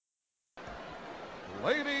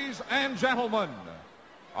Ladies and gentlemen,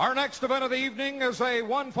 our next event of the evening is a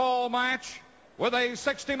one-fall match with a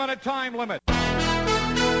 60-minute time limit.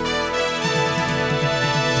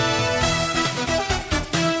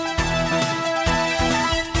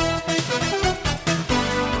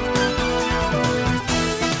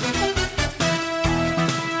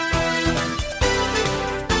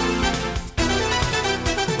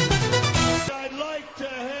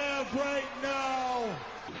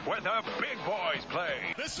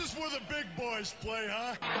 This is where the big boys play,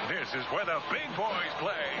 huh? This is where the big boys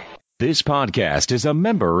play. This podcast is a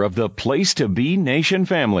member of the Place to Be Nation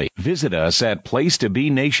family. Visit us at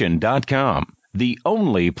placetobenation.com, the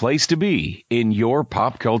only place to be in your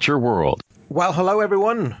pop culture world. Well, hello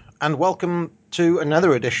everyone, and welcome to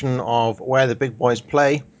another edition of Where the Big Boys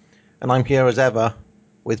Play. And I'm here as ever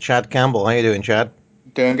with Chad Campbell. How you doing, Chad?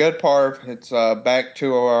 Doing good, Parv. It's back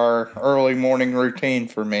to our early morning routine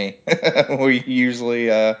for me. We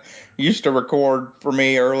usually used to record for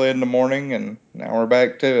me early in the morning, and now we're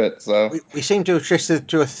back to it. So we seem to have shifted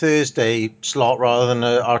to a Thursday slot rather than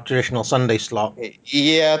our traditional Sunday slot.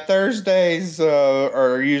 Yeah, Thursdays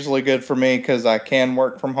are usually good for me because I can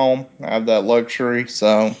work from home. I have that luxury.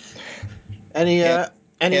 So Any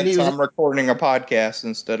news? I'm recording a podcast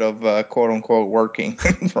instead of quote unquote working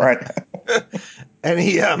right now.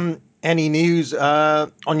 Any news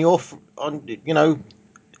for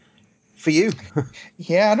you?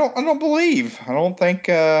 Yeah, I don't think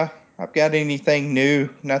I've got anything new.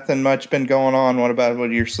 Nothing much been going on. What about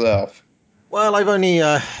with yourself? Well, I've only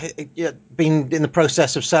been in the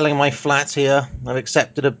process of selling my flat here. I've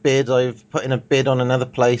accepted a bid. I've put in a bid on another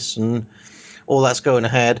place, and all that's going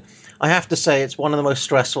ahead. I have to say it's one of the most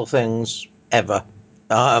stressful things ever.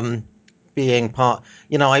 Being part,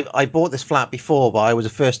 I bought this flat before, but I was a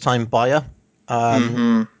first-time buyer.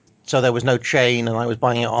 So there was no chain, and I was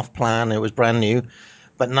buying it off plan. It was brand new.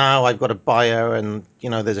 But now I've got a buyer, and,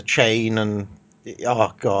 there's a chain, and,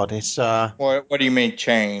 oh, God, it's... What do you mean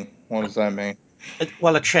chain? What does that mean?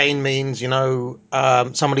 Well, a chain means,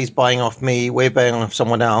 somebody's buying off me, we're buying off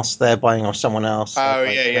someone else, they're buying off someone else. Oh,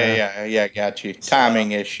 yeah, got you.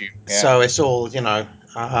 Timing issue. Yeah. So it's all,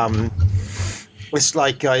 it's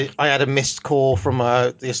like I had a missed call from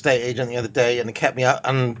the estate agent the other day, and it kept me up,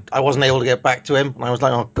 and I wasn't able to get back to him. And I was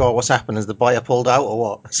like, "Oh God, what's happened? Has the buyer pulled out or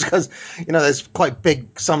what?" It's because there's quite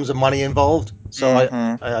big sums of money involved. So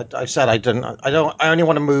I said I only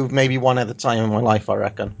want to move maybe one at a time in my life, I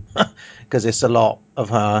reckon, because it's a lot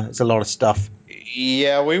of stuff.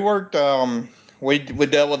 Yeah, we worked. We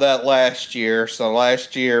dealt with that last year. So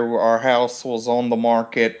last year our house was on the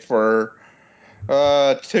market for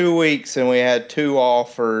 2 weeks, and we had two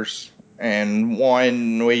offers, and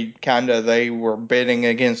one they were bidding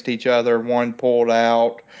against each other. One pulled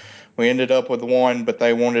out. We ended up with one, but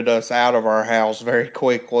they wanted us out of our house very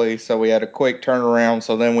quickly, so we had a quick turnaround.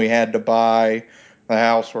 So then we had to buy the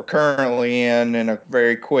house we're currently in a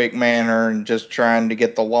very quick manner, and just trying to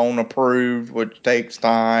get the loan approved, which takes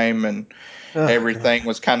time, and everything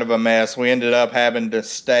was kind of a mess. We ended up having to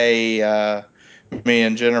stay. Me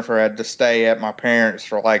and Jennifer had to stay at my parents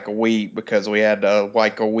for like a week because we had a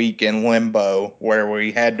week in limbo where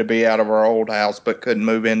we had to be out of our old house but couldn't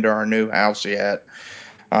move into our new house yet.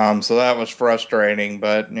 So that was frustrating,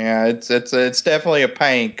 but yeah, it's definitely a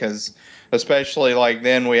pain because especially like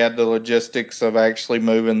then we had the logistics of actually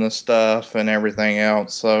moving the stuff and everything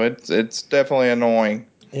else. So it's definitely annoying.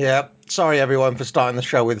 Yeah. Sorry, everyone, for starting the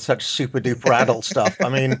show with such super duper adult stuff. I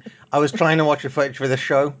mean, I was trying to watch the footage for this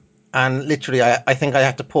show. And literally, I think I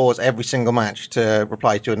have to pause every single match to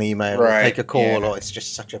reply to an email or take a call, or it's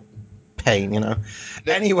just such a pain,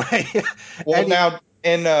 Anyway. Well, now,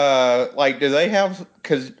 and do they have?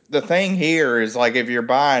 Because the thing here is, like, if you're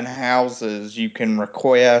buying houses, you can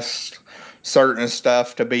request certain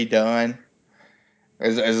stuff to be done.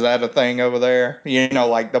 Is that a thing over there?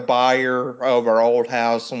 Like the buyer of our old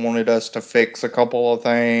house wanted us to fix a couple of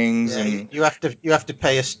things, and you have to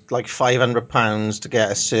pay us like £500 to get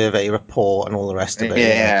a survey report and all the rest of it.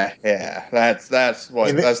 Yeah. That's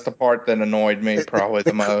the part that annoyed me probably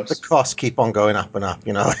the most. The costs keep on going up and up.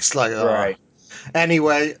 It's like right.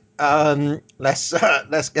 Anyway, let's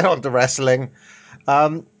get on to wrestling.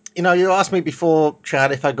 You asked me before,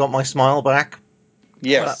 Chad, if I got my smile back.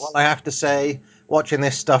 Yes. Well, I have to say, watching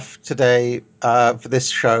this stuff today for this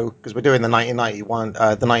show, because we're doing the 1991, the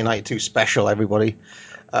 1992 special, everybody,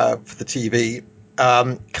 for the TV,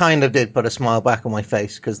 kind of did put a smile back on my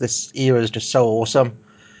face, because this era is just so awesome.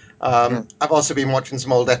 I've also been watching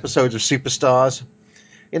some old episodes of Superstars.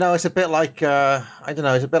 It's a bit like,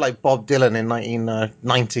 it's a bit like Bob Dylan in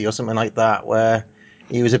 1990 or something like that, where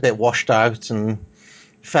he was a bit washed out and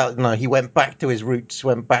felt, no, he went back to his roots,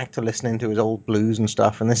 went back to listening to his old blues and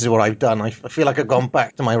stuff, and this is what I've done. I feel like I've gone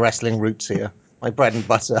back to my wrestling roots here, my bread and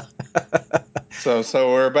butter. So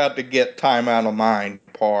we're about to get time out of mind,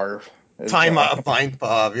 Parv. Time out of mind,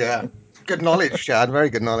 Parv, yeah. Good knowledge, Chad, very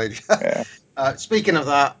good knowledge. Yeah. Speaking of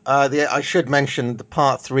that, I should mention the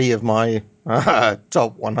part 3 of my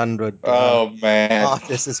top 100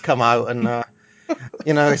 artists has come out, and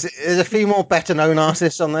there's a few more better known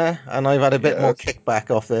artists on there, and I've had a bit more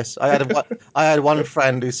kickback off this. I had one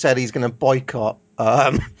friend who said he's going to boycott.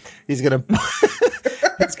 He's going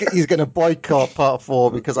to boycott part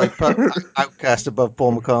 4 because I put Outkast above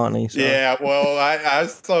Paul McCartney. So. Yeah, well, I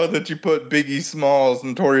saw that you put Biggie Smalls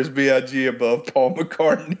and Notorious B.I.G. above Paul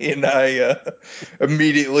McCartney, and I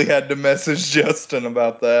immediately had to message Justin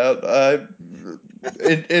about that.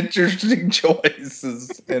 Interesting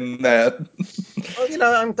choices in that.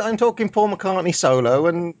 Well, I'm talking Paul McCartney solo,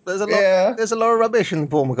 and there's a lot of rubbish in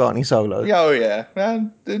Paul McCartney solo. Oh yeah,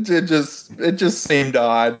 it just seemed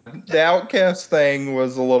odd. The Outkast thing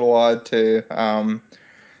was a little odd too. I'm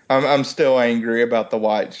still angry about the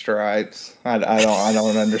white stripes. I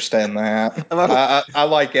don't understand that. I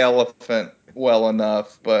like Elephant well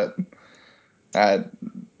enough, but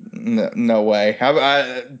no way.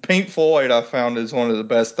 Pink Floyd I found is one of the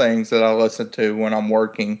best things that I listen to when I'm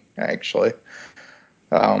working. Actually,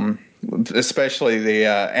 especially the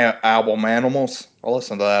album Animals. I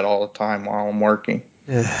listen to that all the time while I'm working.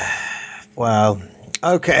 Wow.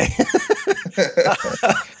 Okay.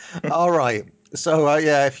 All right. So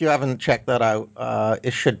if you haven't checked that out,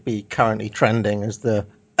 it should be currently trending as the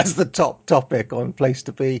top topic on Place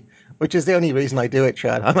to Be, which is the only reason I do it,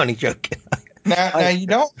 Chad. I'm only joking. Now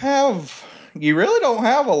you really don't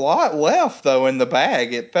have a lot left though in the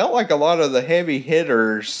bag. It felt like a lot of the heavy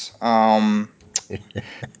hitters.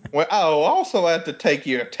 Well, also have to take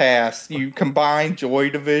you a task. You combined Joy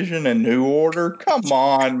Division and New Order. Come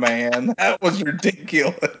on, man, that was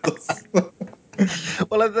ridiculous.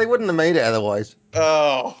 Well, they wouldn't have made it otherwise.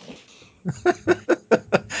 Oh.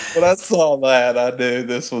 When I saw that, I knew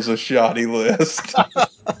this was a shoddy list.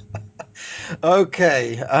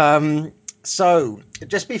 Okay. So,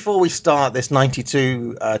 just before we start this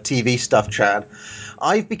 92 TV stuff, Chad,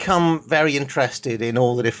 I've become very interested in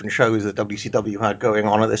all the different shows that WCW had going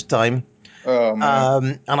on at this time. Oh,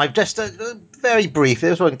 man. And I've just, very brief,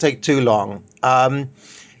 this won't take too long.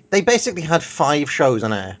 They basically had 5 shows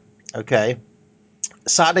on air, okay?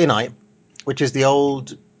 Saturday night, which is the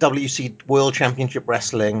old WC World Championship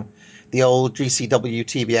Wrestling, the old GCW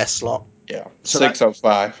TBS slot. Yeah, so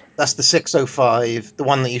 605. That's the 605, the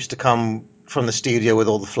one that used to come from the studio with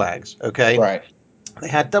all the flags, okay? Right. They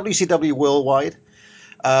had WCW Worldwide,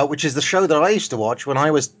 which is the show that I used to watch when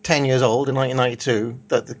I was 10 years old in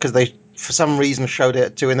 1992, because they, for some reason, showed it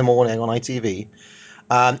at 2 in the morning on ITV.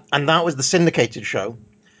 And that was the syndicated show.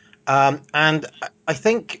 And I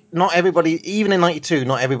think not everybody, even in 92,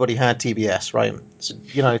 not everybody had TBS, right? So,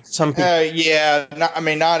 some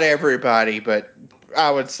people... not everybody, but I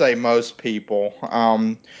would say most people.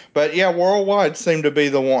 But yeah, Worldwide seemed to be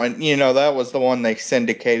the one, that was the one they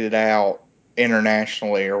syndicated out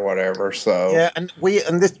internationally or whatever. So yeah,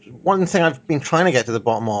 and this one thing I've been trying to get to the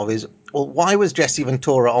bottom of is, well, why was Jesse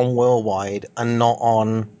Ventura on Worldwide and not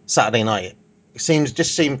on Saturday night? It seemed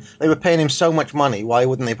they were paying him so much money. Why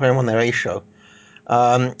wouldn't they put him on their A show?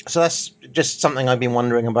 So that's just something I've been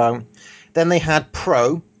wondering about. Then they had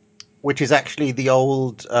Pro, which is actually the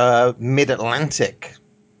old Mid-Atlantic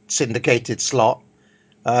syndicated slot.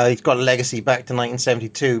 He's got a legacy back to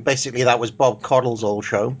 1972. Basically, that was Bob Cottle's old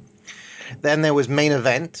show. Then there was Main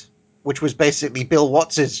Event, which was basically Bill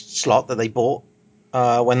Watts' slot that they bought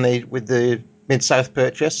with the Mid-South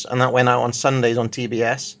purchase, and that went out on Sundays on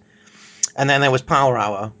TBS. And then there was Power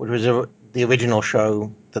Hour, which was the original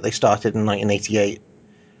show that they started in 1988,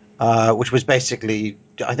 which was basically,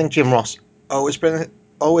 I think Jim Ross always presented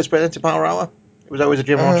Power Hour. It was always a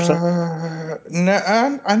Jim Ross show.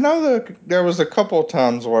 No, I know that there was a couple of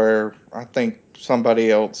times where I think somebody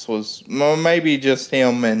else was, maybe just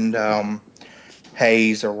him and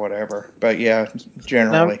Hayes or whatever. But yeah,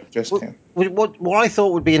 generally just him. What I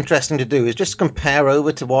thought would be interesting to do is just compare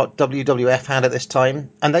over to what WWF had at this time.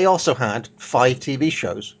 And they also had 5 TV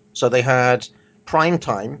shows. So they had Prime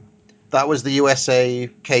Time. That was the USA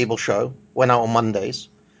cable show. Went out on Mondays.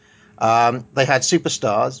 They had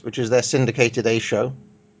Superstars, which is their syndicated A show,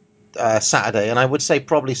 Saturday. And I would say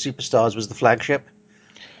probably Superstars was the flagship.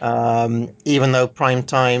 Even though Prime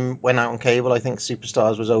Time went out on cable, I think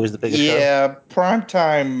Superstars was always the biggest show. Yeah, Prime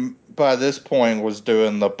Time by this point was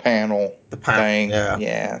doing the panel thing. Yeah.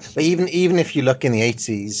 Yeah. But even if you look in the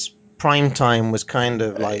 80s, prime time was kind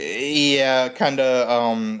of like we're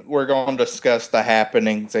going to discuss the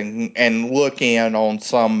happenings and look in on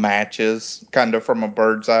some matches kind of from a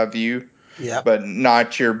bird's eye view. Yeah. But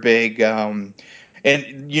not your big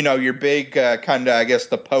your big kind of, I guess,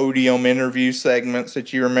 the podium interview segments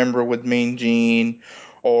that you remember with Mean Gene,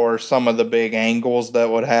 or some of the big angles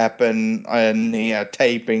that would happen in the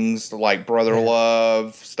tapings, like Brother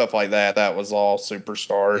Love, stuff like that. That was all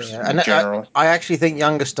Superstars generally. I actually think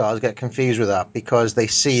younger stars get confused with that because they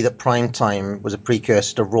see that Primetime was a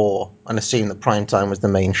precursor to Raw and assume that Primetime was the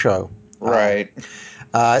main show. Right.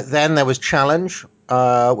 Then there was Challenge,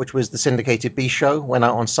 which was the syndicated B show, went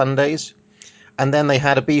out on Sundays. And then they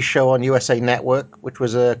had a B show on USA Network, which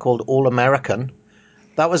was called All American.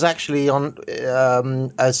 That was actually on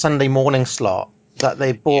a Sunday morning slot that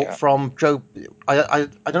they bought from Joe. I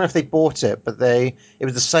don't know if they bought it, but it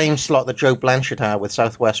was the same slot that Joe Blanchard had with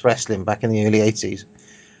Southwest Wrestling back in the early 80s.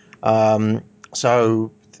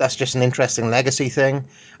 So that's just an interesting legacy thing.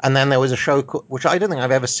 And then there was a show, which I don't think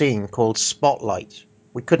I've ever seen, called Spotlight.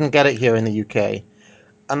 We couldn't get it here in the UK.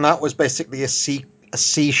 And that was basically a C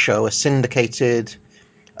show, a syndicated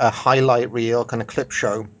highlight reel kind of clip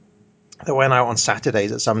show that went out on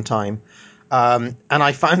Saturdays at some time. And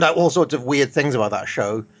I found out all sorts of weird things about that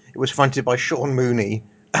show. It was fronted by Sean Mooney.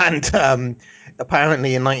 And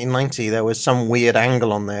apparently in 1990, there was some weird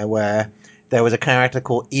angle on there where there was a character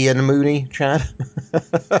called Ian Mooney, Chad,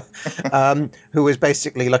 who was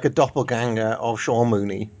basically like a doppelganger of Sean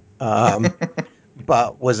Mooney,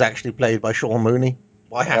 but was actually played by Sean Mooney.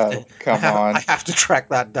 Well, I have to track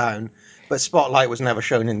that down. But Spotlight was never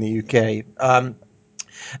shown in the UK.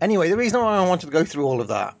 Anyway, the reason why I wanted to go through all of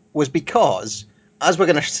that was because, as we're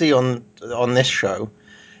going to see on this show,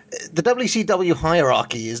 the WCW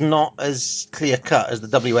hierarchy is not as clear-cut as the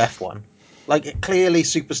WF one. Like, clearly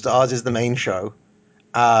Superstars is the main show,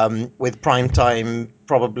 with Primetime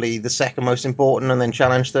probably the second most important, and then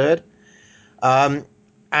Challenge third. And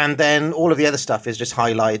then all of the other stuff is just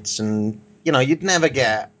highlights, and, you'd never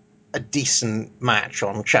get a decent match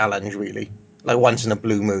on Challenge, really, like once in a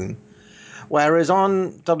blue moon. Whereas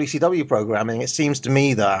on WCW programming, it seems to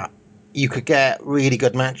me that you could get really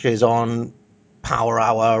good matches on Power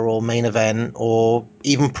Hour or Main Event or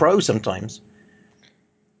even Pro sometimes.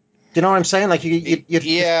 Do you know what I'm saying? Like,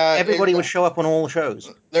 everybody would show up on all the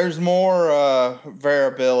shows. There's more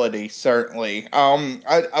variability, certainly.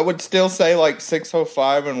 I would still say like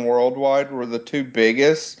 605 and Worldwide were the two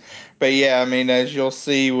biggest. But yeah, I mean, as you'll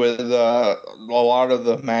see with a lot of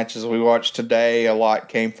the matches we watched today, a lot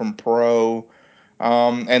came from Pro.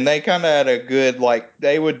 And they kind of had a good,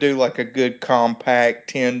 they would do like a good compact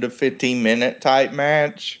 10 to 15 minute type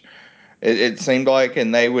match. It seemed like,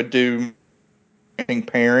 and they would do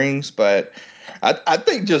pairings, but I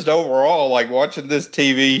think just overall, like watching this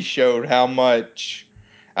TV showed how much,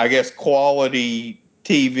 I guess, quality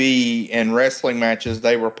TV and wrestling matches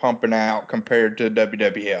they were pumping out compared to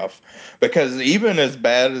WWF. Because even as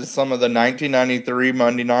bad as some of the 1993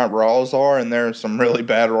 Monday Night Raws are, and there are some really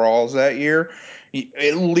bad Raws that year,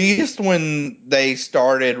 at least when they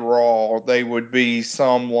started Raw, they would be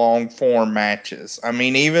some long form matches. I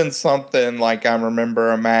mean, even something like, I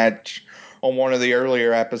remember a match on one of the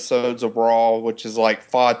earlier episodes of Raw, which is like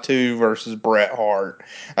Fatu versus Bret Hart.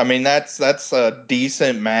 I mean, that's a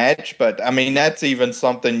decent match, but I mean, that's even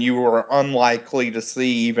something you were unlikely to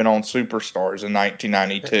see even on Superstars in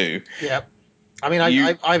 1992. Yeah. I mean,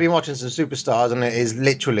 I've been watching some Superstars, and it is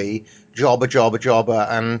literally jobber,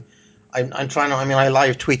 and I'm trying to, I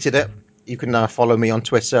live tweeted it. You can follow me on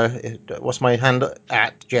Twitter. What's my handle?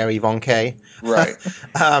 At Jerry Von K. Right.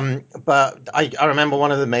 But I remember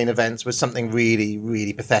one of the main events was something really,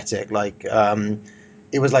 really pathetic. Like,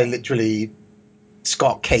 it was like literally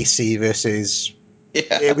Scott Casey versus...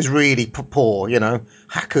 Yeah. It was really poor,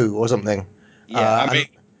 Haku or something. Yeah,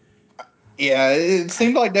 it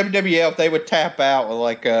seemed like WWF, they would tap out with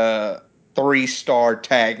like a 3-star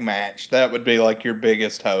tag match. That would be like your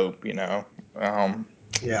biggest hope,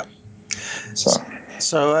 Yeah.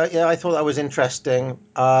 So I thought that was interesting.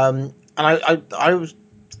 And I was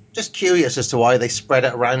just curious as to why they spread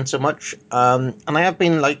it around so much. And I have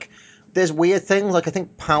been there's weird things, like I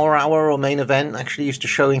think Power Hour or Main Event actually used to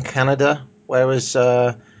show in Canada, whereas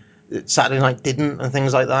Saturday Night didn't, and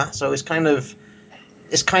things like that. So it's kind of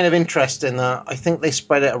interesting that I think they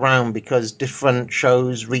spread it around because different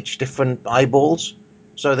shows reach different eyeballs.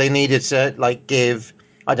 So they needed to give,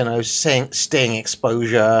 I don't know, Sting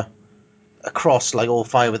exposure across all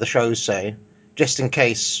 5 of the shows, say, just in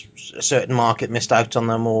case a certain market missed out on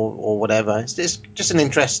them or whatever. It's just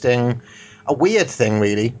a weird thing,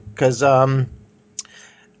 really, because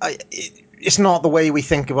it's not the way we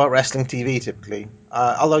think about wrestling TV typically.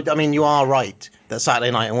 Although, I mean, you are right that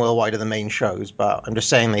Saturday Night and Worldwide are the main shows, but I'm just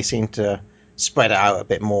saying they seem to spread it out a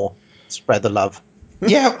bit more, spread the love.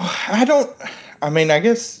 Yeah, I mean, I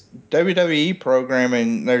guess WWE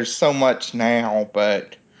programming, there's so much now,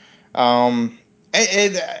 but and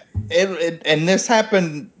this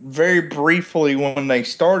happened very briefly when they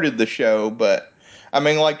started the show, but I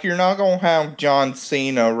mean, like, you're not going to have John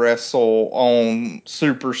Cena wrestle on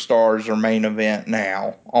Superstars or Main Event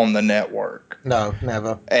now on the network. No,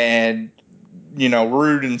 never. And,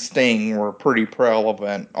 Rude and Sting were pretty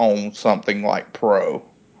prevalent on something like Pro.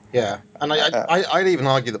 Yeah, and I'd even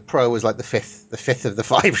argue that Pro was like the fifth of the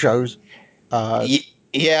 5 shows.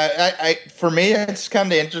 Yeah, for me, it's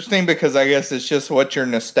kind of interesting because I guess it's just what you're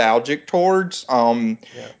nostalgic towards.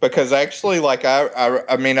 Because actually, like,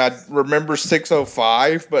 I mean, I remember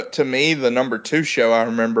 605, but to me, the number 2 show I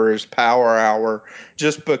remember is Power Hour,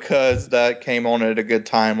 just because that came on at a good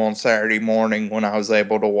time on Saturday morning when I was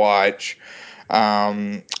able to watch.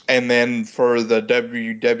 And then for the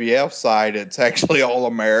WWF side, it's actually All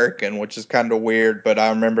American, which is kind of weird, but I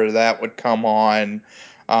remember that would come on.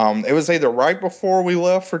 It was either right before we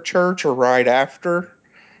left for church or right after.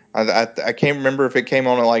 I can't remember if it came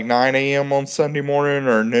on at like 9 a.m. on Sunday morning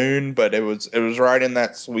or noon, but it was right in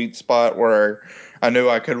that sweet spot where I knew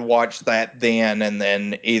I could watch that then, and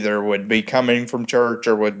then either would be coming from church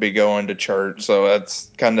or would be going to church. So that's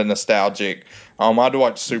kind of nostalgic. I'd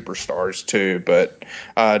watch Superstars too, but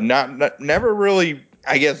never really,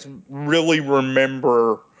 I guess, really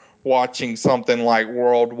remember watching something like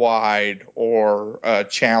Worldwide or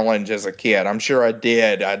Challenge as a kid. I'm sure I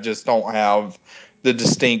did. I just don't have the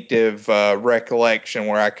distinctive recollection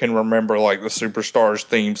where I can remember like the Superstars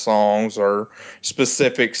theme songs or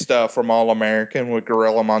specific stuff from All American with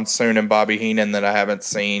Gorilla Monsoon and Bobby Heenan that I haven't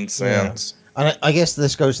seen since. Yeah. And I guess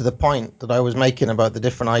this goes to the point that I was making about the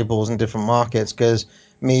different eyeballs in different markets, because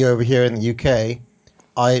me over here in the UK,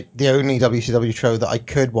 the only WCW show that I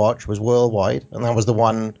could watch was Worldwide, and that was the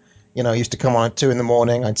one, used to come on at 2 a.m.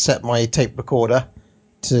 I'd set my tape recorder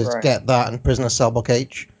to get that and Prisoner Cell Block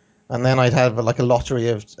H, and then I'd have like a lottery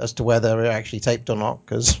as to whether it actually taped or not,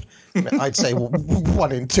 because I'd say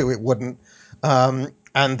 1 in 2 it wouldn't. And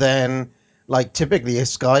then, like, typically a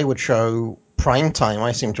Sky would show Prime Time,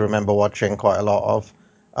 I seem to remember watching quite a lot of.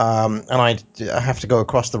 And I'd have to go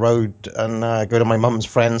across the road and go to my mum's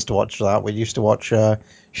friends to watch that. We used to watch,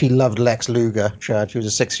 she loved Lex Luger. She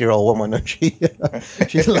was a 6-year-old woman, and she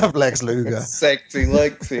loved Lex Luger. Sexy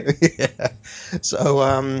Lexi. Yeah.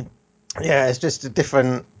 So, it's just a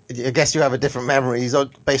different, I guess you have a different memories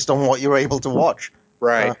based on what you're able to watch.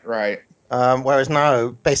 Right. Whereas now,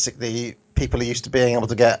 basically, people are used to being able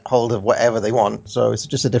to get hold of whatever they want. So it's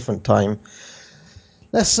just a different time.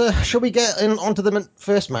 Shall we get onto the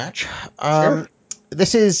first match? Sure.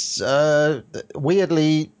 This is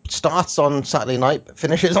weirdly starts on Saturday night, but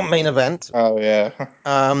finishes on Main Event. Oh yeah.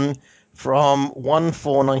 From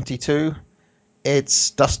 1/4/92,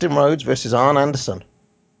 it's Dustin Rhodes versus Arn Anderson.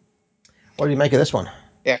 What do you make of this one?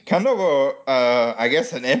 Yeah, kind of I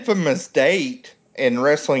guess an infamous date in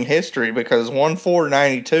wrestling history, because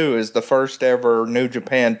 1/4/92 is the first ever New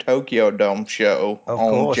Japan Tokyo Dome show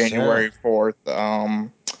on January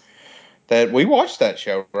 4th. That we watched that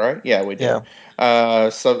show, right? Yeah, we did. Yeah.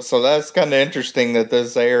 So that's kind of interesting that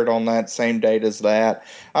this aired on that same date as that.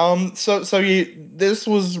 This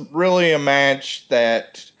was really a match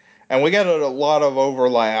that, and we got a lot of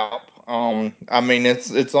overlap. I mean,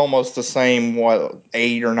 it's almost the same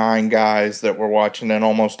 8 or 9 guys that we're watching in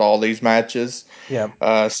almost all these matches.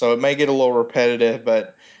 Yeah. So it may get a little repetitive,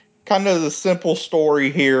 but kind of the simple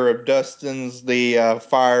story here of Dustin's the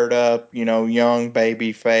fired up, young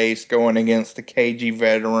baby face going against the cagey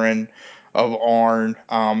veteran of Arn.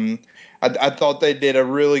 I thought they did a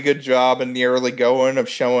really good job in the early going of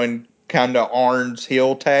showing kind of Arn's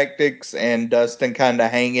heel tactics and Dustin kind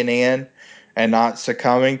of hanging in and not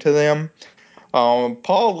succumbing to them.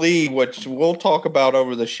 Paul Lee, which we'll talk about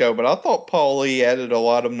over the show, but I thought Paul Lee added a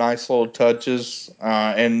lot of nice little touches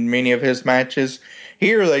in many of his matches.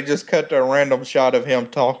 Here, they just cut to a random shot of him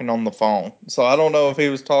talking on the phone. So I don't know if he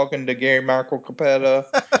was talking to Gary Michael Capetta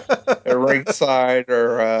at ringside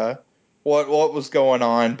or what was going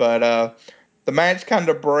on, but the match kind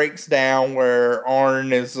of breaks down where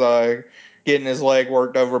Arn is getting his leg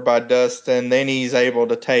worked over by Dustin. Then he's able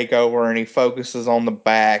to take over and he focuses on the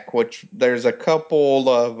back, which there's a couple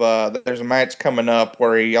of, there's a match coming up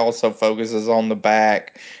where he also focuses on the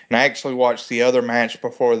back. And I actually watched the other match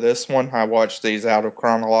before this one. I watched these out of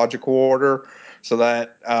chronological order. So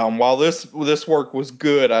that while this work was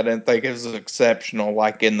good, I didn't think it was exceptional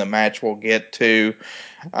like in the match we'll get to.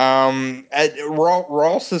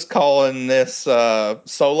 Ross is calling this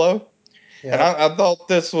solo. Yeah. And I thought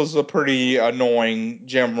this was a pretty annoying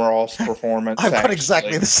Jim Ross performance. I've got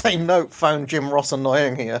exactly the same note. Found Jim Ross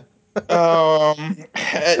annoying here. I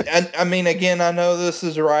mean, again, I know this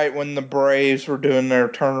is right when the Braves were doing their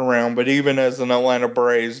turnaround, but even as an Atlanta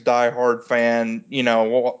Braves diehard fan,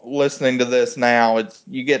 listening to this now,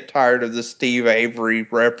 you get tired of the Steve Avery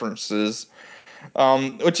references.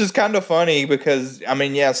 Which is kind of funny because, I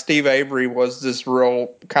mean, yeah, Steve Avery was this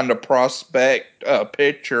real kind of prospect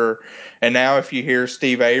pitcher. And now if you hear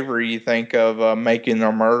Steve Avery, you think of Making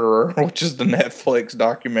a Murderer, which is the Netflix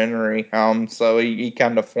documentary. So he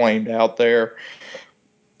kind of flamed out there.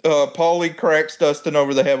 Paulie cracks Dustin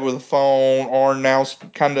over the head with a phone. Arn now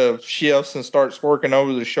kind of shifts and starts working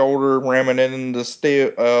over the shoulder, ramming it into the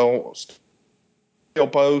steel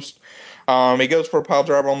post. He goes for a pile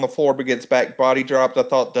driver on the floor, but gets back body dropped. I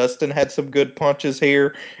thought Dustin had some good punches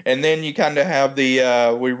here. And then you kind of have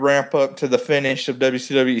we ramp up to the finish of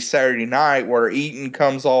WCW Saturday Night where Eaton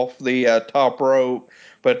comes off the top rope,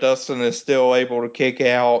 but Dustin is still able to kick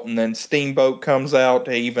out. And then Steamboat comes out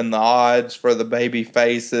to even the odds for the baby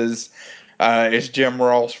faces as Jim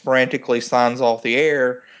Ross frantically signs off the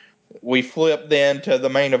air. We flip then to the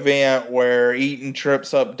main event where Eaton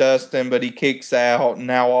trips up Dustin, but he kicks out.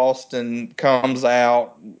 Now Austin comes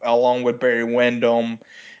out along with Barry Windham.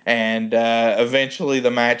 And eventually the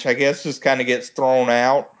match, I guess, just kind of gets thrown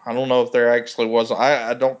out. I don't know if there actually was.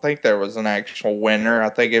 I don't think there was an actual winner. I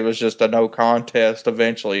think it was just a no contest.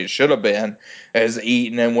 Eventually it should have been, as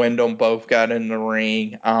Eaton and Windham both got in the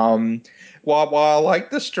ring. While I like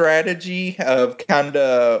the strategy of kind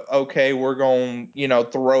of, okay, we're going to,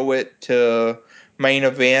 throw it to main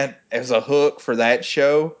event as a hook for that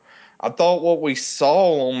show, I thought what we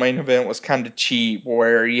saw on main event was kind of cheap,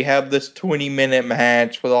 where you have this 20-minute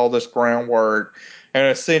match with all this groundwork, and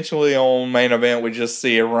essentially on main event we just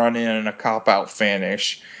see a run-in and a cop-out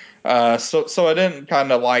finish. So I didn't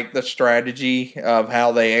kind of like the strategy of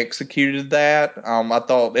how they executed that. I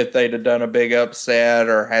thought if they'd have done a big upset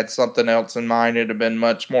or had something else in mind, it'd have been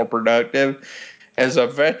much more productive. As a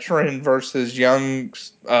veteran versus young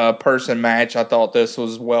person match, I thought this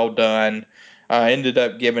was well done. Ended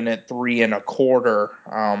up giving it 3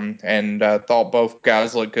 1/4, and thought both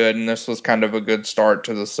guys looked good, and this was kind of a good start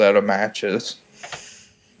to the set of matches.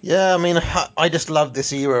 Yeah, I mean, I just love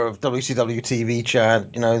this era of WCW TV,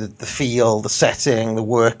 Chad. The feel, the setting, the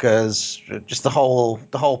workers, just the whole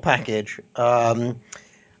package. I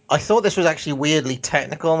thought this was actually a weirdly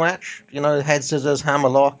technical match. Head scissors,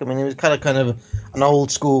 hammerlock. I mean, it was kind of an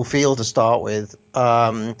old school feel to start with. We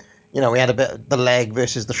had a bit of the leg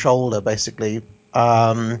versus the shoulder, basically.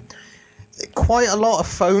 Quite a lot of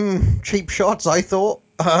phone cheap shots, I thought.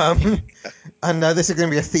 And this is going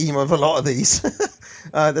to be a theme of a lot of these.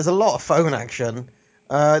 There's a lot of phone action.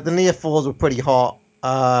 The near falls were pretty hot.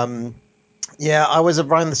 Yeah, I was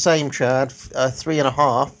around the same, Chad.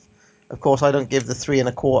 3.5. Of course, I don't give the 3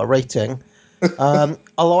 1/4 rating.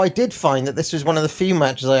 Although I did find that this was one of the few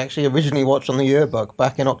matches I actually originally watched on the yearbook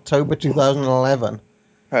back in October 2011.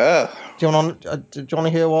 Oh. Do you want to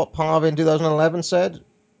hear what Parv in 2011 said?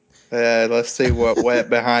 Let's see what wet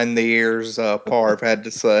behind the ears Parv had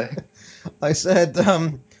to say. I said,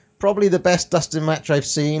 probably the best Dustin match I've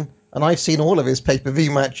seen, and I've seen all of his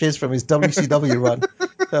pay-per-view matches from his WCW run.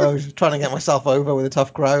 So I was trying to get myself over with a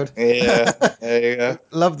tough crowd. Yeah, there you go.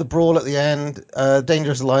 Love the brawl at the end.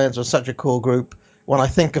 Dangerous Alliance was such a cool group. When I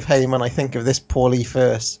think of Heyman, I think of this Paulie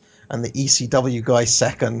first, and the ECW guy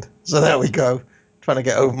second. So there we go. Trying to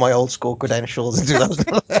get over my old school credentials in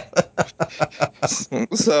 2011.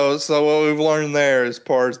 So what we've learned there is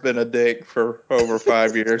Parr's been a dick for over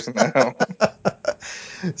 5 years now.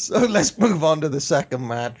 So let's move on to the second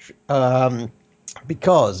match,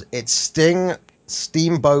 because it's Sting,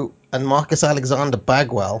 Steamboat, and Marcus Alexander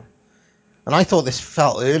Bagwell. And I thought this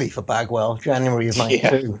felt early for Bagwell, January of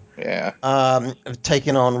 92. Yeah.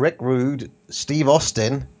 Taking on Rick Rude, Steve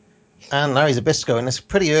Austin, and Larry Zbyszko. And it's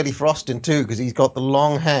pretty early for Austin, too, because he's got the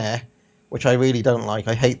long hair, which I really don't like.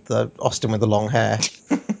 I hate the Austin with the long hair.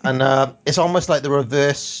 And it's almost like the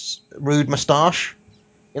reverse Rude moustache.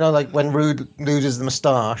 Like when Rude loses the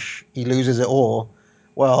moustache, he loses it all.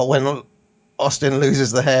 Well, when Austin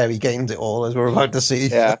loses the hair, he gains it all, as we're about to see.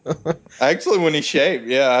 Yeah. Actually, when he shaved,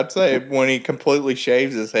 I'd say when he completely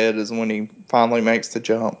shaves his head is when he finally makes the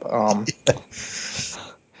jump.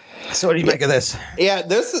 So what do you make of this? Yeah,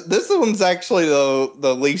 this one's actually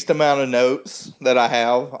the least amount of notes that I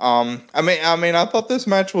have. I mean, I thought this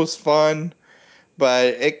match was fun, but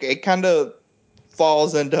it kind of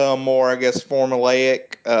falls into a more, I guess,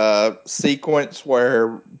 formulaic sequence where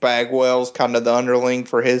Bagwell's kind of the underling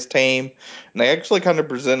for his team. And they actually kind of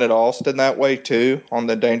presented Austin that way, too, on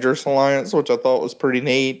the Dangerous Alliance, which I thought was pretty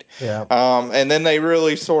neat. Yeah. And then they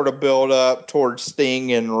really sort of build up towards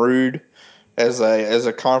Sting and Rude as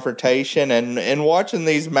a confrontation. And watching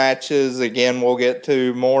these matches, again, we'll get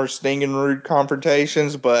to more Sting and Rude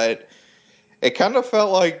confrontations, but it kind of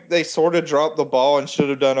felt like they sort of dropped the ball and should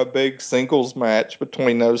have done a big singles match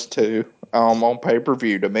between those two on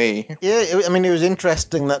pay-per-view to me. Yeah, I mean, it was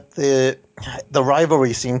interesting that the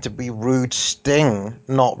rivalry seemed to be Rude Sting,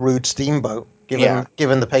 not Rude Steamboat,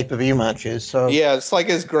 given the pay-per-view matches. So yeah, it's like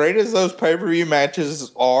as great as those pay-per-view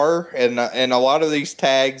matches are, and a lot of these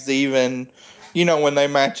tags even, when they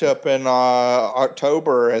match up in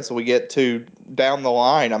October as we get to down the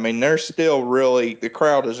line, I mean, the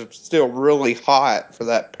crowd is still really hot for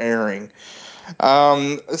that pairing.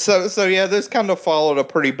 So yeah, this kind of followed a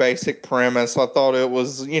pretty basic premise. I thought it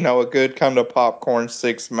was, a good kind of popcorn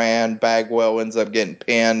 6-man. Bagwell ends up getting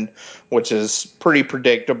pinned, which is pretty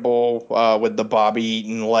predictable, with the Bobby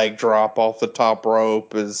Eaton leg drop off the top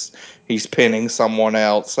rope as he's pinning someone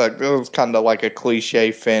else. It was kind of like a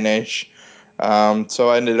cliche finish. So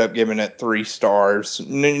I ended up giving it 3 stars.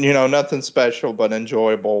 Nothing special, but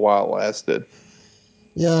enjoyable while it lasted.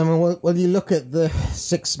 yeah, I mean, well, you look at the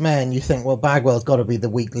 6 men, you think, well, Bagwell's got to be the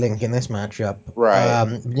weak link in this matchup,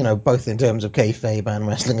 Right? Both in terms of kayfabe and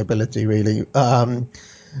wrestling ability, really.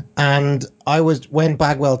 And when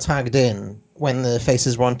Bagwell tagged in, when the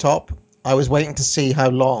faces were on top, I was waiting to see how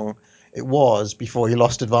long it was before he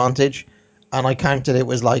lost advantage, and I counted it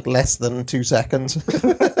was like less than 2 seconds,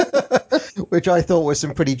 which I thought was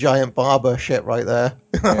some pretty giant barber shit right there.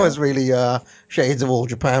 That was really shades of All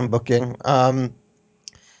Japan booking.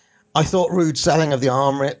 I thought Rude's selling of the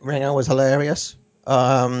arm ringer was hilarious.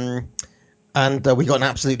 And we got an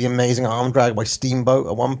absolutely amazing arm drag by Steamboat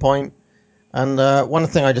at one point. And one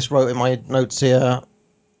thing I just wrote in my notes here,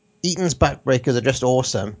 Eaton's backbreakers are just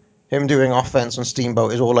awesome. Him doing offense on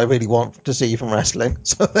Steamboat is all I really want to see from wrestling.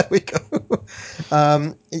 So there we go.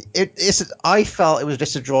 I felt it was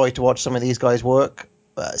just a joy to watch some of these guys work.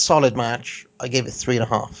 Solid match. I gave it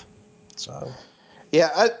 3.5. So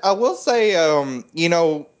yeah, I will say,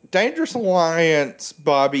 Dangerous Alliance,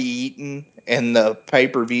 Bobby Eaton, and the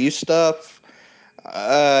pay-per-view stuff,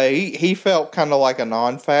 he felt kind of like a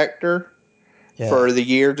non-factor for the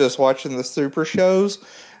year just watching the super shows.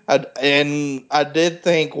 And I did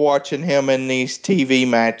think watching him in these TV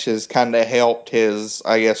matches kind of helped his,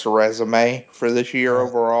 I guess, resume for this year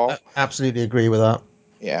overall. I absolutely agree with that.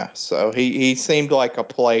 Yeah, so he seemed like a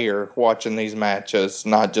player watching these matches,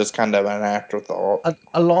 not just kind of an afterthought.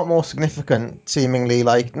 A lot more significant, seemingly,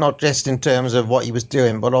 like not just in terms of what he was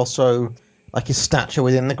doing, but also like his stature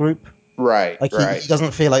within the group. Right, Like right. he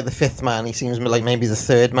doesn't feel like the 5th man. He seems like maybe the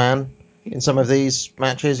 3rd man in some of these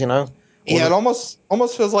matches, Yeah, it almost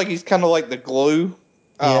feels like he's kind of like the glue,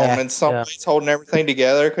 in some ways holding everything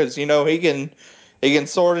together, because he can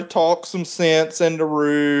sort of talk some sense into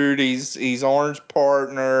Rude. He's Arn's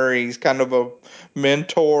partner. He's kind of a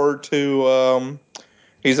mentor to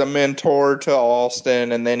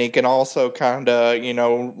Austin, and then he can also kind of,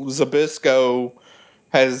 Zbyszko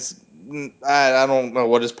has, I don't know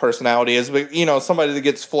what his personality is, but somebody that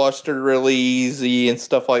gets flustered really easy and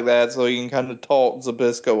stuff like that, so he can kind of talk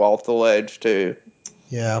Zbyszko off the ledge too.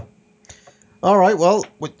 Yeah. All right. Well,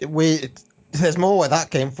 there's more where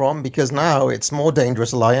that came from, because now it's more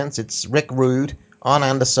Dangerous Alliance. It's Rick Rude, Arn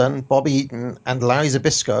Anderson, Bobby Eaton, and Larry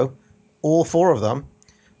Zbyszko, all 4 of them,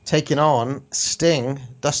 taking on Sting,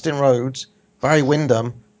 Dustin Rhodes, Barry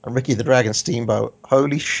Windham, and Ricky the Dragon Steamboat.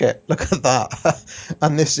 Holy shit, look at that.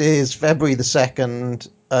 And this is February the 2nd,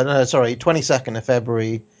 22nd of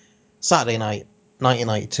February, Saturday night,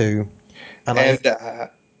 1992.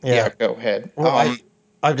 Go ahead. Well,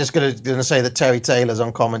 I'm just going to say that Terry Taylor's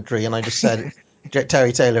on commentary, and I just said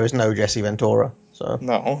Terry Taylor is no Jesse Ventura. So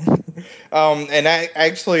no. And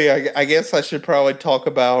I guess I should probably talk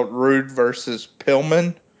about Rude versus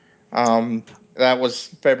Pillman. That was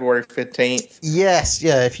February 15th. Yes,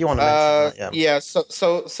 yeah, if you want to mention that, yeah.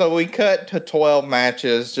 So we cut to 12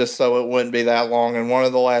 matches just so it wouldn't be that long, and one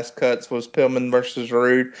of the last cuts was Pillman versus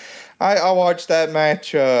Rude. I watched that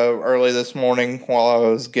match early this morning while I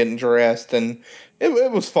was getting dressed, and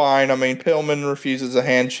it was fine. I mean, Pillman refuses a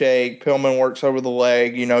handshake. Pillman works over the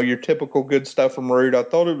leg. Your typical good stuff from Rude. I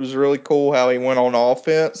thought it was really cool how he went on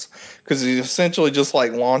offense, because he essentially just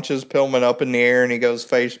like launches Pillman up in the air and he goes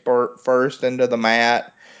face first into the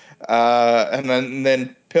mat. And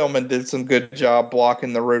then Pillman did some good job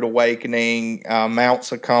blocking the Rude Awakening.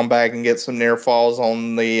 Mounts a comeback and get some near falls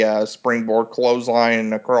on the springboard clothesline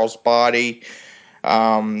and the crossbody.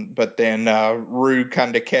 But then Rude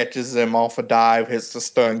kind of catches him off a dive, hits the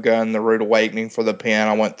stun gun, the Rude Awakening for the pin.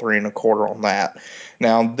 I went 3 1/4 on that.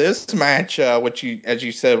 Now, this match, which as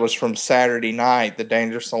you said, was from Saturday night, the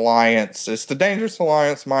Dangerous Alliance. It's the Dangerous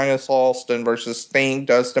Alliance minus Austin versus Sting,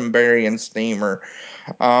 Dustin, Barry, and Steamer.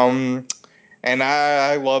 And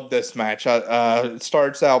I love this match. It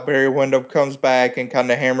starts out, Barry Windham comes back and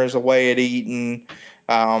kind of hammers away at Eaton.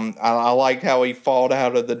 I liked how he fought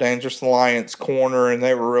out of the Dangerous Alliance corner, and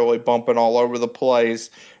they were really bumping all over the place.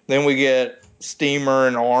 Then we get Steamer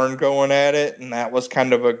and Arn going at it, and that was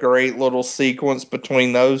kind of a great little sequence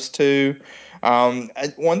between those two.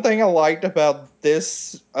 One thing I liked about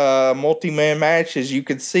this multi-man match is you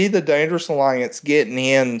could see the Dangerous Alliance getting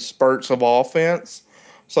in spurts of offense.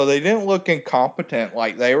 So they didn't look incompetent.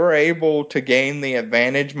 Like, they were able to gain the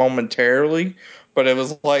advantage momentarily, but it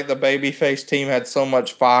was like the babyface team had so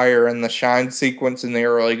much fire in the shine sequence in the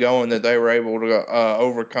early going that they were able to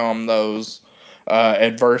overcome those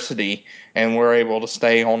adversity and were able to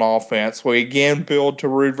stay on offense. We again build to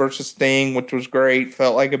Rude versus Sting, which was great.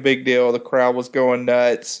 Felt like a big deal. The crowd was going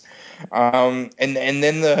nuts. And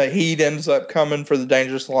then the heat ends up coming for the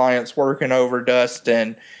Dangerous Alliance, working over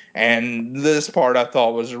Dustin. And this part I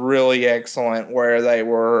thought was really excellent, where they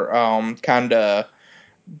were kind of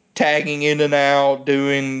tagging in and out,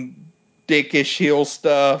 doing dickish heel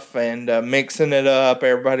stuff, and mixing it up.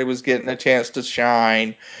 Everybody was getting a chance to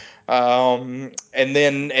shine. And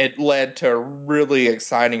then it led to a really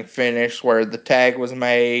exciting finish where the tag was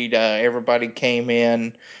made. Everybody came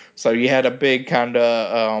in. So you had a big kind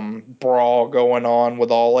of brawl going on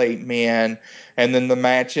with all 8 men. And then the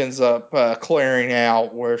match ends up clearing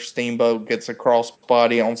out where Steamboat gets a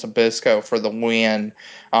crossbody on Zbyszko for the win.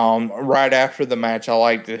 Right after the match, I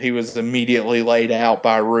liked that he was immediately laid out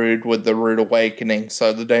by Rude with the Rude Awakening.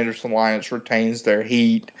 So the Dangerous Alliance retains their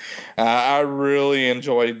heat. I really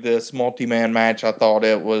enjoyed this multi-man match. I thought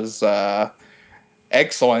it was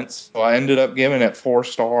excellent. So I ended up giving it 4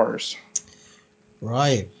 stars.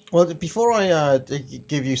 Right. Well, before I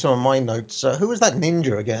give you some of my notes, who was that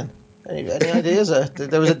ninja again? Any ideas?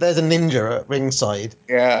 There's a ninja at ringside.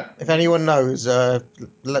 Yeah. If anyone knows,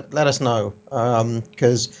 let us know.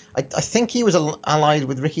 Because I think he was allied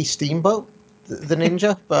with Ricky Steamboat, the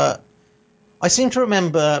ninja. But I seem to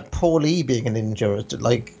remember Paul Lee being a ninja.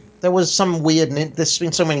 Like, there was some weird... There's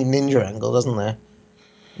been so many ninja angles, hasn't there?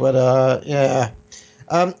 But, yeah.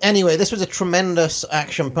 Anyway, this was a tremendous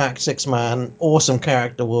action-packed 6-man. Awesome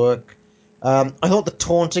character work. I thought the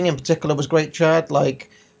taunting in particular was great, Chad. Like...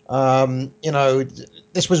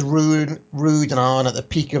 this was Rude and Arn at the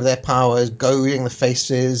peak of their powers, goading the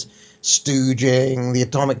faces, stooging, the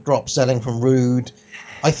atomic drop selling from Rude.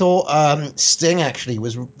 I thought Sting actually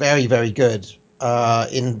was very, very good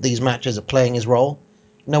in these matches at playing his role.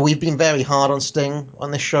 We've been very hard on Sting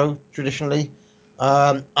on this show, traditionally.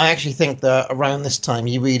 I actually think that around this time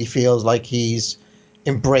he really feels like he's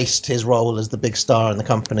embraced his role as the big star in the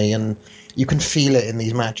company, and you can feel it in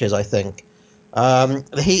these matches, I think.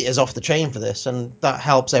 The heat is off the chain for this, and that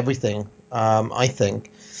helps everything, I think.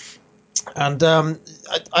 And I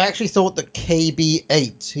actually thought that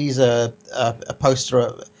KB8, he's a poster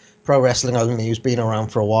at Pro Wrestling Only who's been around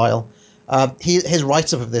for a while. His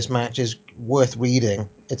write-up of this match is worth reading.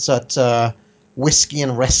 It's at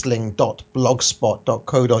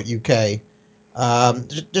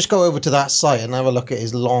whiskeyandwrestling.blogspot.co.uk. Just go over to that site and have a look at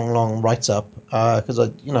his long write-up, because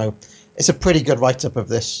it's a pretty good write-up of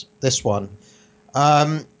this one.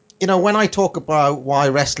 When I talk about why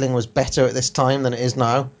wrestling was better at this time than it is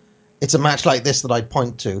now, it's a match like this that I'd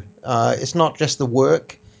point to. It's not just the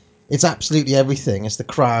work, it's absolutely everything. It's the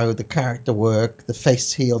crowd, the character work, the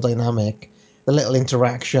face-heel dynamic, the little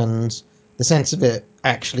interactions, the sense of it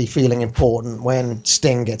actually feeling important when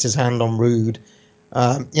Sting gets his hand on Rude.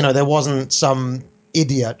 There wasn't some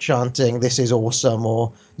idiot chanting, "This is awesome,"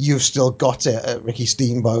 or "You've still got it" at Ricky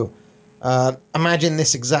Steamboat. Imagine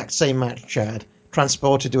this exact same match, Chad,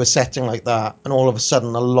 transported to a setting like that, and all of a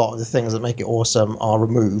sudden a lot of the things that make it awesome are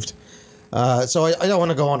removed. So I don't want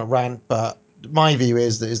to go on a rant, but my view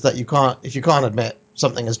is that if you can't admit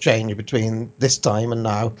something has changed between this time and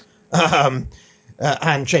now,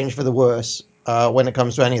 and changed for the worse when it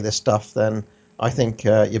comes to any of this stuff, then I think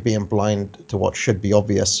you're being blind to what should be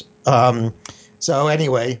obvious. So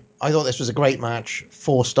anyway, I thought this was a great match,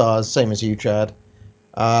 4 stars, same as you, Chad.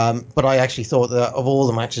 But I actually thought that of all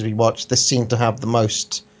the matches we watched, this seemed to have the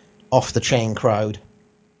most off-the-chain crowd.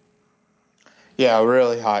 Yeah,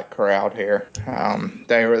 really hot crowd here.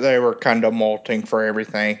 They were kind of molting for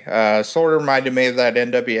everything. Sort of reminded me of that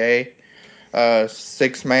NWA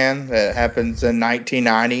six-man that happens in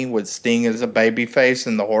 1990 with Sting as a babyface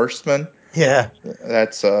and the Horsemen. Yeah.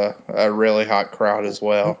 That's a really hot crowd as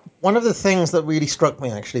well. One of the things that really struck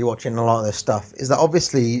me, actually, watching a lot of this stuff, is that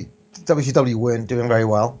obviously WCW weren't doing very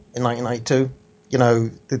well in 1992. You know,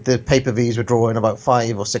 the pay-per-views were drawing about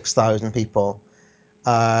 5,000 or 6,000 people.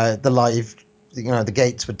 The live, the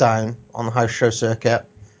gates were down on the house show circuit.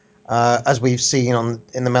 As we've seen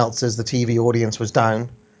in the Meltzers, the TV audience was down.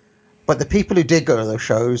 But the people who did go to those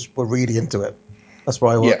shows were really into it. That's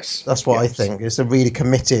what I think. It's a really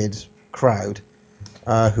committed crowd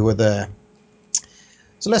who were there.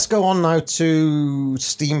 So let's go on now to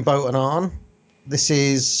Steamboat and Arn. This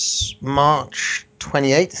is March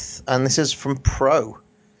 28th, and this is from Pro.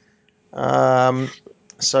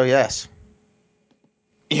 So, yes.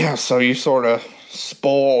 Yeah, so you sort of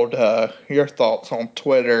spoiled your thoughts on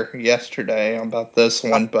Twitter yesterday about this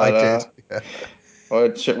one, but I did. Yeah.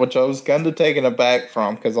 which I was kind of taken aback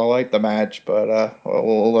from because I like the match, but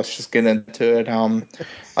well, let's just get into it.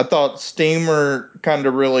 I thought Steamer kind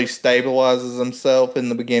of really stabilizes himself in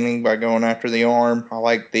the beginning by going after the arm. I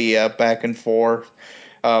like the back and forth.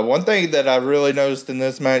 One thing that I really noticed in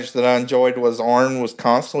this match that I enjoyed was Arn was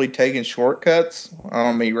constantly taking shortcuts.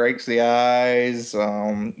 He rakes the eyes,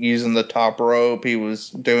 using the top rope. He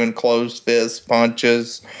was doing closed fist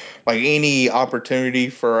punches. Like any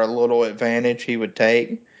opportunity for a little advantage he would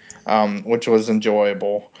take, which was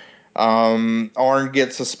enjoyable. Arn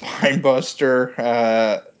gets a spine buster,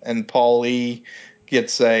 and Paulie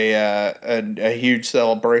gets a huge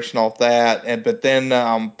celebration off that. But then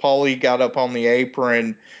Paulie got up on the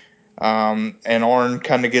apron, and Arn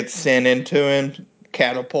kind of gets sent into him,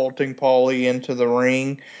 catapulting Paulie into the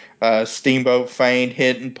ring. Steamboat feigned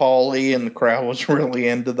hitting Paulie, and the crowd was really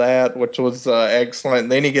into that, which was excellent.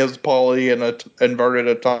 And then he gives Paulie an inverted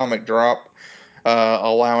atomic drop,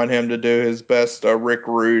 allowing him to do his best Rick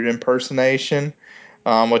Rude impersonation,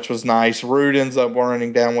 which was nice. Rude ends up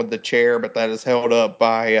running down with the chair, but that is held up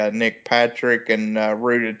by Nick Patrick, and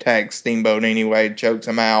Rude attacks Steamboat anyway, chokes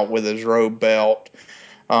him out with his robe belt.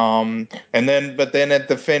 But then at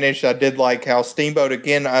the finish, I did like how Steamboat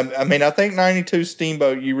again. I think 92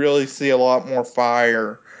 Steamboat, you really see a lot more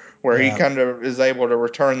fire, where he kind of is able to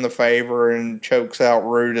return the favor and chokes out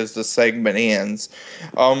Rude as the segment ends.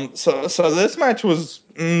 So this match was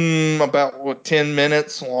about 10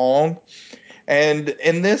 minutes long, and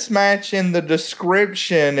in this match, in the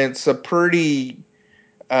description, it's a pretty.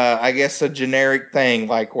 I guess a generic thing,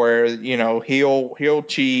 like where heel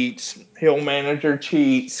cheats, heel manager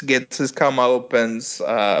cheats, gets his comeuppance,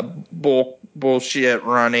 bullshit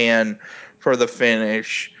run in for the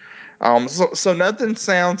finish. So nothing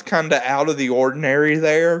sounds kind of out of the ordinary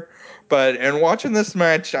there. But in watching this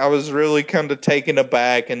match, I was really kind of taken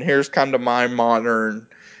aback, and here's kind of my modern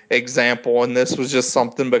example, and this was just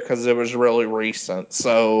something because it was really recent.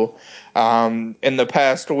 So in the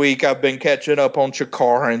past week, I've been catching up on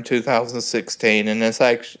Chikara in 2016, and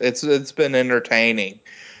it's been entertaining.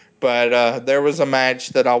 But there was a match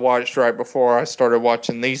that I watched right before I started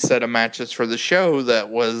watching these set of matches for the show that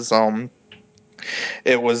was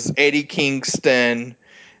it was Eddie Kingston,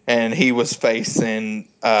 and he was facing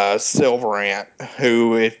Silverant,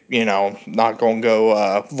 who, if not going to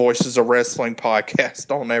go Voices of Wrestling podcast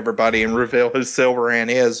on everybody and reveal who Silverant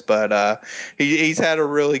is, but he's had a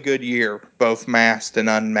really good year, both masked and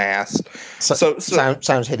unmasked.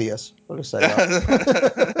 Sounds hideous. I'll just say that.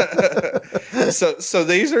 So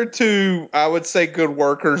these are two, I would say, good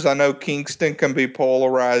workers. I know Kingston can be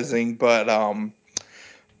polarizing, but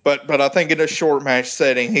I think in a short match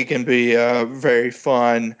setting, he can be very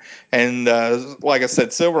fun. And like I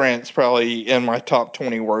said, Silverant's probably in my top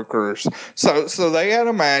 20 workers. So they had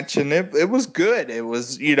a match, and it was good. It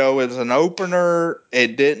was, it was an opener.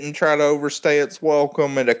 It didn't try to overstay its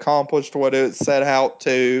welcome. It accomplished what it set out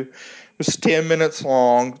to. It was 10 minutes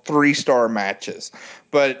long, 3-star matches.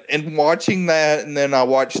 But in watching that, and then I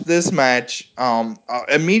watched this match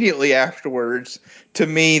immediately afterwards, to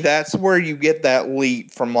me, that's where you get that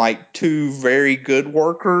leap from like two very good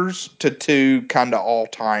workers to two kind of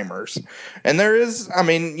all-timers. And there's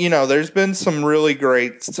been some really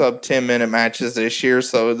great sub 10-minute matches this year,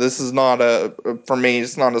 so this is for me,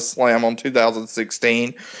 it's not a slam on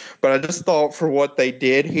 2016. But I just thought for what they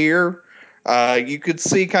did here, you could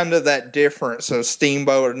see kind of that difference of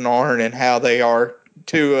Steamboat and Arn and how they are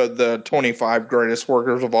two of the 25 greatest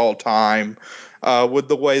workers of all time, with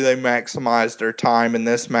the way they maximized their time in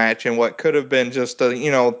this match and what could have been just a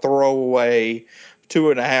throwaway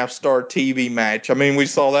 2.5-star TV match. I mean, we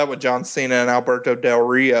saw that with John Cena and Alberto Del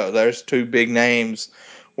Rio. There's two big names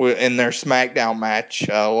in their SmackDown match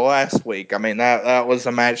last week. I mean, that was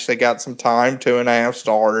a match that got some time, 2.5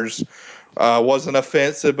 stars. Wasn't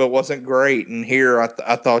offensive, but wasn't great. And here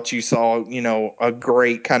I thought you saw, a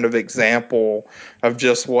great kind of example of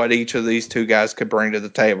just what each of these two guys could bring to the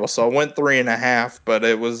table. So I went 3.5, but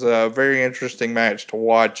it was a very interesting match to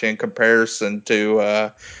watch in comparison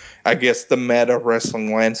to, I guess, the meta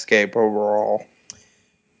wrestling landscape overall.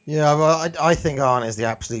 Yeah, well, I think Arn is the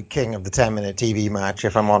absolute king of the 10-minute TV match,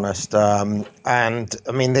 if I'm honest. And,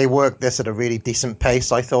 I mean, they worked this at a really decent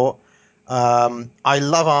pace, I thought. I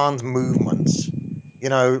love Arn's movements.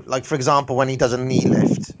 Like, for example, when he does a knee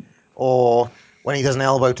lift or when he does an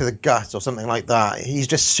elbow to the gut or something like that. He's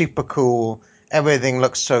just super cool. Everything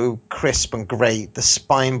looks so crisp and great. The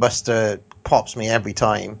spine buster pops me every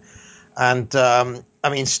time. And, I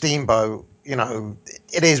mean, Steamboat,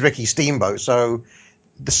 it is Ricky Steamboat, so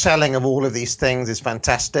the selling of all of these things is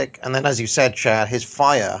fantastic. And then, as you said, Chad, his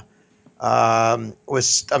fire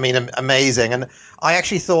was, amazing. And I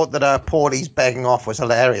actually thought that Paulie's begging off was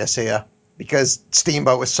hilarious here because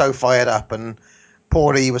Steamboat was so fired up and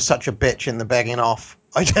Paulie was such a bitch in the begging off.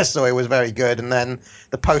 I just thought it was very good. And then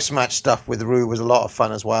the post-match stuff with Rue was a lot of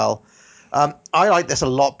fun as well. I like this a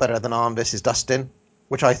lot better than Arn vs. Dustin,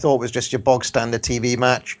 which I thought was just your bog standard TV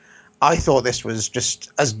match. I thought this was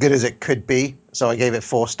just as good as it could be, so I gave it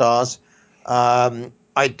 4 stars.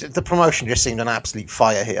 The promotion just seemed an absolute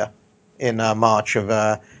fire here in March of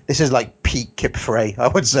this is like peak Kip Frey, I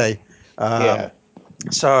would say.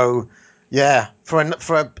 So yeah, for an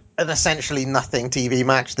essentially nothing TV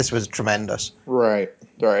match, this was tremendous. Right.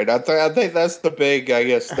 I think that's the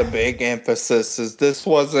big emphasis is this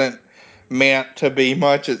wasn't meant to be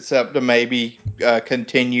much except to maybe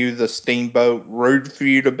continue the Steamboat Rude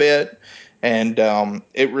feud a bit, and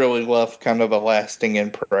it really left kind of a lasting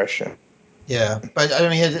impression. Yeah, but I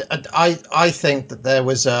mean, I think that there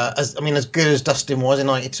was as good as Dustin was in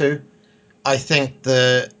 '92, I think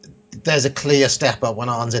there's a clear step up when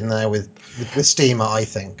Arn's in there with Steamer. I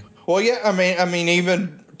think. Well, yeah, I mean,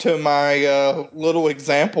 even to my little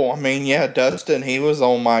example, Dustin, he was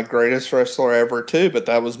on my greatest wrestler ever too, but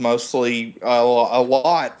that was mostly a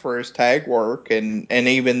lot for his tag work, and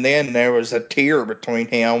even then there was a tier between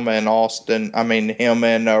him and Austin. Him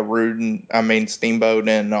and Rude, and Steamboat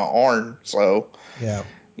and Arn. So yeah,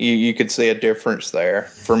 you could see a difference there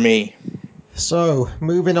for me. So,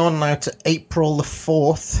 moving on now to April the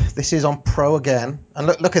 4th. This is on Pro again. And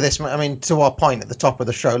look at this. To our point at the top of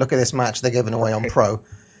the show, look at this match they're giving away on Pro.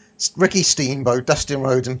 Ricky Steamboat, Dustin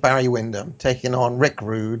Rhodes, and Barry Windham taking on Rick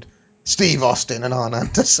Rude, Steve Austin, and Arn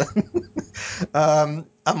Anderson. And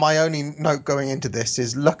my only note going into this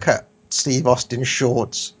is look at Steve Austin's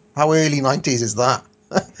shorts. How early 90s is that?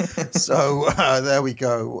 So, there we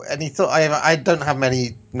go. Any thought? I don't have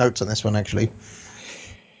many notes on this one, actually.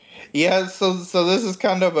 Yeah, so this is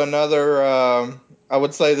kind of another, I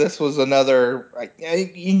would say this was another,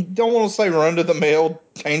 you don't want to say run-to-the-mill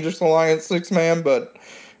Dangerous Alliance 6-man, but,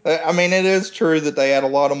 it is true that they had a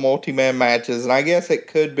lot of multi-man matches, and I guess it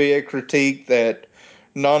could be a critique that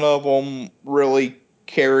none of them really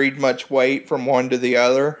carried much weight from one to the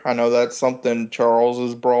other. I know that's something Charles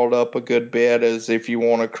has brought up a good bit, as if you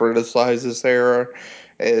want to criticize this era,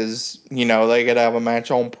 is, they could have a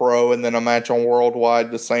match on Pro and then a match on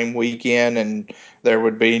Worldwide the same weekend, and there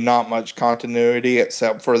would be not much continuity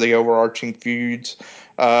except for the overarching feuds.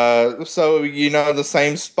 So, the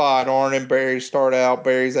same spot, Arn and Barry start out.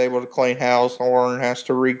 Barry's able to clean house. Arn has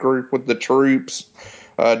to regroup with the troops.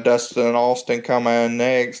 Dustin and Austin come in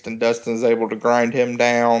next, and Dustin's able to grind him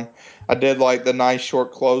down. I did like the nice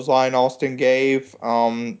short clothesline Austin gave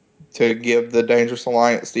to give the Dangerous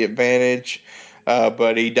Alliance the advantage.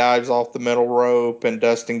 But he dives off the middle rope, and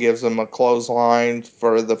Dustin gives him a clothesline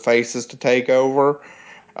for the faces to take over.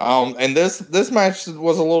 And this match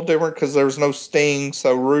was a little different because there was no Sting,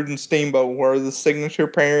 so Rude and Steamboat were the signature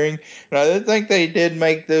pairing. And I did think they did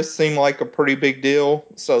make this seem like a pretty big deal.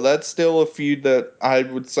 So that's still a feud that I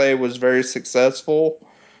would say was very successful.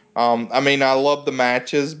 I love the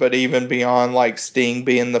matches, but even beyond like Sting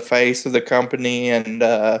being the face of the company and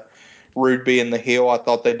Rude being the heel, I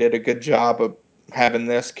thought they did a good job of having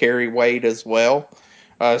this carry weight as well.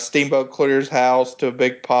 Steamboat clears house to a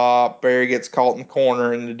big pop. Barry gets caught in the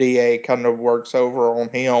corner, and the DA kind of works over on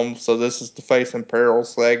him. So this is the Face in Peril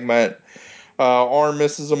segment. Arn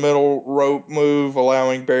misses a middle rope move,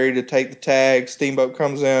 allowing Barry to take the tag. Steamboat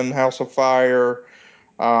comes in, House of Fire.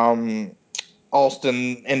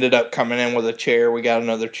 Austin ended up coming in with a chair. We got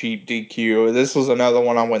another cheap DQ. This was another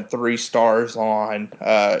one I went 3 stars on.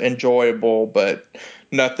 Enjoyable, but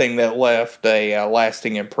nothing that left a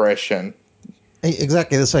lasting impression.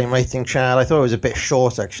 Exactly the same rating, Chad. I thought it was a bit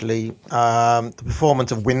short, actually. The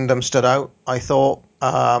performance of Windham stood out, I thought.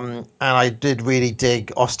 And I did really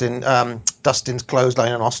dig Dustin's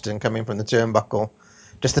clothesline on Austin coming from the turnbuckle.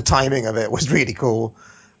 Just the timing of it was really cool.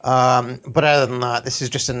 But other than that, this is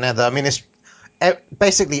just another... I mean, it's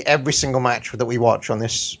basically every single match that we watch on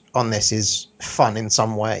this is fun in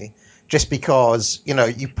some way. Just because,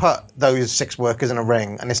 you put those 6 workers in a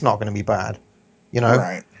ring and it's not going to be bad.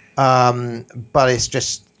 Right. But it's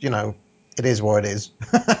just, it is what it is.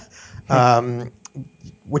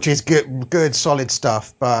 Which is good, solid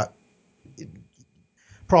stuff, but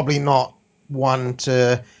probably not one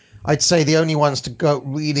to... I'd say the only ones to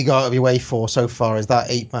really go out of your way for so far is that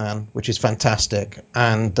 8-man, which is fantastic.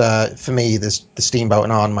 And for me, there's the Steamboat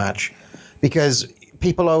and Arn match. Because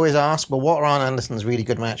people always ask, well, what are Arn Anderson's really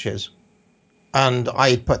good matches? And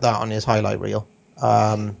I'd put that on his highlight reel.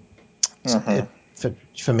 For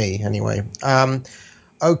me, anyway.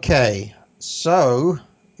 Okay, so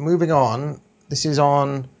moving on. This is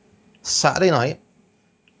on Saturday night.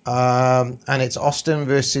 And it's Austin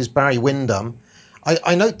versus Barry Windham.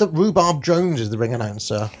 I note that Rhubarb Jones is the ring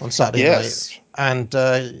announcer on Saturday night. And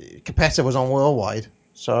Capetta was on Worldwide.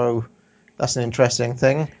 So that's an interesting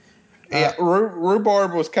thing. Yeah,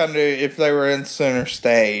 Rhubarb was kind of, if they were in center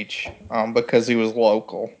stage, because he was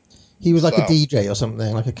local. He was like a DJ or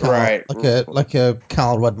something, like a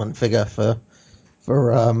Cal Rudman figure for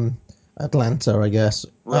Atlanta, I guess.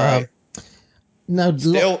 Right. Now,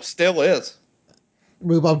 still is.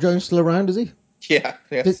 Rhubarb Jones still around? Is he? Yeah.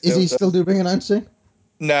 Is he still doing ring announcing?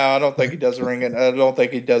 No, I don't think he does ring. I don't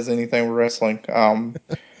think he does anything with wrestling.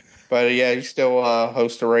 But yeah, he still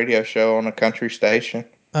hosts a radio show on a country station.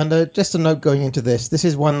 And just a note going into this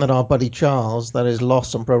is one that our buddy Charles, that is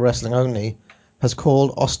Lost on Pro Wrestling Only, has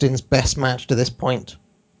called Austin's best match to this point.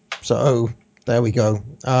 So, there we go.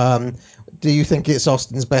 Do you think it's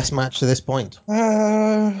Austin's best match to this point?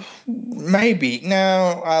 Maybe.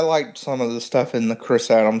 No, I liked some of the stuff in the Chris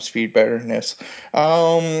Adams feud better than this.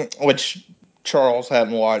 Which Charles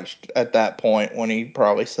hadn't watched at that point when he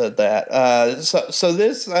probably said that. So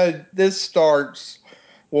this starts...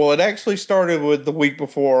 Well, it actually started with the week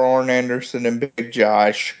before Arn Anderson and Big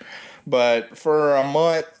Josh. But for a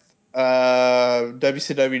month,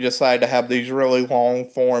 WCW decided to have these really long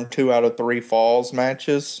form 2 out of 3 falls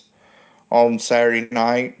matches on Saturday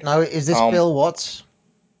night. Now, is this Bill Watts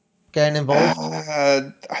getting involved?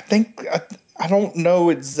 I think I don't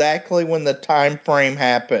know exactly when the time frame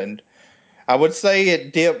happened. I would say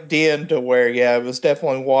it dipped into where, it was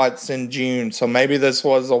definitely Watts in June, so maybe this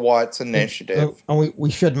was a Watts initiative. And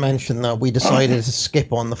we should mention that we decided to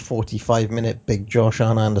skip on the 45-minute Big Josh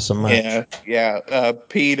Arn Anderson match. Yeah.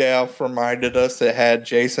 Pete Elf reminded us it had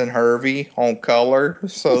Jason Hervey on color,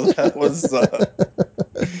 so that was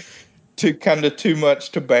too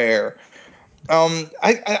much to bear.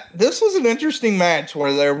 This was an interesting match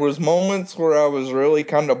where there was moments where I was really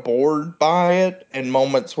kind of bored by it and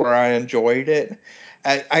moments where I enjoyed it.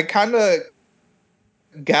 I kind of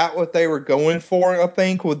got what they were going for, I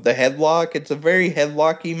think, with the headlock. It's a very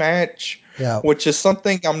headlocky match, which is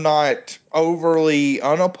something I'm not overly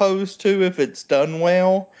unopposed to if it's done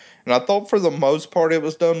well. And I thought for the most part it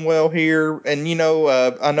was done well here. And,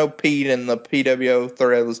 I know Pete in the PWO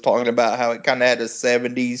thread was talking about how it kind of had a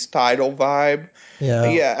 70s title vibe.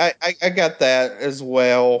 Yeah, I got that as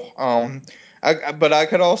well. But I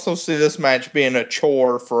could also see this match being a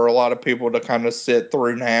chore for a lot of people to kind of sit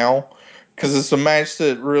through now. Because it's a match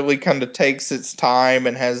that really kind of takes its time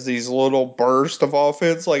and has these little bursts of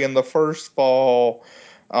offense. Like in the first fall,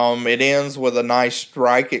 it ends with a nice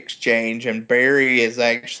strike exchange, and Barry is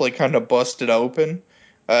actually kind of busted open.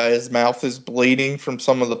 His mouth is bleeding from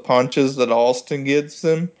some of the punches that Austin gives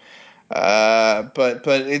him. But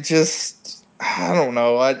it just, I don't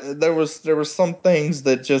know. There was some things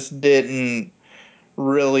that just didn't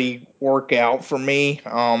really work out for me.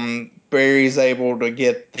 Barry's able to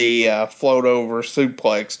get the float over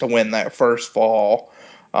suplex to win that first fall,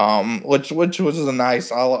 which was a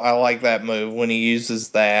nice. I like that move when he uses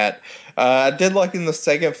that. I did like in the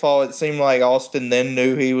second fall. It seemed like Austin then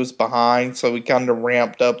knew he was behind, so he kind of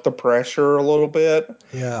ramped up the pressure a little bit.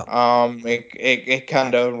 Yeah. It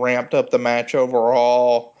kind of ramped up the match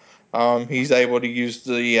overall. He's able to use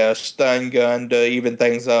the stun gun to even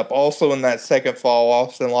things up. Also in that second fall,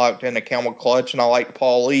 Austin locked in a camel clutch, and I like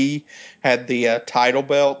Paul Lee had the title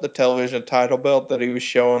belt, the television title belt that he was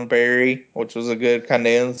showing Barry, which was a good kind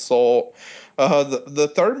of insult.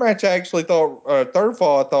 The third match I actually thought, third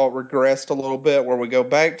fall I thought regressed a little bit, where we go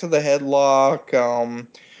back to the headlock,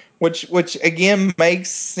 which again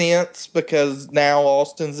makes sense because now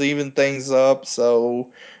Austin's even things up,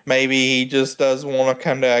 so maybe he just does want to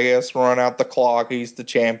kind of, I guess, run out the clock. He's the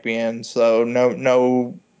champion, so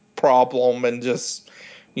no problem, and just,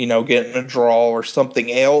 getting a draw or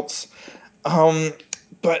something else.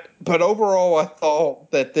 But overall, I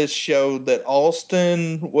thought that this showed that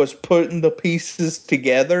Austin was putting the pieces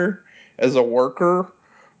together as a worker,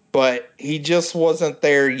 but he just wasn't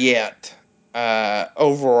there yet.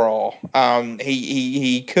 Overall,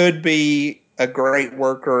 he could be a great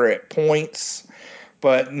worker at points,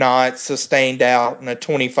 but not sustained out in a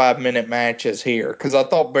 25-minute match as here. Because I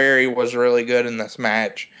thought Barry was really good in this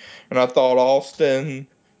match, and I thought Austin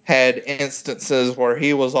had instances where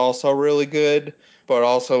he was also really good, but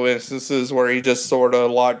also instances where he just sort of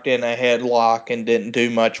locked in a headlock and didn't do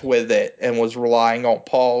much with it and was relying on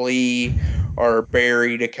Paulie or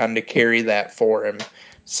Barry to kind of carry that for him.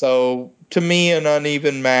 So, to me, an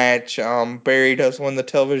uneven match. Barry does win the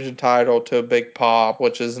television title to a big pop,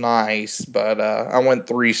 which is nice, but I went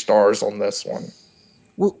 3 stars on this one.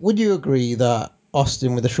 Would you agree that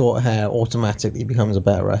Austin with the short hair automatically becomes a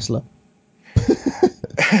better wrestler?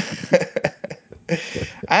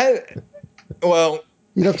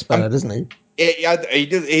 He looks better, doesn't he?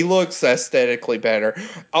 He looks aesthetically better.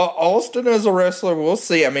 Austin as a wrestler, we'll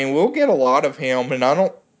see. I mean, we'll get a lot of him, and I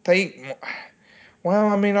don't think... Well,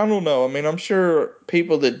 I mean, I don't know. I mean, I'm sure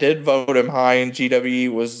people that did vote him high in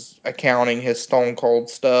GWE was accounting his Stone Cold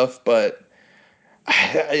stuff, but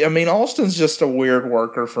I mean, Austin's just a weird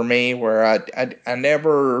worker for me, where I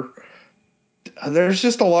never... There's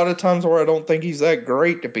just a lot of times where I don't think he's that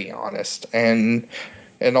great, to be honest. And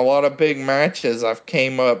in a lot of big matches, I've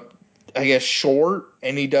came up, I guess, short,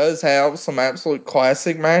 and he does have some absolute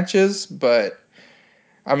classic matches, but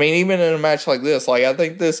I mean, even in a match like this, I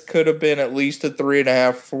think this could have been at least a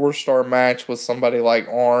 3.5, 4-star match with somebody like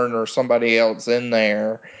Arn or somebody else in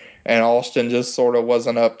there, and Austin just sort of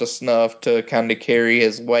wasn't up to snuff to kind of carry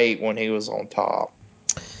his weight when he was on top.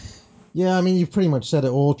 Yeah, I mean, you've pretty much said it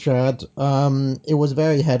all, Chad. It was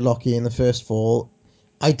very headlocky in the first fall.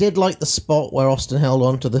 I did like the spot where Austin held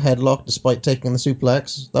on to the headlock despite taking the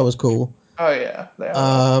suplex. That was cool. Oh, yeah.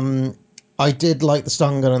 I did like the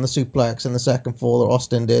stun gun and the suplex in the second fall that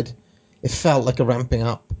Austin did. It felt like a ramping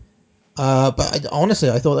up. But honestly,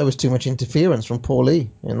 I thought there was too much interference from Paulie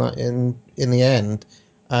in the end.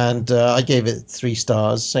 And I gave it 3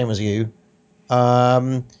 stars, same as you.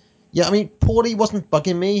 Yeah, I mean, Paulie wasn't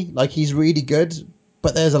bugging me. He's really good,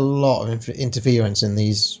 but there's a lot of interference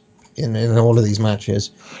in all of these matches.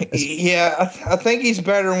 Yeah, I think he's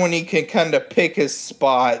better when he can kind of pick his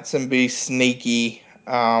spots and be sneaky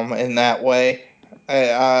in that way.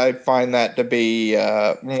 I find that to be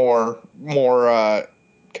more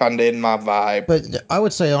kind of in my vibe. But I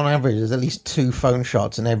would say on average, there's at least 2 phone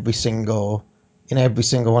shots in every single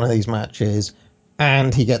one of these matches,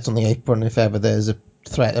 and he gets on the apron if ever there's a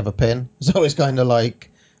threat of a pin. So it's kind of like,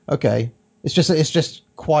 okay, it's just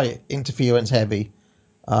quite interference heavy.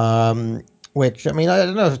 Which, I mean, I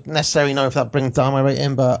don't necessarily know if that brings down my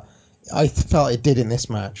rating, but I felt it did in this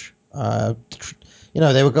match.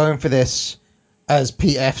 They were going for this, as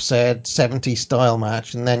PF said, 70s style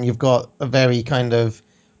match, and then you've got a very kind of,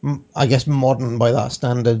 I guess, modern by that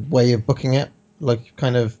standard way of booking it,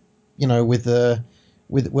 kind of, with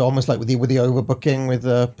almost like with the overbooking with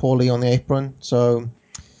Paulie on the apron. So,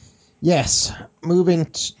 yes,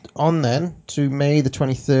 moving on then to May the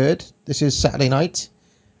 23rd. This is Saturday night.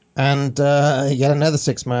 And yet another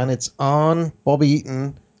 6-man. It's Arn, Bobby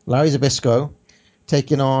Eaton, Larry Zbyszko,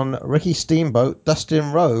 taking on Ricky Steamboat,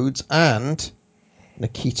 Dustin Rhodes, and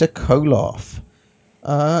Nikita Koloff.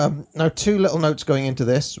 Now, 2 little notes going into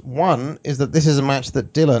this. One is that this is a match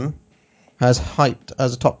that Dylan has hyped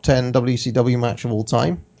as a top 10 WCW match of all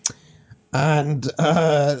time. And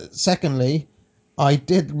secondly, I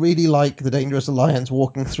did really like the Dangerous Alliance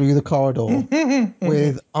walking through the corridor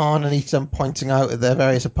with Arn and Eaton pointing out at their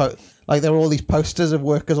various there were all these posters of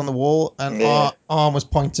workers on the wall, and Arn was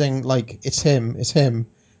pointing it's him,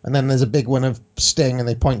 and then there's a big one of Sting, and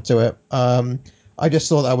they point to it. I just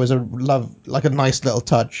thought that was a nice little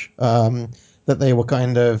touch, that they were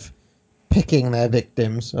kind of picking their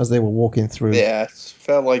victims as they were walking through. Yeah, it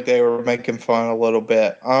felt like they were making fun a little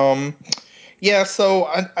bit. Yeah, so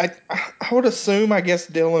I would assume, I guess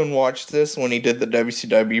Dylan watched this when he did the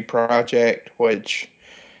WCW project, which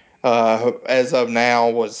as of now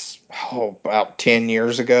was about 10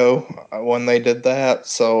 years ago when they did that.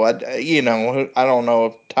 So I don't know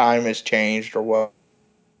if time has changed or what.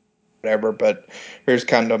 whatever, but here's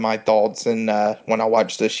kind of my thoughts and when I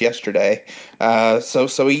watched this yesterday.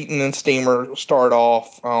 So Eaton and Steamer start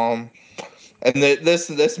off, and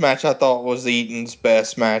this match I thought was Eaton's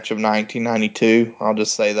best match of 1992. I'll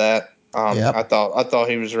just say that. Yep. I thought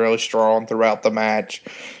he was really strong throughout the match.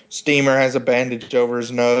 Steamer has a bandage over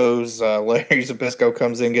his nose. Larry Zbyszko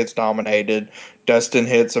comes in, gets dominated. Dustin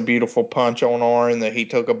hits a beautiful punch on Arn that he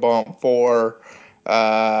took a bump for.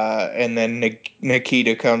 And then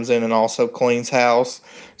Nikita comes in and also cleans house.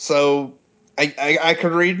 So I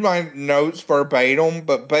could read my notes verbatim,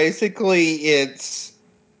 but basically it's...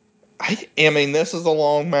 I mean, this is a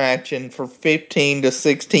long match, and for 15 to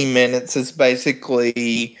 16 minutes, it's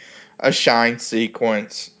basically a shine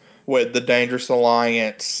sequence with the Dangerous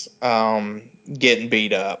Alliance getting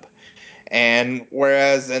beat up. And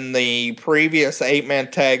whereas in the previous 8-man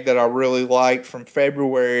tag that I really liked from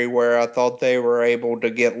February, where I thought they were able to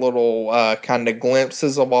get little kind of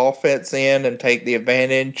glimpses of offense in and take the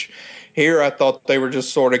advantage, here I thought they were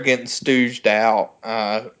just sort of getting stooged out,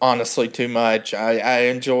 honestly, too much. I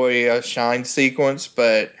enjoy a shine sequence,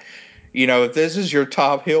 but, you know, if this is your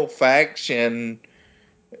top heel faction,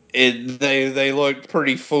 they looked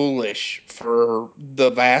pretty foolish for the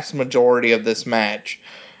vast majority of this match.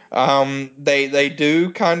 They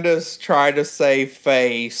do kind of try to save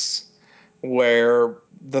face, where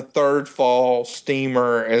the third fall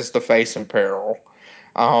Steamer is the face in peril.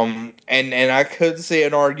 And I could see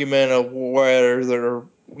an argument of whether,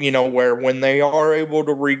 you know, where when they are able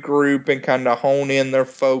to regroup and kind of hone in their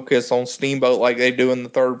focus on Steamboat like they do in the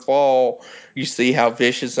third fall, you see how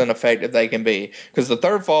vicious and effective they can be. Because the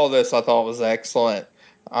third fall of this I thought was excellent.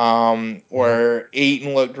 Where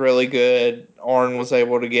Eaton looked really good. Arn was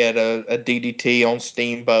able to get a DDT on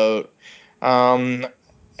Steamboat.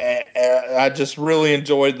 I just really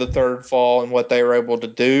enjoyed the third fall and what they were able to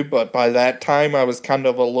do, but by that time I was kind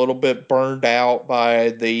of a little bit burned out by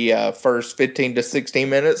the first 15 to 16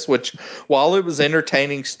 minutes, which, while it was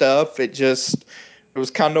entertaining stuff, it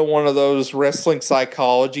was kind of one of those wrestling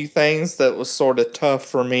psychology things that was sort of tough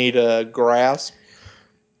for me to grasp.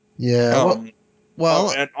 Yeah.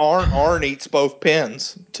 And Arn eats both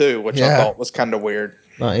pins too, which I thought was kind of weird.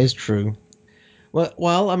 That is true.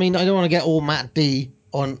 Well, I mean, I don't want to get all Matt D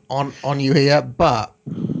on you here, but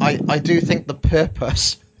I do think the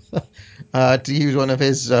purpose, to use one of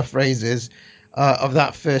his phrases, of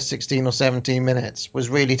that first 16 or 17 minutes was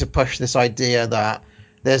really to push this idea that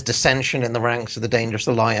there's dissension in the ranks of the Dangerous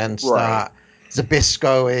Alliance, right. that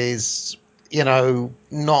Zbyszko is, you know,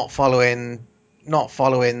 not following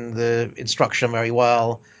the instruction very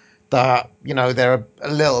well, that, you know, they're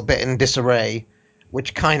a little bit in disarray,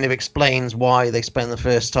 which kind of explains why they spend the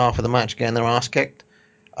first half of the match getting their ass kicked.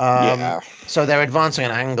 So they're advancing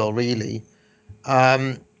an angle, really.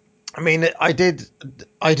 I mean, I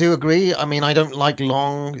do agree. I mean, I don't like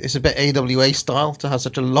long. It's a bit AWA style to have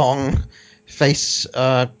such a long face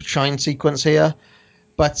shine sequence here.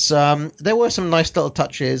 But there were some nice little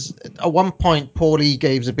touches. At one point, Paulie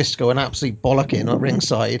gave Zbyszko an absolute bollocking at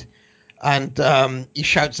ringside. And he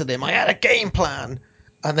shouts at him, "I had a game plan."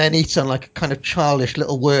 And then Eaton, like a kind of childish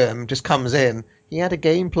little worm, just comes in. He had a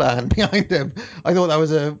game plan behind him. I thought that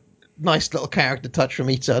was a nice little character touch from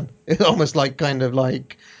Eaton. It's almost like kind of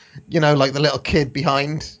like, you know, like the little kid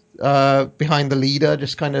behind the leader,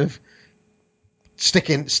 just kind of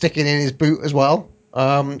sticking in his boot as well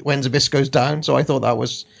when Zbyszko's down. So I thought that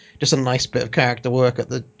was just a nice bit of character work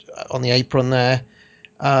on the apron there.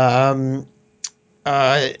 At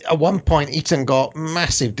one point, Eaton got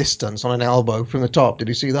massive distance on an elbow from the top. Did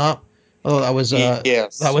you see that? I thought that was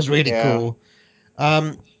yes. That was really cool.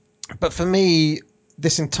 But for me,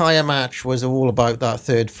 this entire match was all about that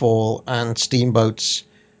third fall and Steamboat's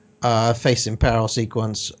face in peril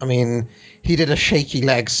sequence. I mean, he did a shaky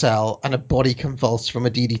leg sell and a body convulse from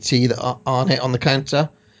a DDT that Arn hit on the counter,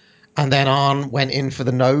 and then Arn went in for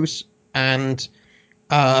the nose. And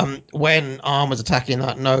when Arn was attacking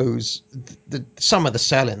that nose, some of the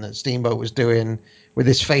selling that Steamboat was doing with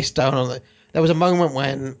his face down there was a moment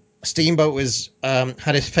when Steamboat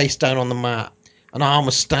had his face down on the mat and Arn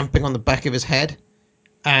was stamping on the back of his head,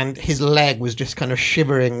 and his leg was just kind of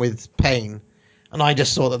shivering with pain. And I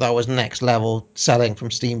just thought that was next level selling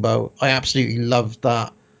from Steamboat. I absolutely loved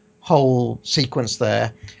that whole sequence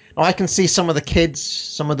there. Now, I can see some of the kids,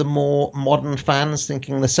 some of the more modern fans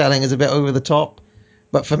thinking the selling is a bit over the top.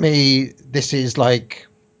 But for me, this is like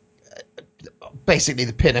basically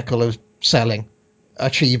the pinnacle of selling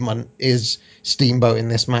achievement is Steamboat in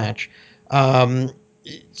this match.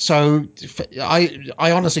 So I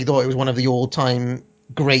honestly thought it was one of the all-time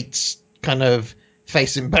great kind of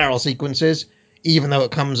face and barrel sequences. even though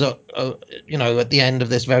it comes up, at the end of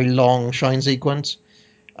this very long shine sequence.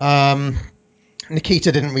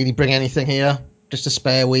 Nikita didn't really bring anything here, just a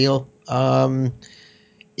spare wheel.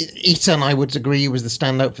 Eaton, I would agree, was the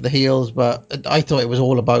standout for the heels, but I thought it was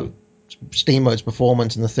all about Steamboat's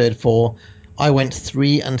performance in the third four. I went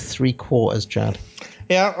 3 3/4, Chad.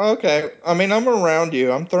 Yeah, okay. I mean, I'm around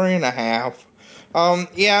you. I'm 3.5.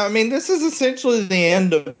 Yeah, I mean, this is essentially the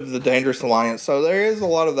end of the Dangerous Alliance, so there is a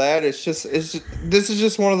lot of that. This is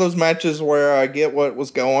just one of those matches where I get what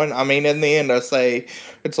was going. I mean, in the end, I say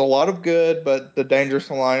it's a lot of good, but the Dangerous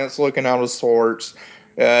Alliance looking out of sorts.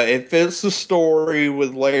 It fits the story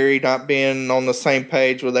with Larry not being on the same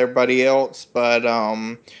page with everybody else, but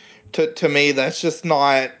to me, that's just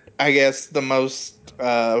not, I guess, the most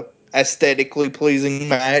aesthetically pleasing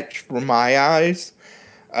match for my eyes.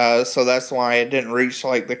 So that's why it didn't reach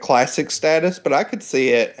like the classic status, but I could see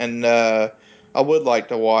it, and I would like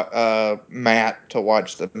to Matt to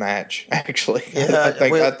watch the match. Actually, Yeah,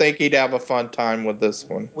 I think he'd have a fun time with this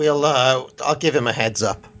one. I'll give him a heads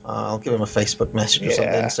up. I'll give him a Facebook message or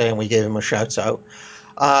something saying we gave him a shout out.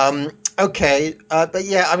 Okay, but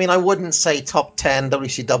yeah, I mean, I wouldn't say top 10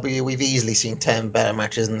 WCW. We've easily seen 10 better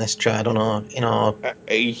matches than this, Chad.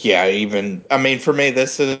 Yeah, even I mean, for me,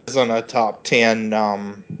 this isn't a top 10.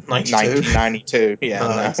 1992. Yeah,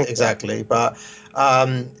 no. Exactly. But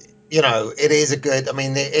it is a good. I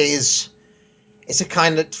mean, it is. It's a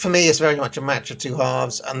kind of, for me, it's very much a match of two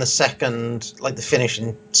halves, and the second, like the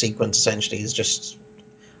finishing sequence, essentially is just.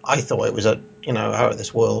 I thought it was out of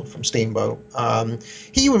this world from Steamboat.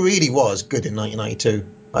 He really was good in 1992.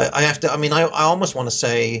 I have to. I mean, I almost want to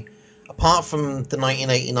say, apart from the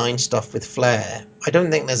 1989 stuff with Flair, I don't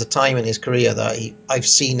think there's a time in his career that I've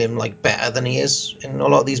seen him like better than he is in a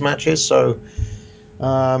lot of these matches. So,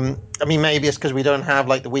 I mean, maybe it's because we don't have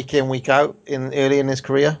like the week in, week out early in his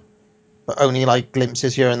career, but only like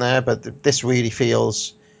glimpses here and there. But this really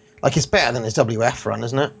feels like it's better than his WF run,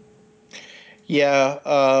 isn't it? Yeah,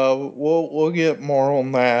 we'll get more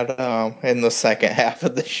on that in the second half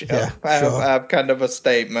of the show. Yeah, sure. I have kind of a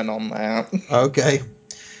statement on that. Okay.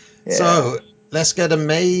 Yeah. So let's go to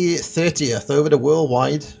May 30th over to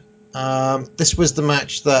Worldwide. This was the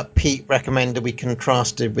match that Pete recommended we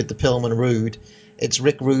contrasted with the Pillman Rude. It's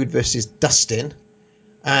Rick Rude versus Dustin.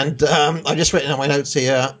 And I've just written on my notes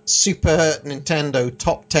here, Super Nintendo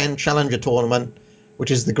Top 10 Challenger Tournament, which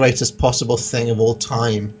is the greatest possible thing of all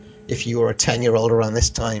time if you were a 10-year-old around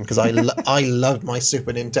this time, because I loved my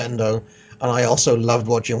Super Nintendo, and I also loved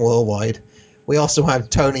watching Worldwide. We also have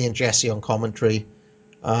Tony and Jesse on commentary.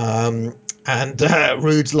 And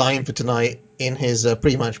Rude's line for tonight in his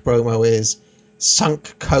pre-match promo is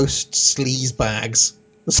 "Sunk Coast Sleaze Bags."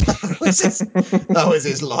 That was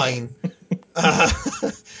his line.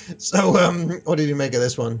 So, what did you make of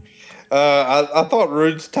this one? I thought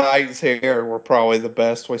Rude's tights here were probably the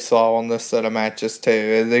best we saw on this set of matches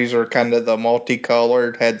too. These are kind of the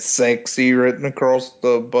multicolored, had "sexy" written across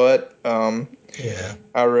the butt. Yeah,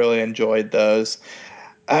 I really enjoyed those.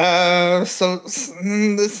 So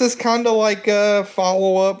this is kind of like a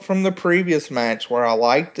follow-up from the previous match where I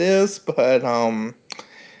liked this, but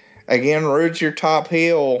again, Rude's your top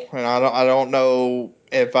heel, and I don't know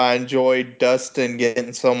if I enjoyed Dustin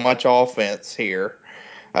getting so much offense here.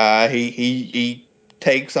 He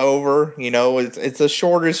takes over. It's a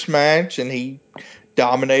shortish match, and he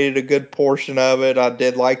dominated a good portion of it. I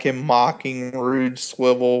did like him mocking Rude's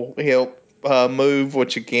swivel hip move,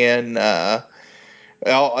 which again.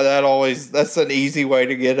 That's an easy way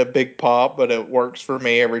to get a big pop, but it works for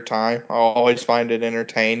me every time. I always find it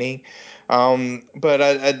entertaining.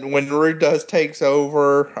 But when Rude takes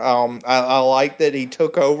over, I like that he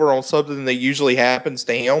took over on something that usually happens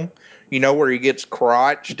to him. Where he gets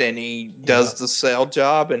crotched and he does the sell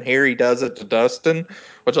job, and here he does it to Dustin,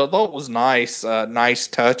 which I thought was nice. Nice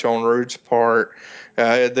touch on Rude's part.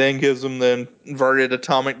 It then gives him the inverted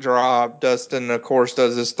atomic drop. Dustin, of course,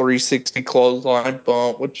 does his 360 clothesline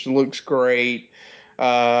bump, which looks great.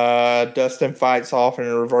 Dustin fights off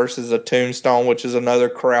and reverses a tombstone, which is another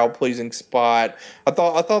crowd-pleasing spot. I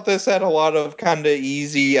thought this had a lot of kind of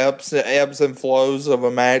easy ebbs and flows of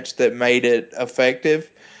a match that made it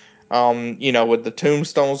effective. With the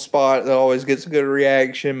tombstone spot, that always gets a good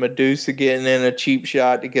reaction. Medusa getting in a cheap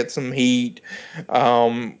shot to get some heat.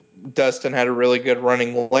 Dustin had a really good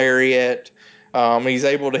running lariat. He's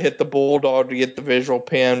able to hit the bulldog to get the visual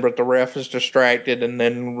pin, but the ref is distracted, and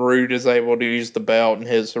then Rude is able to use the belt and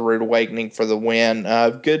his Rude Awakening for the win.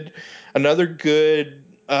 Another good,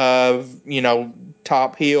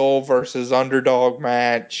 top heel versus underdog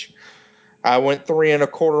match. I went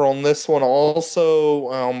 3.25 on this one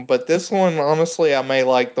also, but this one, honestly, I may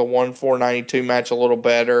like the 1/492 match a little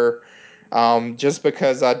better, just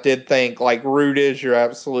because I did think, like, Rude is your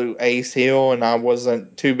absolute ace heel, and I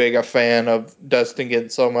wasn't too big a fan of Dustin getting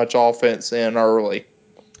so much offense in early.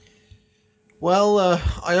 Well,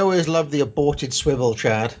 I always love the aborted swivel,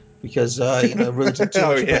 Chad, because, Rude's too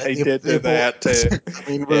much yeah, he did do that, too. I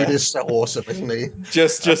mean, Rude is so awesome, isn't he?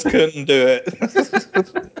 Just couldn't do it.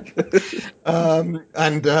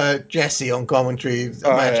 And Jesse on commentary,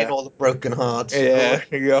 imagine all the broken hearts. Yeah,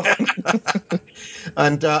 yeah.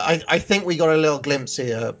 And I think we got a little glimpse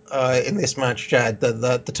here in this match, Chad,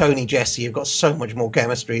 that the Tony Jesse have got so much more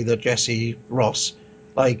chemistry than Jesse Ross.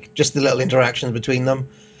 Like, just the little interactions between them.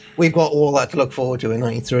 We've got all that to look forward to in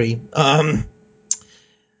 93. The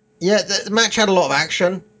match had a lot of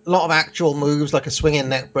action, a lot of actual moves like a swinging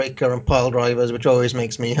neck breaker and pile drivers, which always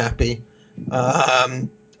makes me happy.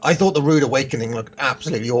 I thought the Rude Awakening looked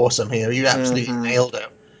absolutely awesome here. You absolutely nailed it.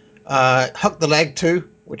 Huck the leg too,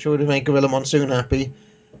 which would have made Gorilla Monsoon happy.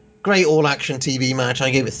 Great all-action TV match. I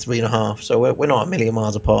gave it 3.5, so we're not a million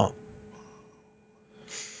miles apart.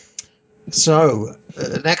 So,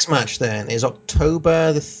 the next match then is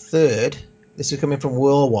October the 3rd. This is coming from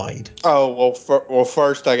Worldwide. Oh, well,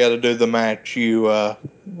 first I got to do the match you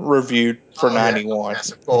reviewed for 91. Yeah.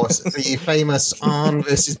 Yes, of course. The famous Arn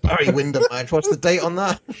versus Barry Windham match. What's the date on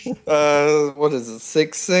that? What is it,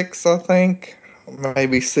 6/6, I think?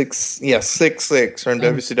 Maybe 6, 6/6 on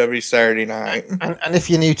WCW Saturday night. And if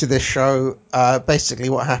you're new to this show, basically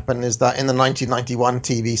what happened is that in the 1991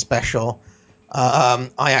 TV special,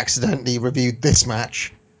 I accidentally reviewed this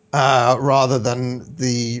match rather than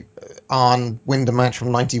the Arn Windham match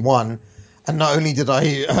from 91. And not only did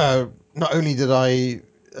I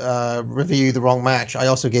review the wrong match, I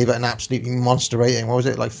also gave it an absolutely monster rating. What was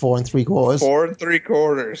it, like 4 3/4? 4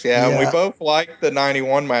 3/4, yeah. And we both liked the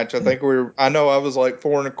 91 match. I know I was like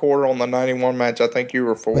 4 1/4 on the 91 match. I think you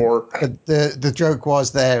were 4. But the joke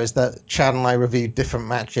was there is that Chad and I reviewed different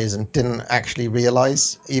matches and didn't actually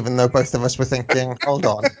realize, even though both of us were thinking, hold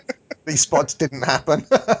on, these spots didn't happen.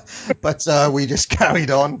 But we just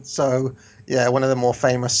carried on. So, yeah, one of the more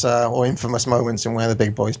famous or infamous moments in Where the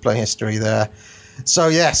Big Boys Play history there. So,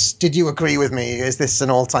 yes, did you agree with me? Is this an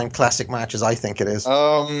all-time classic match, as I think it is?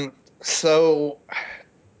 So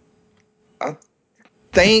I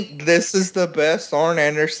think this is the best Arn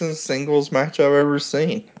Anderson singles match I've ever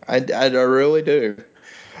seen. I really do.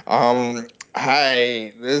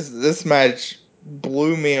 This match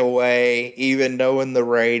blew me away, even knowing the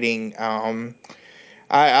rating.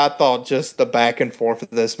 I thought just the back and forth of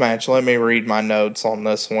this match. Let me read my notes on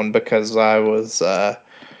this one because I was,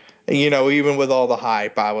 even with all the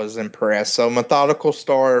hype, I was impressed. So methodical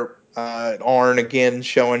start. Arn again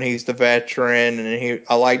showing he's the veteran, and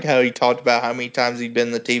I liked how he talked about how many times he'd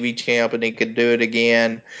been the TV champ and he could do it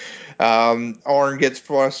again. Arn gets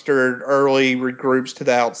flustered early, regroups to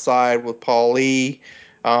the outside with Paul Lee.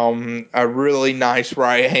 A really nice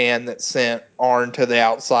right hand that sent Arn to the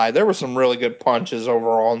outside. There were some really good punches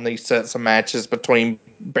overall in these sets of matches between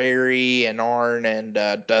Barry and Arn and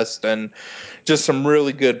Dustin. Just some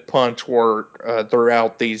really good punch work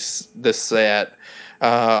throughout this set.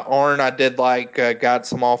 Arn, I did like, got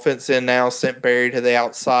some offense in now, sent Barry to the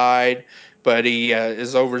outside, but he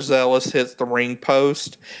is overzealous, hits the ring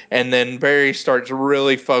post, and then Barry starts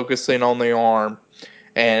really focusing on the arm.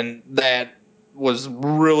 And that was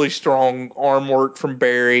really strong arm work from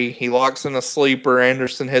Barry. He locks in a sleeper.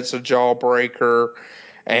 Anderson hits a jawbreaker.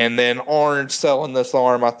 And then Arn selling this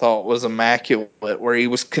arm, I thought, was immaculate, where he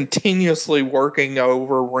was continuously working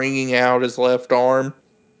over, wringing out his left arm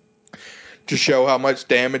to show how much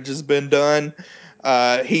damage has been done.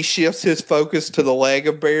 He shifts his focus to the leg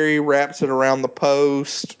of Barry, wraps it around the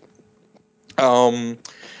post.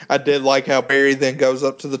 I did like how Barry then goes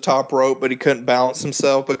up to the top rope, but he couldn't balance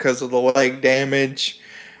himself because of the leg damage.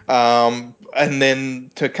 And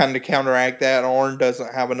then to kind of counteract that, Arn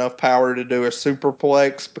doesn't have enough power to do a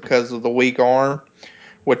superplex because of the weak arm,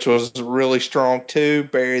 which was really strong too.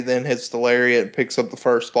 Barry then hits the lariat and picks up the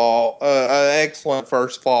first fall. Excellent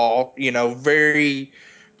first fall. Very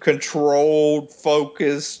controlled,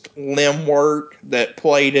 focused limb work that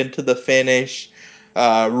played into the finish.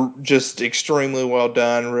 Just extremely well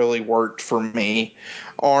done. Really worked for me.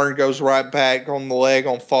 Arn goes right back on the leg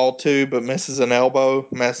on fall 2, but misses an elbow,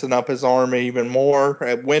 messing up his arm even more.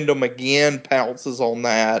 Windham again pounces on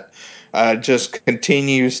that. Just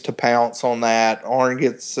continues to pounce on that. Arn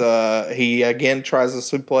gets, he again tries a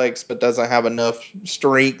suplex, but doesn't have enough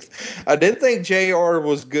strength. I did think JR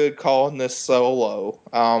was good calling this solo.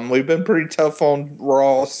 We've been pretty tough on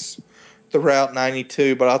Ross throughout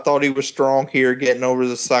 92, but I thought he was strong here, getting over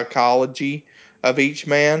the psychology of each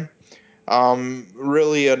man.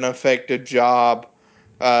 Really an effective job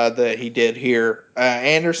that he did here.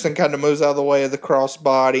 Anderson kind of moves out of the way of the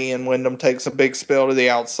crossbody, and Windham takes a big spill to the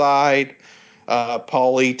outside.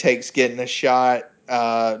 Paulie takes getting a shot,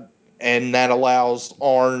 and that allows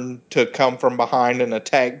Arn to come from behind and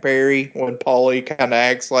attack Barry when Paulie kind of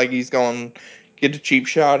acts like he's going to get a cheap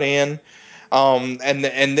shot in.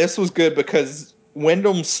 And this was good because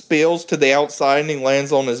Windham spills to the outside and he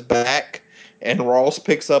lands on his back, and Ross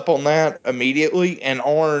picks up on that immediately, and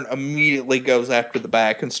Arn immediately goes after the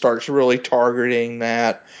back and starts really targeting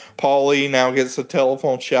that. Paulie now gets a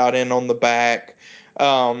telephone shot in on the back.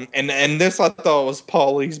 And this I thought was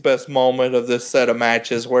Paulie's best moment of this set of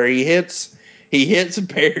matches, where he hits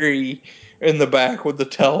Barry in the back with the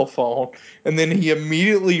telephone, and then he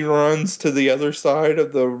immediately runs to the other side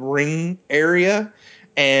of the ring area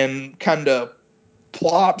and kind of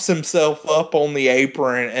plops himself up on the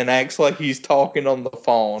apron and acts like he's talking on the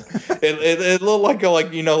phone. It looked like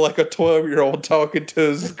a 12-year-old talking to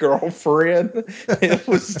his girlfriend. It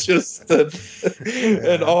was just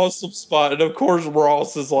an awesome spot. And of course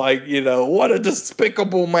Ross is like, what a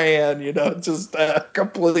despicable man, just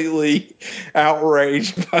completely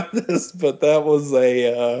outraged by this. But that was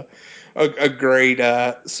a great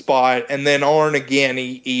spot. And then Arn again,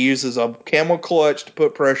 he uses a camel clutch to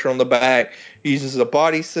put pressure on the back. He uses a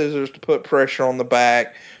body scissors to put pressure on the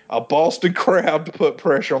back, a Boston Crab to put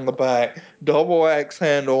pressure on the back, double axe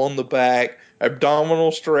handle on the back,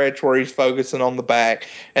 abdominal stretch where he's focusing on the back,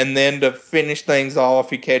 and then to finish things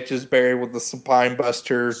off, he catches Barry with the spine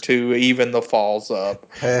buster to even the falls up.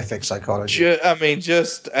 Perfect psychology.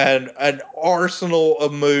 Just an arsenal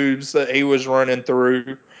of moves that he was running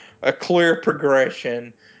through, a clear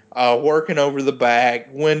progression. Working over the back.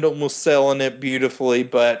 Windham was selling it beautifully,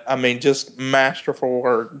 but just masterful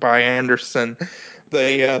work by Anderson.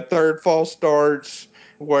 The third fall starts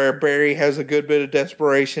where Barry has a good bit of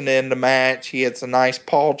desperation to end the match. He hits a nice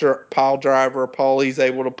pile driver. Paulie's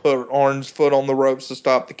able to put Arn's foot on the ropes to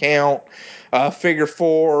stop the count. Figure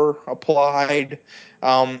four applied.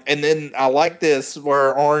 And then I like this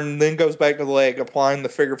where Arn then goes back to the leg, applying the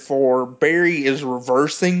figure four. Barry is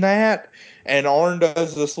reversing that. And Arn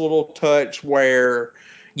does this little touch where,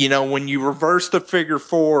 when you reverse the figure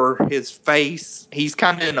four, his face, he's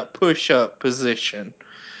kind of in a push-up position.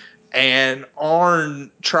 And Arn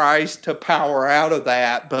tries to power out of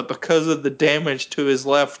that, but because of the damage to his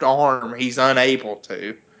left arm, he's unable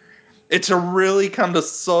to. It's a really kind of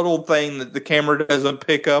subtle thing that the camera doesn't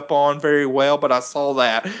pick up on very well, but I saw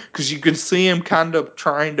that because you can see him kind of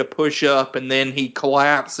trying to push up, and then he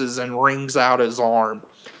collapses and wrings out his arm.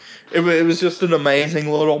 It was just an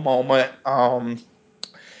amazing little moment.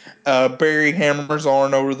 Barry hammers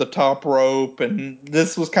Arn over the top rope, and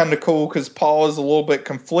this was kind of cool because Paul is a little bit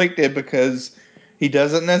conflicted because he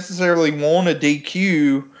doesn't necessarily want a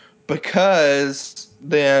DQ because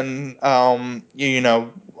then, Arn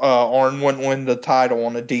wouldn't win the title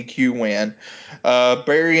on a DQ win.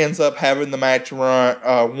 Barry ends up having the match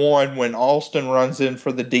won when Austin runs in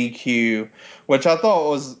for the DQ, which I thought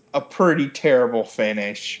was a pretty terrible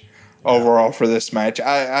finish overall for this match.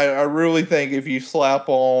 I really think if you slap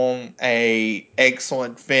on a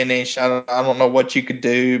excellent finish, I don't know what you could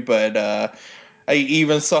do, but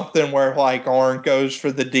even something where like Arn goes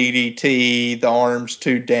for the DDT, the arm's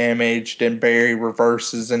too damaged, and Barry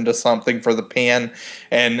reverses into something for the pin,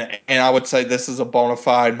 and I would say this is a bona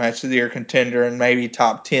fide match of the year contender and maybe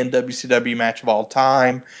top 10 WCW match of all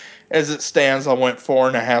time. As it stands, I went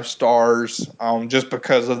 4.5 stars just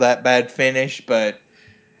because of that bad finish, but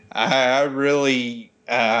I really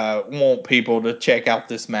want people to check out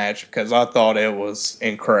this match because I thought it was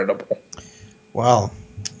incredible. Well,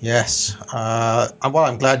 yes.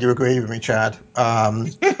 I'm glad you agree with me, Chad.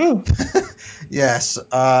 Yes.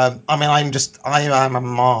 I am a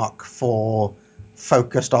mark for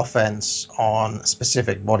focused offense on a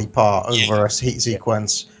specific body part over a heat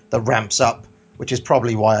sequence that ramps up, which is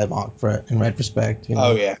probably why I marked for it in retrospect.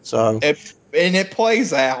 Oh, yeah. So it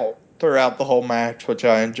plays out throughout the whole match, which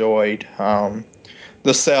I enjoyed.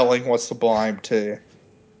 The selling was sublime too.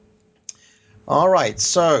 All right,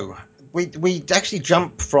 so we actually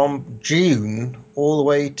jump from June all the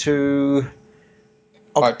way to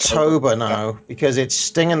October now because it's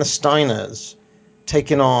Sting and the Steiners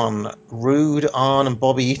taking on Rude, Arn, and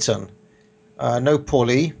Bobby Eaton. No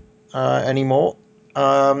Paulie anymore.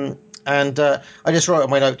 And I just wrote on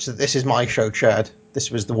my notes that this is my show, Chad. This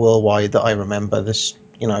was the worldwide that I remember. This,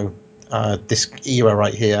 this era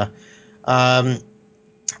right here.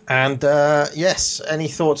 Yes, any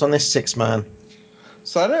thoughts on this 6-man?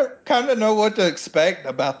 So I don't kind of know what to expect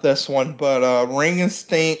about this one, but Root and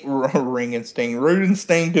Sting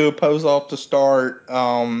do a pose off to start.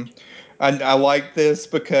 I like this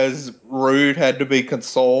because Root had to be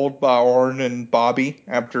consoled by Arn and Bobby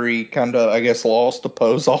after he kind of, I guess, lost the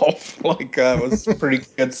pose off. It was pretty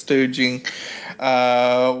good stooging.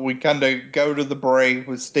 We kind of go to the break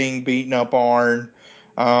with Sting beating up Arn.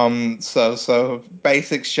 So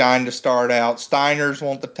basics shine to start out. Steiners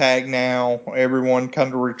want the tag now. Everyone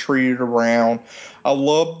kind of retreated around. I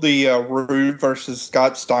love the Rude versus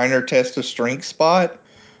Scott Steiner test of strength spot.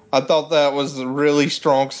 I thought that was a really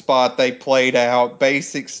strong spot they played out.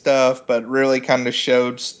 Basic stuff, but really kind of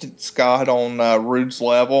showed Scott on Rude's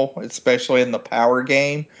level, especially in the power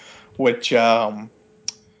game, which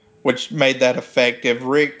made that effective.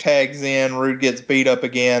 Rick tags in, Rude gets beat up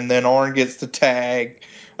again, then Arn gets the tag,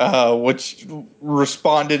 which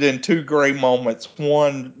responded in two great moments.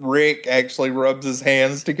 One, Rick actually rubs his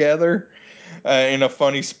hands together in a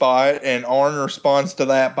funny spot, and Arn responds to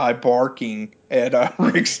that by barking at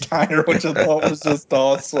Rick Steiner, which I thought was just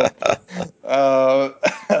awesome.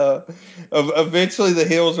 Eventually, the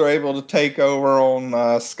heels are able to take over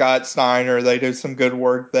on Scott Steiner. They do some good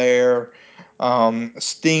work there.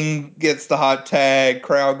 Sting gets the hot tag.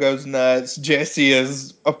 Crowd goes nuts. Jesse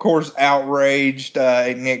is, of course, outraged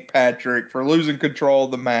at Nick Patrick for losing control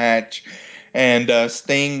of the match. And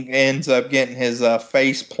Sting ends up getting his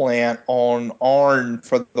face plant on Arn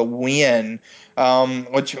for the win,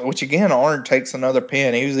 which again, Arn takes another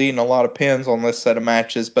pin. He was eating a lot of pins on this set of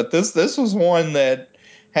matches, but this was one that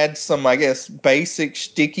had some, I guess, basic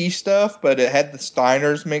sticky stuff, but it had the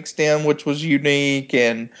Steiners mixed in, which was unique,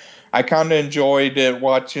 and I kind of enjoyed it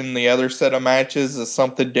watching the other set of matches as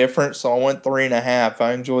something different, so I went 3.5.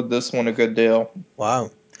 I enjoyed this one a good deal. Wow.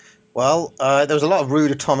 Well, there was a lot of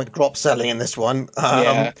Rude atomic drop selling in this one.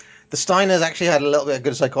 Yeah. The Steiners actually had a little bit of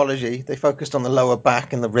good psychology. They focused on the lower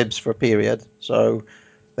back and the ribs for a period. So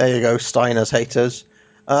there you go, Steiners haters.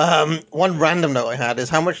 One random note I had is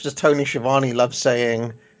how much does Tony Schiavone love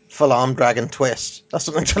saying full arm dragon twist? That's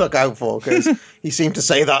something to look out for because he seemed to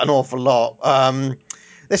say that an awful lot.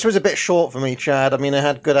 This was a bit short for me, Chad. I mean, it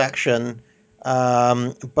had good action.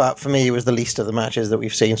 But for me, it was the least of the matches that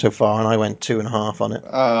we've seen so far, and I went 2.5 on it.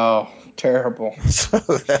 Oh, terrible. So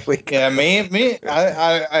there we go. Yeah,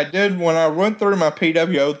 I did, when I went through my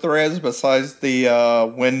PWO threads besides the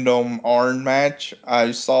Windham Arn match,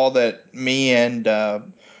 I saw that me and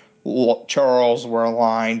Charles were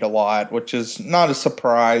aligned a lot, which is not a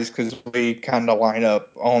surprise because we kind of line up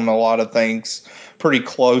on a lot of things pretty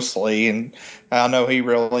closely, and I know he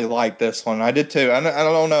really liked this one. I did too. I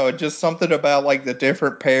don't know, it's just something about like the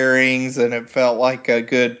different pairings, and it felt like a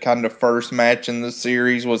good kind of first match in the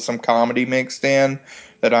series with some comedy mixed in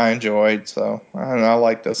that I enjoyed. So I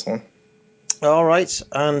like this one. All right,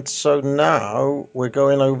 and so now we're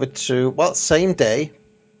going over to, well, same day,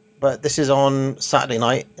 but this is on Saturday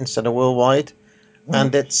night instead of worldwide,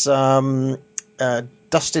 and it's Dustin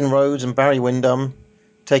Rhodes and Barry Windham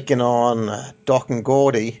taking on Doc and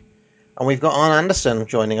Gordy, and we've got Arn Anderson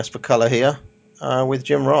joining us for color here with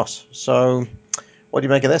Jim Ross. So, what do you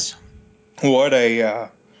make of this? What a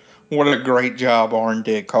great job Arn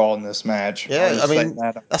did calling this match. Yeah, I mean,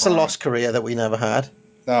 that's a lost career that we never had.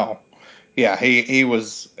 No. Yeah, he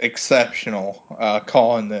was exceptional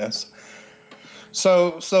calling this.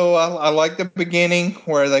 So I like the beginning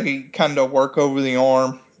where they kind of work over the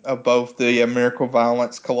arm of both the Miracle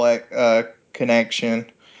Violence connection,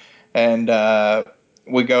 and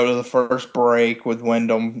we go to the first break with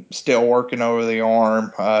Windham still working over the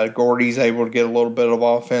arm. Gordy's able to get a little bit of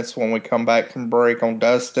offense when we come back from break on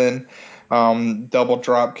Dustin. Double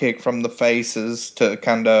drop kick from the faces to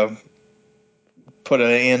kind of put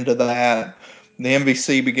an end to that. The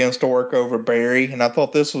MVC begins to work over Barry, and I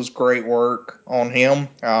thought this was great work on him.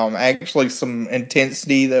 Actually, some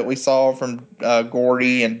intensity that we saw from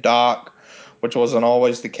Gordy and Doc, which wasn't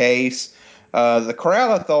always the case. The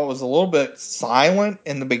crowd, I thought, was a little bit silent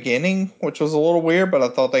in the beginning, which was a little weird, but I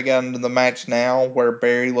thought they got into the match now where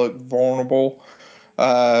Barry looked vulnerable.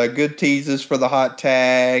 Good teases for the hot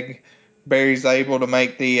tag. Barry's able to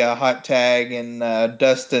make the hot tag, and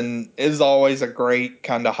Dustin is always a great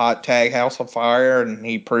kind of hot tag house of fire, and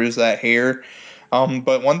he proves that here.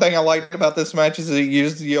 But one thing I liked about this match is it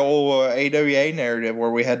used the old AWA narrative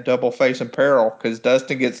where we had double face and peril, because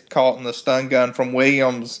Dustin gets caught in the stun gun from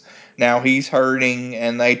Williams. Now he's hurting,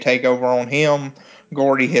 and they take over on him.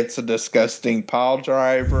 Gordy hits a disgusting pile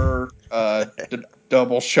driver,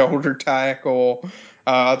 double shoulder tackle.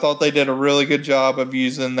 I thought they did a really good job of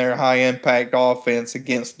using their high-impact offense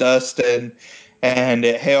against Dustin. and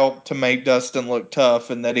it helped to make Dustin look tough,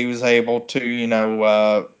 and that he was able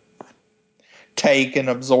to, take and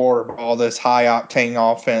absorb all this high-octane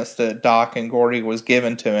offense that Doc and Gordy was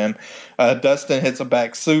giving to him. Dustin hits a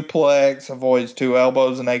back suplex, avoids 2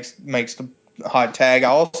 elbows, and makes the hot tag. I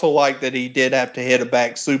also like that he did have to hit a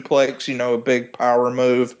back suplex, a big power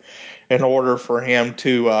move, in order for him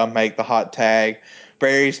to make the hot tag.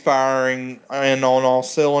 Barry's firing in on all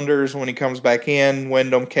cylinders when he comes back in.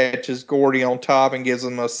 Windham catches Gordy on top and gives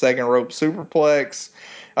him a second rope superplex.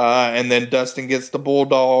 And then Dustin gets the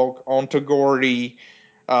Bulldog onto Gordy,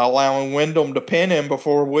 allowing Windham to pin him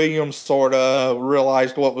before Williams sort of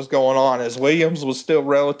realized what was going on, as Williams was still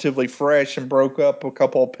relatively fresh and broke up a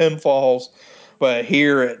couple of pinfalls. But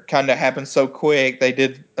here it kind of happened so quick. They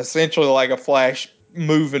did essentially like a flash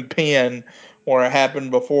move and pin, where it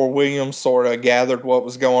happened before Williams sort of gathered what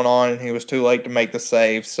was going on, and he was too late to make the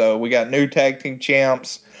save. So we got new tag team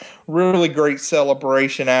champs. Really great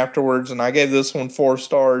celebration afterwards, and I gave this one 4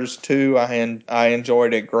 stars too. I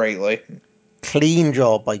enjoyed it greatly. Clean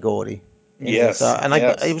job by Gordy. Yes.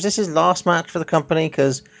 Was this his last match for the company?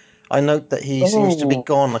 Because I note that he seems to be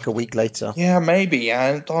gone like a week later. Yeah, maybe. I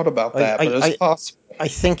hadn't thought about that, but it's possible. I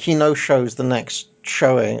think he no-shows the next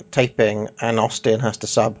taping, and Austin has to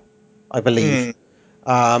sub, I believe.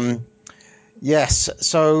 Yes.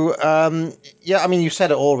 So, you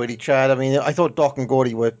said it all really, Chad. I mean, I thought Doc and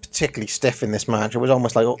Gordy were particularly stiff in this match. It was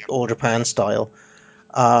almost like All Japan style.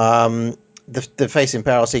 The face in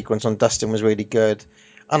peril sequence on Dustin was really good.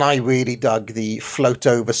 And I really dug the float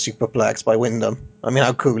over superplex by Windham. I mean,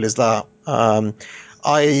 how cool is that?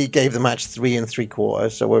 I gave the match 3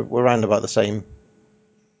 3/4, so we're around about the same.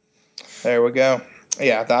 There we go.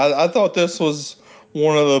 Yeah, I thought this was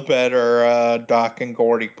one of the better Doc and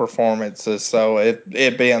Gordy performances. So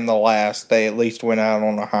it being the last, they at least went out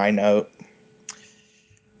on a high note.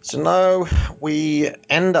 So now we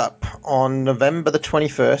end up on November the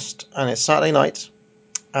 21st, and it's Saturday night,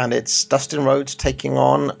 and it's Dustin Rhodes taking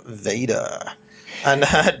on Vader. And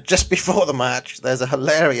just before the match, there's a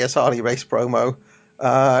hilarious Harley Race promo.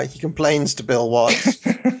 He complains to Bill Watts,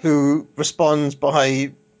 who responds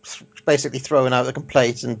by basically throwing out the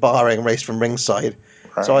complaint and barring Race from ringside.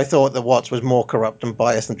 Right. So I thought that Watts was more corrupt and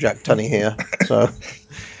biased than Jack Tunney here. So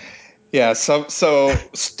yeah, so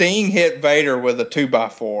Sting hit Vader with a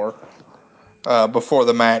 2x4 before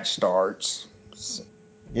the match starts.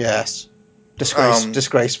 Yes,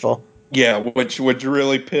 disgraceful. Yeah, which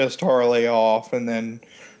really pissed Harley off, and then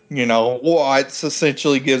Watts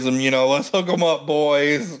essentially gives him, let's hook them up,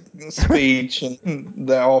 boys, speech,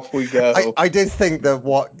 and off we go. I did think that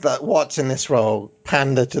Watts in this role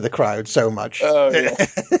pandered to the crowd so much. Oh, yeah.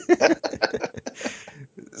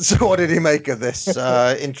 So what did he make of this?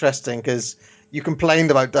 Interesting, because you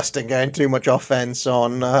complained about Dustin getting too much offense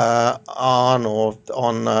on Arn or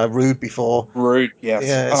on Rude before. Rude, yes.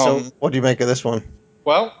 Yeah. So what do you make of this one?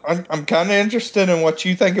 Well, I'm kind of interested in what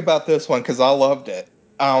you think about this one, because I loved it.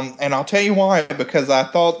 And I'll tell you why, because I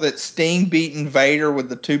thought that Sting beating Vader with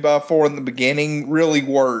the 2x4 in the beginning really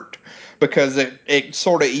worked, because it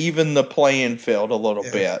sort of evened the playing field a little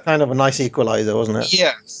bit. Kind of a nice equalizer, wasn't it?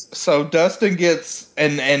 Yes. So Dustin gets,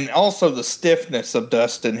 and also the stiffness of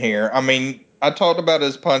Dustin here. I mean, I talked about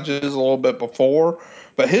his punches a little bit before,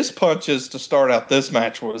 but his punches to start out this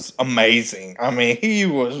match was amazing. I mean, he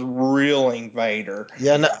was reeling Vader.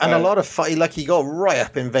 Yeah, and a lot of fight. Like, he got right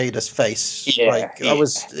up in Vader's face. Yeah, that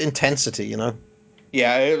was intensity,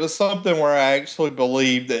 Yeah, it was something where I actually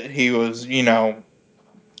believed that he was,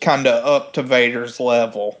 kind of up to Vader's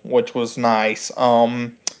level, which was nice.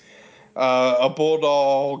 A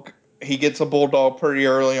bulldog. He gets a bulldog pretty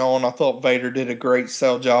early on. I thought Vader did a great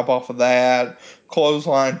sell job off of that.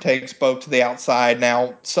 Clothesline takes both to the outside.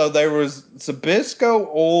 Now, so there was Zbyszko,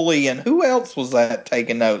 Ole, and who else was that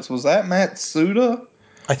taking notes? Was that Matsuda?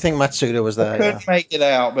 I think Matsuda was there. I couldn't make it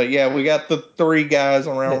out, but yeah, we got the 3 guys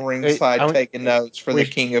around ringside taking notes for the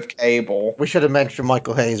King of Cable. We should have mentioned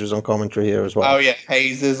Michael Hayes was on commentary here as well. Oh yeah,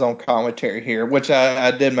 Hayes is on commentary here, which I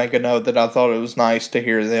did make a note that I thought it was nice to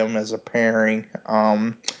hear them as a pairing.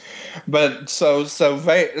 But so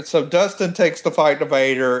Dustin takes the fight to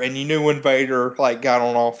Vader, and you knew when Vader got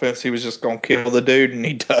on offense, he was just gonna kill the dude, and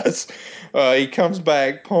he does. He comes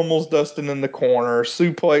back, pummels Dustin in the corner,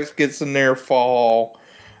 suplex gets a near fall.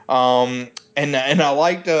 And I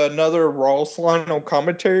liked another Ross line on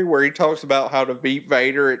commentary where he talks about how to beat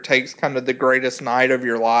Vader. It takes kind of the greatest night of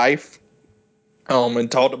your life. And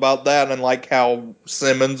talked about that and how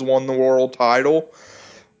Simmons won the world title.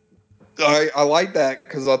 I like that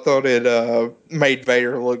because I thought it made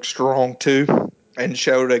Vader look strong too. and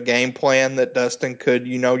showed a game plan that Dustin could,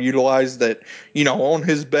 utilize, that, on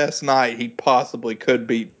his best night, he possibly could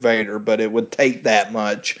beat Vader, but it would take that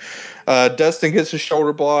much. Dustin gets a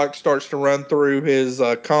shoulder block, starts to run through his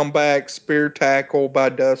comeback spear tackle by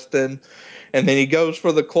Dustin, and then he goes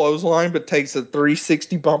for the clothesline, but takes a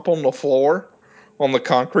 360 bump on the floor, on the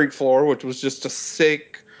concrete floor, which was just a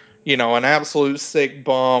sick, an absolute sick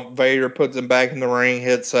bump. Vader puts him back in the ring,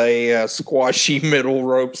 hits a squashy middle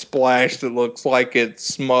rope splash that looks like it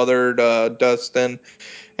smothered Dustin,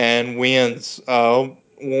 and wins.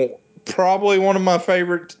 Probably one of my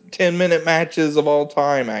favorite 10-minute matches of all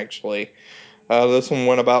time, actually. This one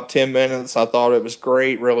went about 10 minutes. I thought it was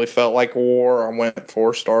great. Really felt like a war. I went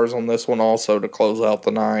 4 stars on this one also to close out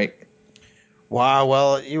the night. Wow,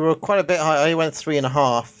 well, you were quite a bit high. I went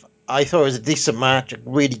 3.5. I thought it was a decent match, a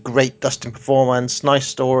really great Dustin performance, nice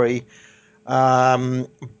story.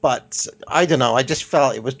 But I don't know, I just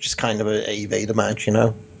felt it was just kind of a Vader match,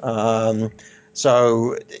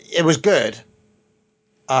 So it was good.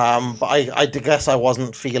 But I guess I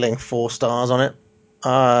wasn't feeling 4 stars on it.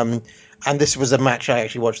 And this was a match I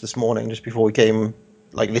actually watched this morning just before we came,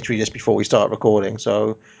 literally just before we started recording.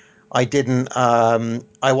 So I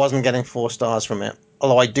wasn't getting 4 stars from it.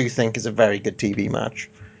 Although I do think it's a very good TV match.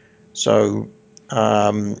 So,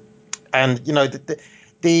 the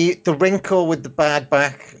wrinkle with the bad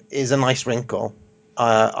back is a nice wrinkle.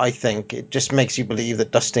 I think it just makes you believe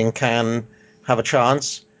that Dustin can have a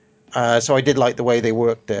chance. So I did like the way they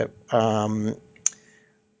worked it.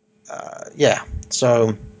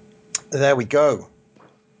 So there we go.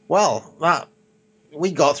 Well,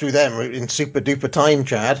 we got through them in super duper time,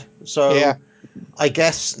 Chad. So yeah. I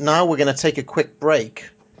guess now we're going to take a quick break.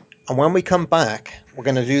 And when we come back, we're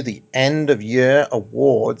going to do the end of year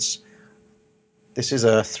awards. This is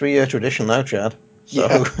a 3-year tradition now, Chad.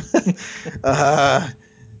 So, yeah.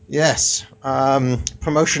 Yes.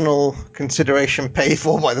 Promotional consideration paid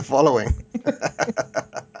for by the following.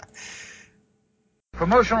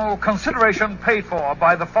 Promotional consideration paid for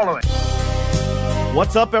by the following.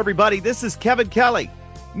 What's up, everybody? This is Kevin Kelly.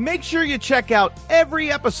 Make sure you check out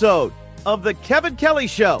every episode of The Kevin Kelly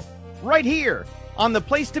Show right here on the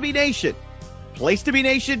Place to Be Nation.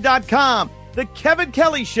 PlaceToBeNation.com. The Kevin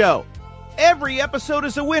Kelly Show. Every episode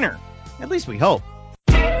is a winner. At least we hope.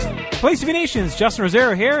 Place to Be Nation's Justin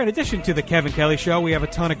Rosero here. In addition to The Kevin Kelly Show, we have a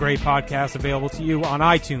ton of great podcasts available to you on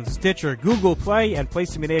iTunes, Stitcher, Google Play, and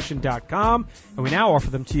PlaceToBeNation.com. And we now offer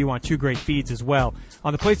them to you on 2 great feeds as well.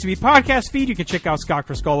 On the Place to Be podcast feed, you can check out Scott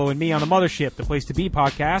Criscolo and me on the Mothership, the Place to Be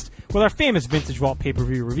podcast, with our famous Vintage Vault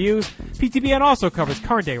pay-per-view reviews. PTBN also covers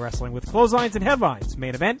current day wrestling with clotheslines and headlines,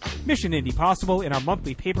 main event, Mission Indie Possible, in our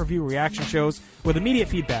monthly pay-per-view reaction shows with immediate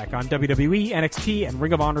feedback on WWE, NXT, and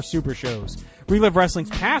Ring of Honor Super shows. Relive wrestling's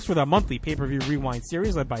past with our monthly pay-per-view rewind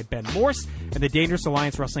series led by Ben Morse and the Dangerous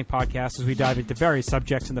Alliance Wrestling podcast as we dive into various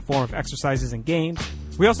subjects in the form of exercises and games.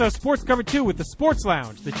 We also have sports covered too with the Sports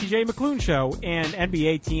Lounge, the TJ McClune Show, and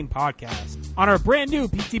NBA Team Podcast. On our brand new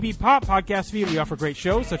PTB Pop podcast feed, we offer great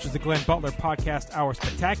shows such as the Glenn Butler Podcast Hour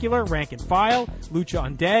Spectacular, Rank and File, Lucha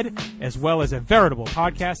Undead, as well as a veritable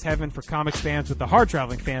podcast heaven for comics fans with the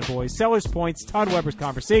hard-traveling fanboys, Sellers Points, Todd Weber's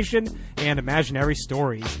Conversation, and Imaginary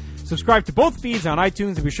Stories. Subscribe to both feeds on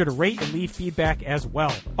iTunes and be sure to rate and leave feedback as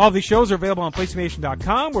well. All of these shows are available on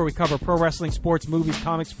PlayStation.com, where we cover pro wrestling, sports, movies,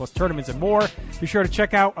 comics, plus tournaments and more. Be sure to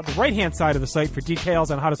check out on the right-hand side of the site for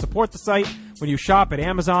details on how to support the site when you shop at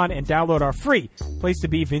Amazon and download our free Place to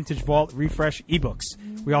Be Vintage Vault Refresh ebooks.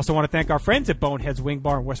 We also want to thank our friends at Bonehead's Wing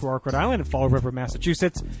Bar in West Warwick, Rhode Island, and Fall River,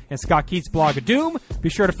 Massachusetts, and Scott Keats' blog of Doom. Be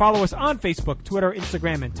sure to follow us on Facebook, Twitter,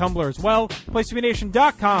 Instagram, and Tumblr as well.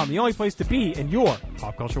 PlaceToBeNation.com, the only place to be in your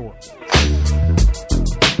pop culture world.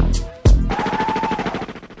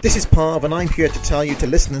 This is Parv, and I'm here to tell you to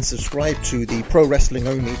listen and subscribe to the Pro Wrestling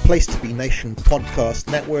Only Place to Be Nation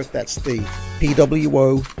podcast network. That's the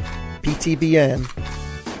PWO PTBN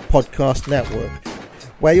podcast network,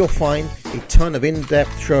 where you'll find a ton of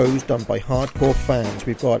in-depth shows done by hardcore fans.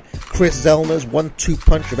 We've got Chris Zellner's 1-2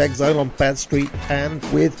 punch of Exile on Bad Street, and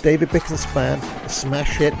with David Bixenspan, a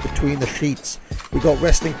smash hit Between the Sheets. We've got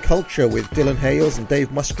Wrestling Culture with Dylan Hales and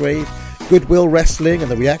Dave Musgrave, Goodwill Wrestling and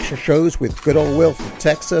the reaction shows with Good Old Will from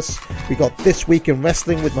Texas. We got This Week in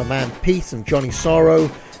Wrestling with my man Pete and Johnny Sorrow,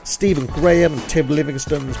 Stephen Graham and Tim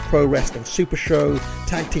Livingston's Pro Wrestling Super Show,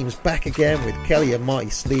 Tag Teams Back Again with Kelly and Marty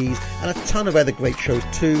Sleaze, and a ton of other great shows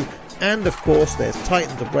too. And of course there's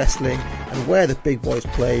Titans of Wrestling and Where the Big Boys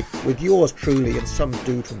Play with yours truly and some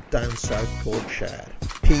dude from down south called Chad.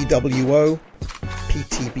 PWO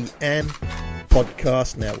PTBN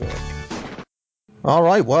Podcast Network.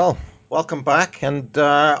 Alright, welcome back, and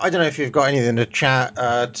I don't know if you've got anything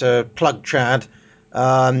to plug, Chad,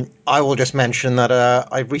 I will just mention that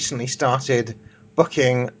I've recently started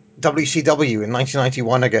booking WCW in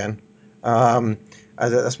 1991 again.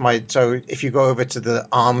 So if you go over to the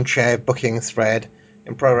armchair booking thread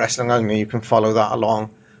in Pro Wrestling Only, you can follow that along.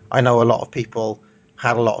 I know a lot of people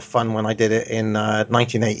had a lot of fun when I did it in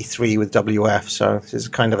 1983 with WF, so this is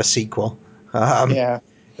kind of a sequel.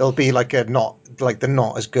 It'll be like the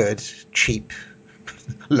not as good, cheap,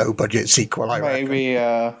 low budget sequel. I Maybe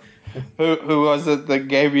who was it that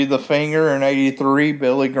gave you the finger in '83?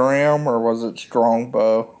 Billy Graham, or was it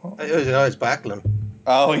Strongbow? It was Backlund.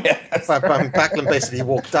 Oh yeah, Backlund basically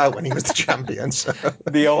walked out when he was the champion. So.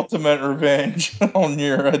 The ultimate revenge on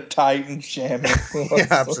your Titan chamois. Yeah,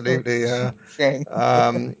 absolutely. Yeah.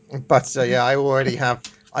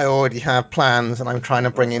 I already have plans, and I'm trying to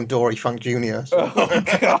bring in Dory Funk Jr. So. Oh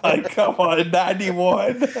God, come on,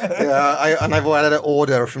 91. Yeah, I've had an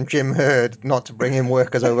order from Jim Hurd not to bring in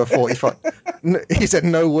workers over 45. He said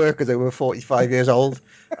no workers over 45 years old,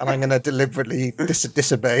 and I'm going to deliberately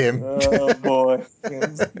disobey him. Oh boy,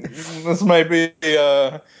 this may be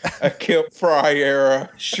a Kip Fry era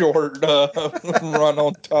short run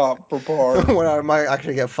on top for Parv. Well, I might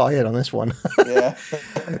actually get fired on this one. Yeah.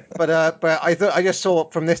 But I thought I just saw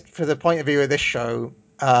from the point of view of this show,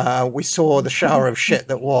 we saw the shower of shit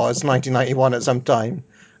that was 1991 at some time.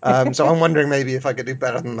 So I'm wondering maybe if I could do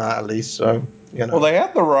better than that at least. So Well, they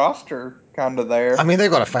had the roster kind of there. I mean, they've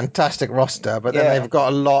got a fantastic roster, but then they've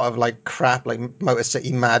got a lot of like crap, like Motor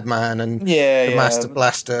City Madman and the Master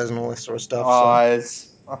Blasters and all this sort of stuff. It's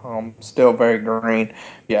still very green.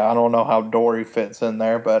 Yeah, I don't know how Dory fits in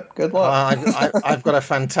there, but good luck. I've got a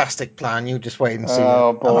fantastic plan. You just wait and see.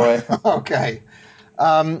 Oh boy. Okay.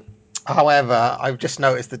 However, I've just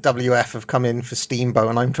noticed that WF have come in for Steamboat,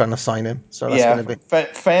 and I'm trying to sign him. So that's going to be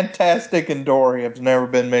fantastic. And Dory have never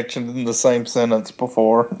been mentioned in the same sentence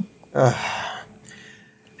before.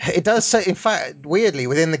 It does say, in fact, weirdly,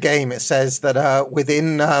 within the game, it says that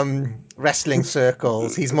within wrestling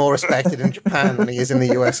circles, he's more respected in Japan than he is in the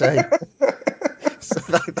USA. So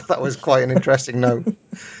that was quite an interesting note.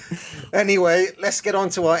 Anyway, let's get on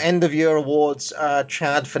to our end-of-year awards,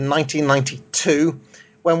 Chad, for 1992.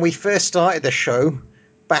 When we first started the show,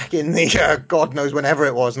 back in the, God knows whenever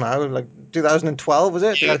it was now, like 2012, was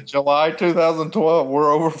it? Yeah, July 2012.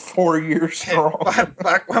 We're over 4 years strong.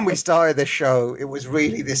 Back when we started this show, it was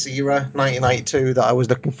really this era, 1992, that I was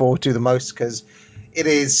looking forward to the most because it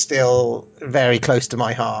is still very close to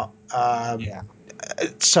my heart.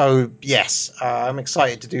 So, yes, I'm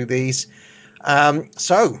excited to do these.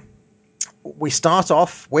 So, we start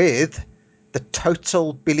off with the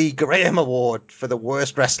Total Billy Graham Award for the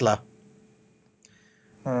worst wrestler.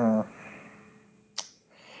 Yeah,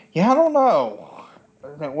 I don't know.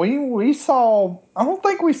 We saw. I don't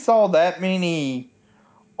think we saw that many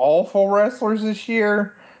awful wrestlers this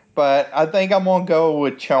year, but I think I'm gonna go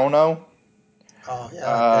with Chono. Oh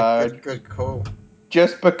yeah, good call.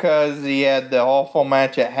 Just because he had the awful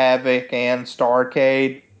match at Havoc and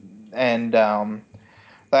Starrcade, and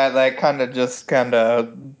that kind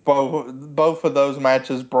of both of those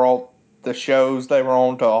matches brought the shows they were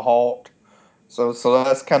on to a halt. So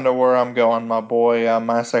that's kind of where I'm going. My boy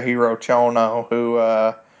Masahiro Chono, who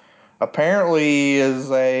apparently is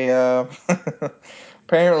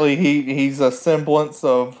apparently he's a semblance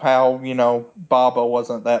of how Baba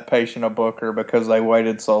wasn't that patient a booker because they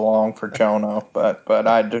waited so long for Chono. But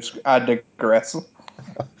I digress.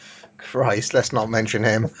 Christ, let's not mention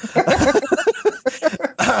him. There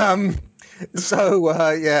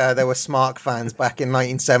were Smark fans back in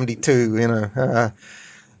 1972.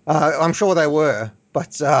 I'm sure there were,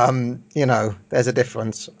 but there's a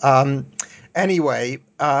difference. Anyway,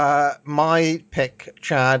 my pick,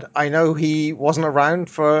 Chad, I know he wasn't around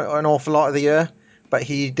for an awful lot of the year, but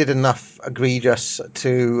he did enough egregious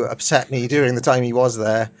to upset me during the time he was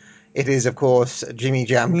there. It is, of course, Jimmy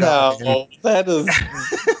Jam Garvin. No, that is...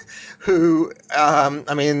 who,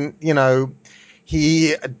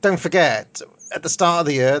 he, don't forget, at the start of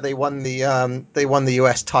the year, they won the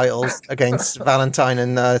US titles against Valentine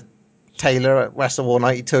and Taylor at Wrestle War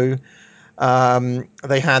 92.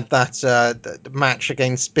 They had that match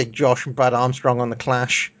against Big Josh and Brad Armstrong on the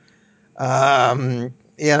Clash.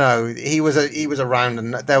 He was around,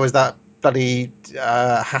 and there was that bloody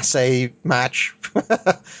Hasse match.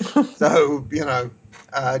 So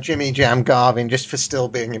Jimmy Jam Garvin, just for still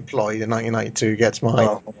being employed in 1992, gets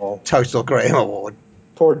my Total Graham Award.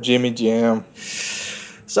 Poor Jimmy Jam.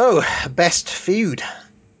 So, best feud.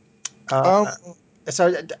 So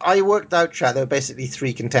I worked out, Chad, there were basically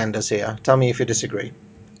three contenders here. Tell me if you disagree.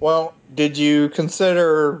 Well, did you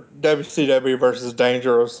consider WCW versus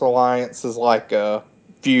Dangerous Alliance as like a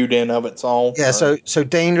feud in of its own. Yeah, so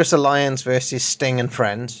Dangerous Alliance versus Sting and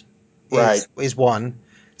Friends is one.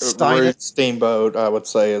 Rude Steamboat, I would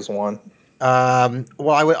say, is one. Well,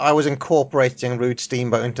 I was incorporating Rude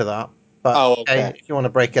Steamboat into that, but okay, if you want to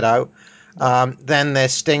break it out. Then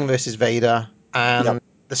there's Sting versus Vader, and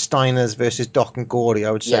the Steiners versus Doc and Gordy,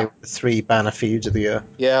 I would say, the 3 banner feuds of the year.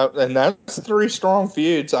 Yeah, and that's 3 strong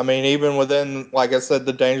feuds. I mean, even within, like I said,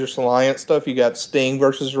 the Dangerous Alliance stuff, you got Sting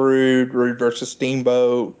versus Rude, Rude versus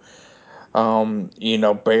Steamboat.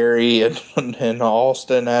 Barry and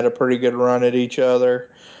Austin had a pretty good run at each other.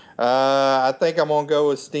 I think I'm going to go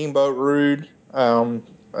with Steamboat Rude.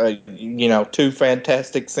 2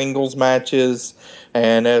 fantastic singles matches.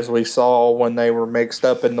 And as we saw when they were mixed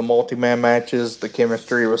up in the multi-man matches, the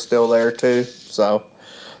chemistry was still there too. So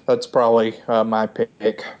that's probably my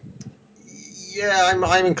pick. Yeah,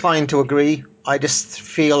 I'm inclined to agree. I just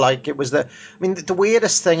feel like it was the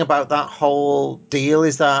weirdest thing about that whole deal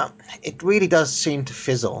is that it really does seem to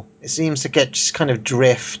fizzle. It seems to get just kind of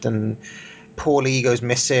drift, and Paul Ego's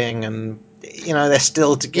missing, and they're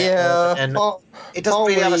still together. Yeah, and it doesn't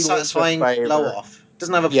really have a satisfying blow off. It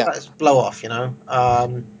doesn't have a blow off,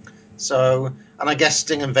 So, and I guess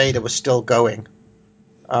Sting and Vader was still going.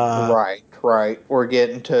 Right. We're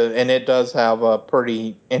getting to, and it does have a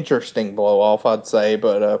pretty interesting blow off, I'd say,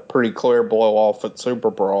 but a pretty clear blow off at Super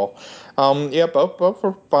Brawl. Both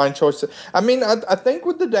are fine choices. I mean, I think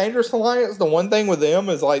with the Dangerous Alliance, the one thing with them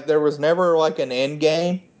is like there was never like an end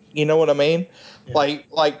game. You know what I mean? Yeah.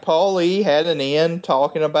 Like Paul E had an end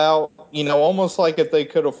talking about, almost like if they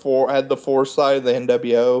could have had the foresight of the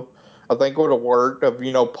NWO. I think would have worked of,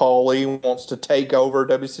 Paul Lee wants to take over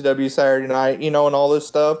WCW Saturday Night, and all this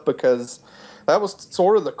stuff, because that was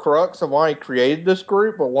sort of the crux of why he created this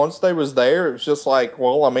group. But once they was there, it was just like,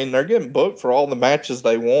 well, I mean, they're getting booked for all the matches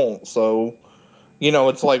they want. So,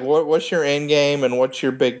 it's like, what's your end game and what's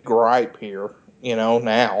your big gripe here,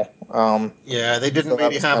 now? They didn't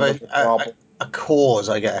really have a cause,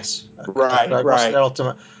 I guess. Right. What's their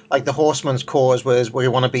ultimate? Like the Horseman's cause was, we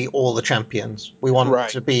want to be all the champions. We want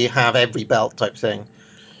to have every belt type thing,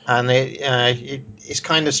 and it's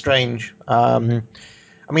kind of strange. I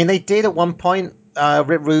mean, they did at one point.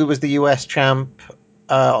 Rick Rude was the US champ.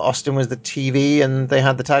 Austin was the TV, and they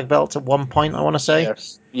had the tag belts at one point, I want to say.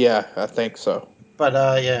 Yes. Yeah, I think so. But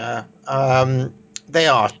they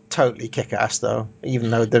are totally kick-ass, though,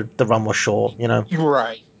 even though the run was short.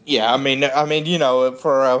 Right. Yeah. I mean,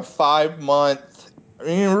 for a 5-month.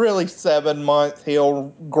 Really 7-month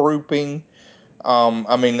heel grouping.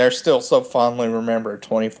 I mean, they're still so fondly remembered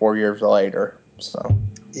 24 years later. So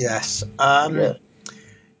yes.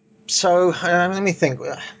 So let me think.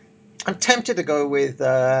 I'm tempted to go with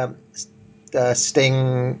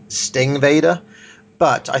Sting Vader,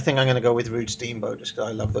 but I think I'm going to go with Rude Steamboat just because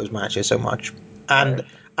I love those matches so much, and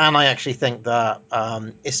I actually think that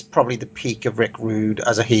it's probably the peak of Rick Rude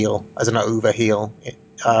as a heel, as an over heel.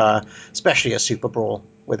 Especially at Super Brawl,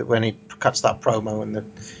 when he cuts that promo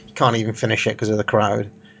and he can't even finish it because of the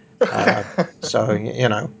crowd. So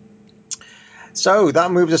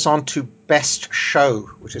that moves us on to Best Show,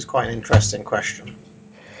 which is quite an interesting question.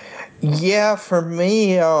 Yeah, for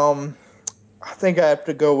me, I think I have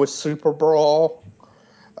to go with Super Brawl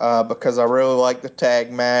because I really like the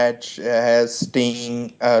tag match. It has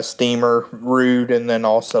Steamer, Rude, and then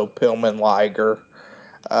also Pillman, Liger.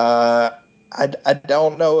 I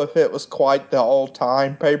don't know if it was quite the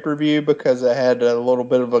all-time pay-per-view because it had a little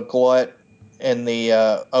bit of a glut in the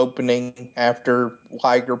opening after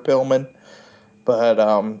Liger Pillman. But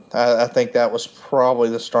I think that was probably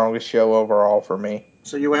the strongest show overall for me.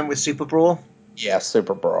 So you went with Super Brawl? Yeah,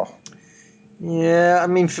 Super Brawl. Yeah, I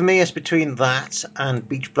mean, for me, it's between that and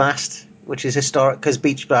Beach Blast, which is historic because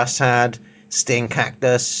Beach Blast had Sting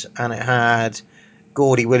Cactus and it had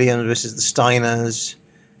Gordy Williams versus the Steiners.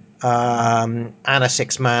 And a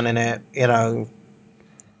 6-man in it,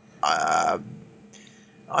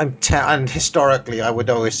 and historically, I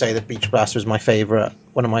would always say that Beach Blast was one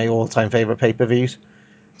of my all-time favorite pay-per-views.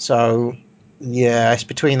 So, yeah, it's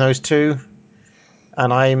between those two,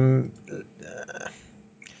 and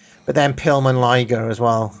but then Pillman Liger as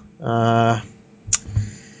well. No,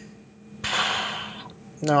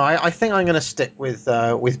 I think I'm going to stick with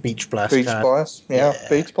Beach Blast. Beach Blast, yeah.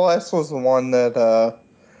 Beach Blast was the one that.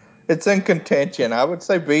 It's in contention. I would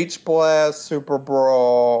say Beach Blast, Super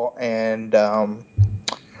Brawl, and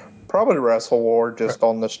probably Wrestle War, just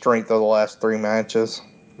on the strength of the last 3 matches.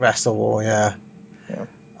 Wrestle War, yeah.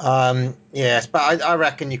 Yes, but I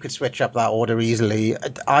reckon you could switch up that order easily.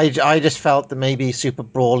 I just felt that maybe Super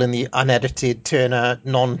Brawl in the unedited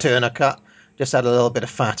non-Turner cut just had a little bit of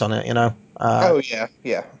fat on it, Oh,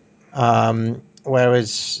 yeah.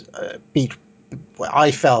 whereas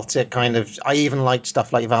I felt it kind of. I even liked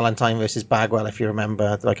stuff like Valentine versus Bagwell, if you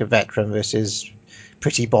remember, like a veteran versus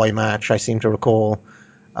pretty boy match. I seem to recall.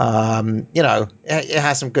 It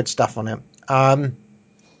has some good stuff on it.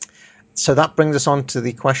 So that brings us on to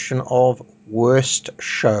the question of worst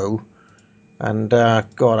show. And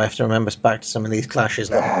God, I have to remember back to some of these clashes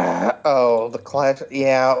now. The clash.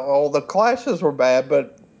 Yeah, well, the clashes were bad,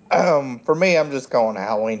 but for me, I'm just going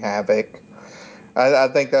Halloween Havoc. I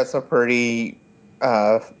think that's a pretty,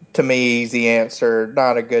 to me, easy answer.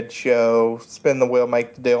 Not a good show. Spin the wheel,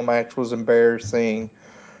 make the deal match was embarrassing.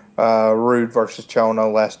 Rude versus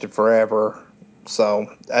Chono lasted forever. So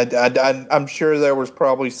I'm sure there was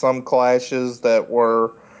probably some clashes that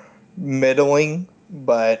were middling,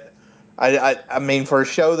 but I mean, for a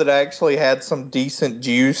show that actually had some decent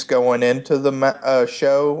juice going into the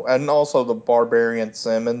show, and also the Barbarian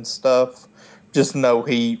Simmons stuff, just no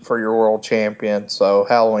heat for your world champion. So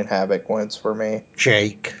Halloween Havoc wins for me.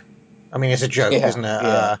 Jake. I mean, it's a joke, isn't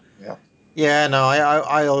it? Yeah. No,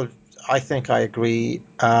 I think I agree.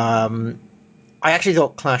 I actually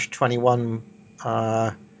thought Clash 21, when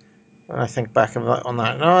I think back on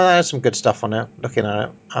that, no, there's some good stuff on it, looking at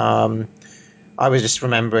it. I was just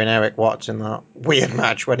remembering Eric Watts in that weird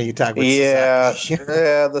match when he tagged with Sasaki.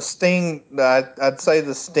 Yeah, the Sting, I'd say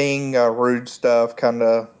the Sting Rude stuff kind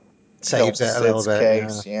of saves it a little bit.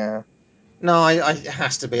 Case, yeah. No, it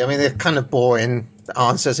has to be. I mean, they're kind of boring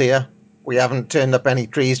answers here. We haven't turned up any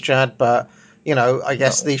trees, Chad, but, I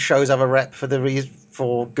guess these shows have a rep for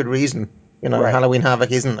good reason. Right. Halloween Havoc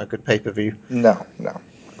isn't a good pay-per-view. No.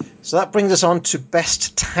 So that brings us on to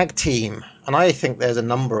Best Tag Team. And I think there's a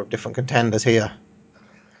number of different contenders here.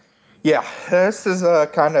 Yeah, this is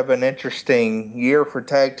kind of an interesting year for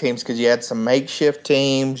tag teams because you had some makeshift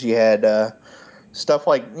teams. You had stuff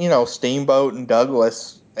like, Steamboat and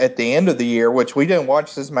Douglas at the end of the year, which we didn't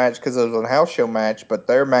watch this match because it was a house show match, but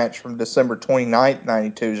their match from December 29th,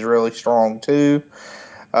 92 is really strong too.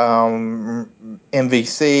 MVC,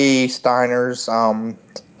 Steiners,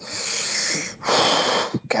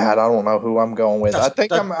 God, I don't know who I'm going with. I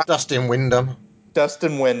think I'm Dustin Windham.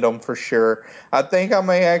 Dustin Windham for sure. I think I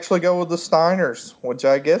may actually go with the Steiners, which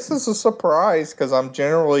I guess is a surprise because I'm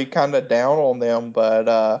generally kind of down on them. But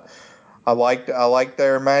I liked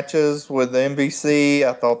their matches with the MVC.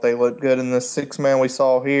 I thought they looked good in the 6-man we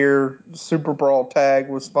saw here. Super Brawl tag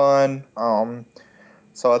was fun.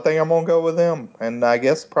 So I think I'm gonna go with them, and I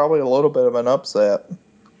guess probably a little bit of an upset.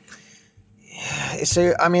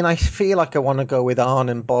 So, I mean, I feel like I want to go with Arn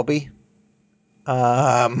and Bobby.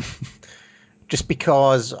 Just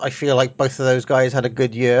because I feel like both of those guys had a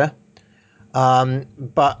good year.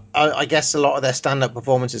 But I guess a lot of their stand-up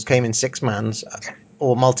performances came in 6-mans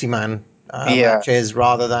or multi-man matches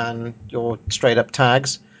rather than your straight-up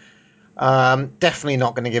tags. Definitely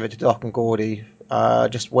not going to give it to Doc and Gordy.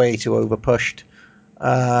 Just way too over-pushed.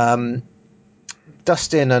 Dustin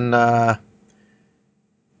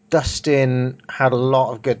had a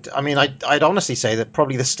lot of good... I mean, I'd honestly say that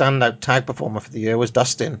probably the standout tag performer for the year was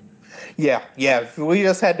Dustin. Yeah. If we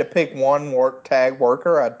just had to pick one tag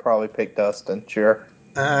worker, I'd probably pick Dustin, sure.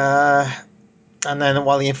 And then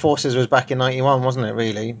the Enforcers was back in 91, wasn't it,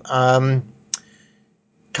 really?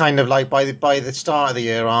 Kind of like by the start of the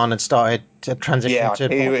year, Arn had started to transition to...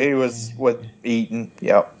 Yeah, he was with Eaton,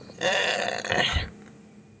 yep.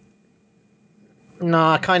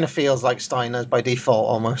 No, it kind of feels like Steiners by default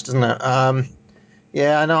almost, doesn't it? I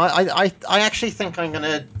actually think I'm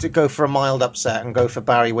going to go for a mild upset and go for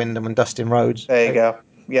Barry Windham and Dustin Rhodes. There you go.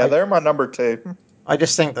 Yeah, they're my number 2. I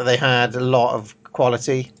just think that they had a lot of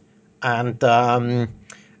quality, and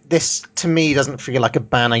this, to me, doesn't feel like a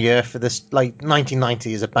banner year for this. Like,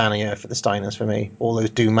 1990 is a banner year for the Steiners for me. All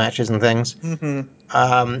those Doom matches and things. Mm-hmm.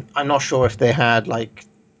 I'm not sure if they had, like,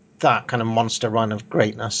 that kind of monster run of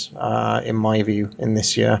greatness, in my view, in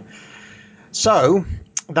this year. So,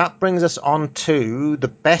 that brings us on to the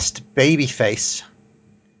best babyface.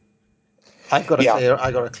 I got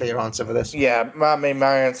a clear answer for this. Yeah, I mean,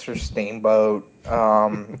 my answer's Steamboat.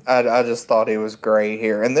 I just thought he was great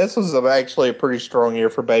here, and this was actually a pretty strong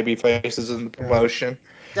year for baby faces in the promotion.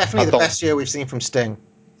 Definitely the best year we've seen from Sting.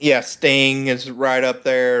 Yeah, Sting is right up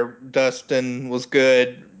there. Dustin was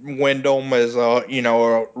good. Windham is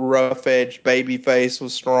a rough edged baby face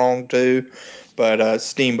was strong too, but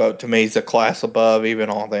Steamboat to me is a class above even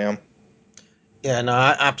all them. Yeah, no,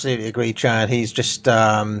 I absolutely agree, Chad. He's just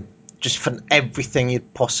for everything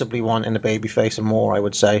you'd possibly want in a babyface and more, I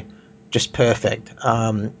would say. Just perfect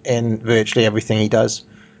in virtually everything he does.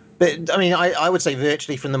 But, I mean, I would say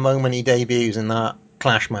virtually from the moment he debuts in that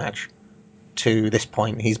Clash match to this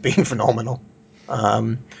point, he's been phenomenal.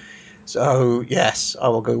 So, yes, I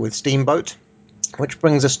will go with Steamboat, which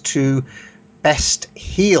brings us to Best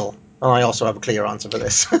Heel. And I also have a clear answer for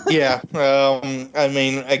this. Yeah. I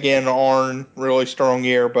mean, again, Arn, really strong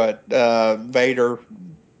year, but Vader,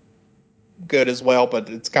 good as well, but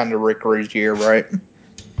it's kind of Rick Rude's year, right?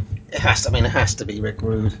 It has to be Rick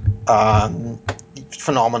Rude.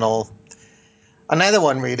 Phenomenal. Another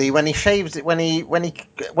one, really, when he shaves it, when he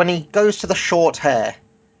goes to the short hair,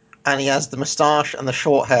 and he has the moustache and the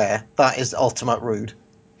short hair, that is ultimate Rude.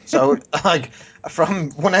 So, like,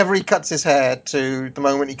 from whenever he cuts his hair to the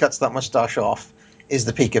moment he cuts that moustache off is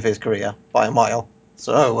the peak of his career by a mile.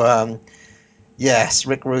 So, yes,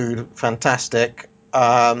 Rick Rude, fantastic.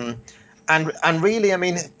 And really, I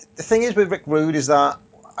mean, the thing is with Rick Rude is that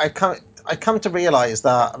I come to realize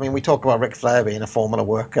that, I mean, we talk about Ric Flair being a formula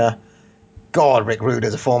worker. God, Rick Rude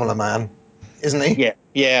is a formula man, isn't he? Yeah.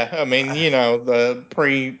 Yeah. I mean, you know, the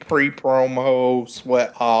pre-promo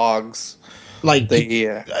sweat hogs. Like,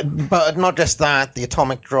 but not just that, the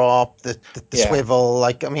atomic drop, the swivel,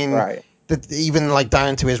 like, I mean, right. Even like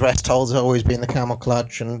down to his rest holds always being the camel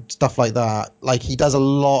clutch and stuff like that. Like, he does a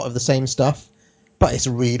lot of the same stuff, but it's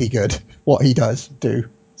really good what he does do.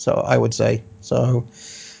 So I would say so.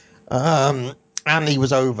 And he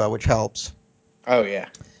was over, which helps. Oh yeah.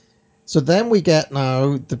 So then we get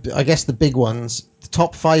now, I guess the big ones, the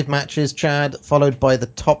top 5 matches, Chad, followed by the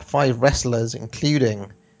top 5 wrestlers,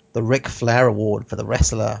 including the Ric Flair Award for the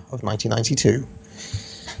Wrestler of 1992.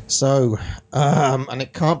 So, and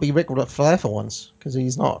it can't be Ric Flair for once, because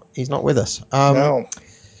he's not with us. No.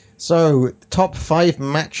 So, top 5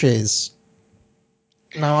 matches.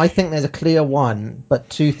 Now, I think there's a clear one, but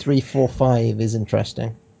 2, 3, 4, 5 is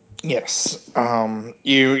interesting. Yes.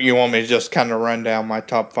 You want me to just kind of run down my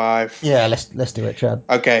top 5? Yeah, let's do it, Chad.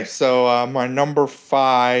 Okay, so my number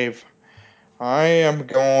 5, I am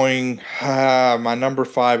going. My number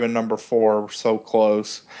 5 and number 4 are so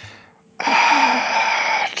close.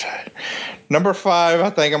 Number 5, I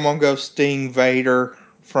think I'm gonna go Sting Vader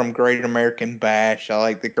from Great American Bash. I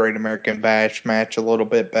like the Great American Bash match a little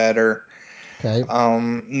bit better. Okay.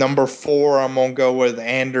 Number 4, I'm gonna go with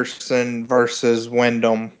Anderson versus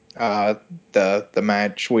Windham. The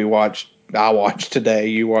match I watched today.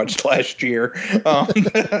 You watched last year.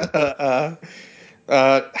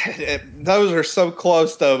 Those are so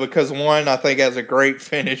close though, because one I think has a great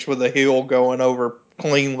finish with a heel going over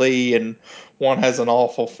cleanly, and one has an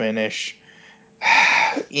awful finish.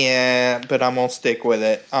 Yeah, but I'm gonna stick with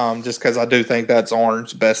it. Just because I do think that's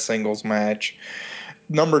Arn's best singles match.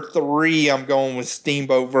 Number 3, I'm going with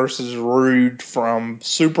Steamboat versus Rude from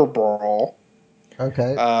Super Brawl.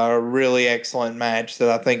 Okay. Really excellent match that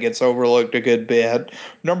I think gets overlooked a good bit.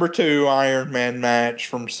 Number 2, Iron Man match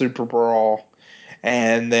from Super Brawl.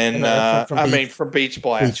 And then, from Beach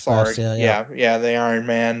Blast. Beach Blast, yeah. Yeah, the Iron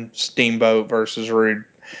Man Steamboat versus Rude.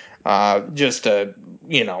 Just a,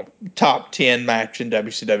 top 10 match in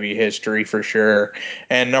WCW history for sure.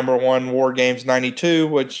 And number 1, War Games 92,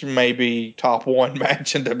 which may be top 1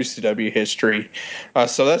 match in WCW history.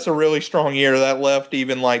 So that's a really strong year. That left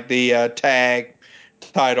even like the tag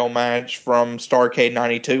title match from Starrcade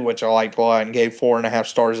 92, which I liked a lot and gave 4.5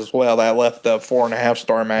 stars as well. That left the 4.5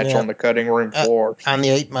 star match on the cutting room floor. And the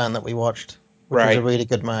 8-man that we watched, which was a really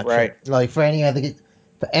good match. Right. Like, for any other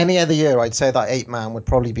year, I'd say that 8-man would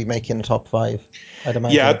probably be making the top 5. I'd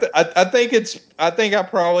imagine. Yeah, I think I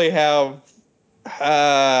probably have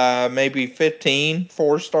maybe 15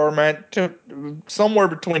 4-star match, somewhere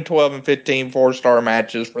between 12 and 15 4-star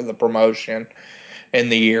matches for the promotion in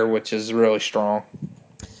the year, which is really strong.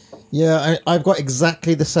 Yeah, I've got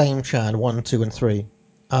exactly the same, Chad, 1, 2, and 3.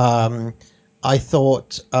 I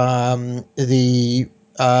thought the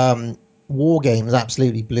War Games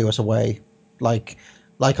absolutely blew us away. Like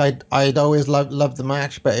I'd always loved the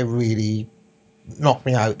match, but it really knocked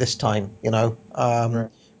me out this time, when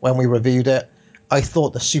we reviewed it. I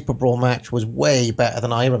thought the Super Brawl match was way better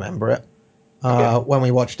than I remember it when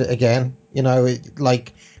we watched it again.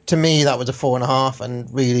 To me, that was a 4.5,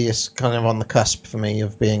 and really is kind of on the cusp for me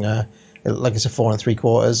of being it's a 4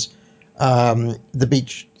 3/4. The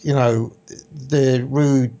Beach, the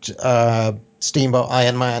Rude Steamboat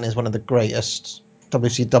Iron Man is one of the greatest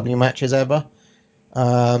WCW matches ever.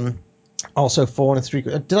 Also 4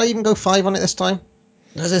 3/4. Did I even go 5 on it this time?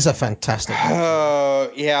 This is a fantastic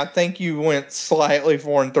match. Yeah, I think you went slightly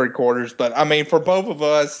 4 3/4, but I mean, for both of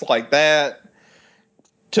us, like that,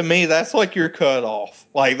 to me, that's like your cutoff.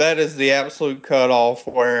 Like, that is the absolute cutoff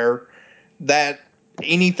where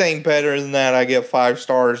anything better than that, I give 5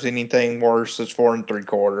 stars. Anything worse is 4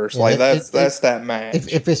 3/4. Yeah, like, that's that match.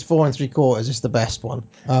 If it's 4 3/4, it's the best one.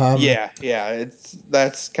 Yeah,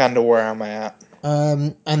 that's kind of where I'm at.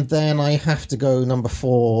 And then I have to go number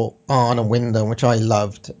 4, Arn and Windham, which I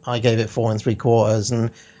loved. I gave it 4 3/4,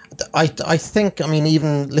 and I think, I mean,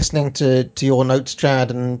 even listening to your notes,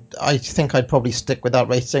 Chad, and I think I'd probably stick with that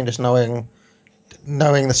rating, just knowing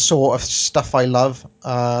the sort of stuff I love.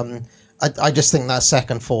 I just think that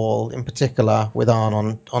second fall, in particular, with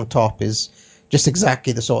Arn on top, is just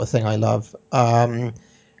exactly the sort of thing I love. And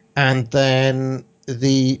then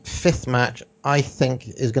the 5th match, I think,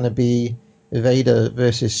 is going to be Vader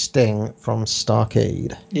versus Sting from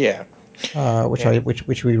Starrcade. Yeah.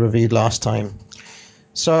 Which we reviewed last time.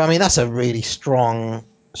 So, I mean, that's a really strong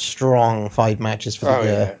 5 matches for the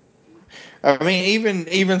year. Yeah. I mean,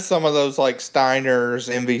 even some of those like Steiners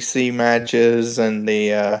MVC matches and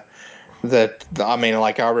I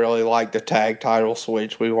really like the tag title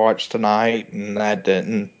switch we watched tonight, and that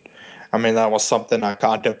didn't. I mean, that was something I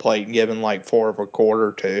contemplate giving like 4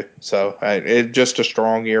 1/4 to. So it's just a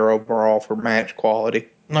strong year overall for match quality.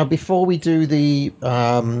 Now, before we do the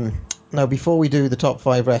top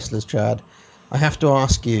 5 wrestlers, Chad, I have to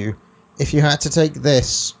ask you, if you had to take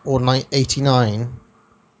this or 89,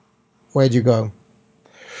 where'd you go?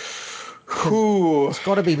 It's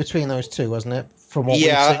got to be between those two, wasn't it? From what we've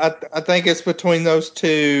seen. I think it's between those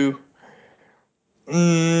two.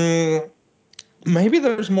 Maybe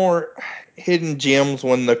there's more hidden gems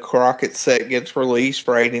when the Crockett set gets released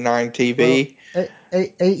for 89 TV. Well,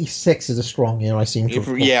 86 is a strong year, I seem to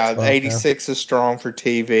recall. Yeah, 86 is strong for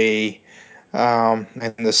TV. And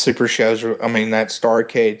the super shows, I mean, that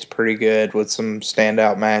Starrcade's pretty good with some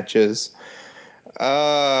standout matches.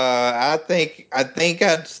 I think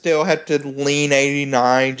I'd still have to lean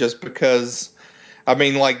 89 just because, I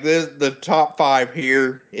mean, like the top 5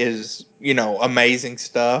 here is, amazing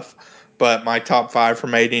stuff. But my top 5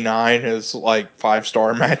 from 89 is like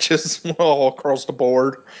 5-star matches all across the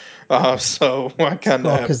board. So I kind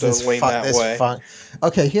of have to lean that way.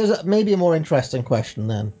 Okay, here's maybe a more interesting question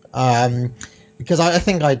then. Because I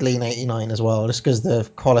think I'd lean 89 as well, just because the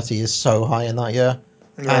quality is so high in that year.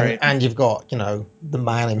 Right. And you've got, the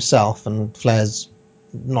man himself, and Flair's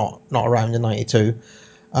not around in 92.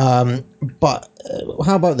 But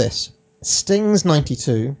how about this? Sting's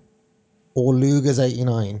 92 or Luger's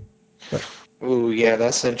 89? Ooh, yeah,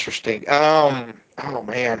 that's interesting. Oh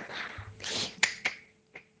man,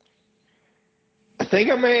 I think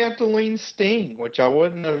I may have to lean Sting, which I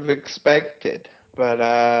wouldn't have expected,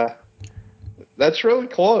 but that's really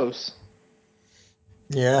close.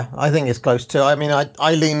 Yeah, I think it's close too. I mean,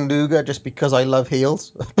 I lean Luger just because I love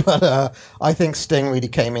heels, but I think Sting really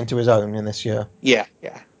came into his own in this year. Yeah.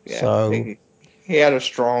 So he had a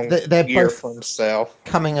strong they're year both for himself.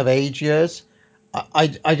 Coming of age years.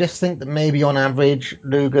 I just think that maybe on average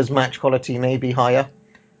Luger's match quality may be higher.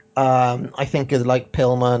 I think of like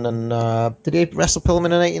Pillman and did he wrestle Pillman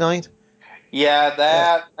in 89? Yeah,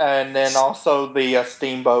 that and then also the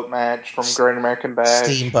Steamboat match from Great American Bash.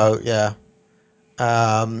 Steamboat, yeah.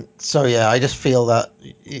 So yeah, I just feel that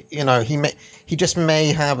he just may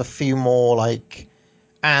have a few more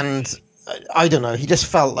and I don't know. He just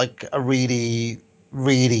felt like a really,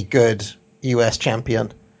 really good US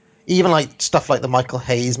champion. Even like stuff like the Michael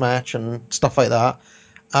Hayes match and stuff like that.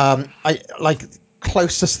 I like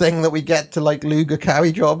closest thing that we get to like Luger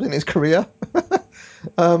carry jobs in his career.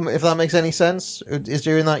 If that makes any sense, is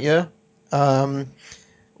during that year.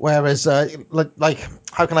 Whereas like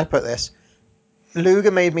how can I put this?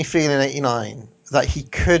 Luger made me feel in 89 that he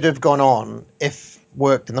could have gone on, if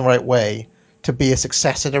worked in the right way, to be a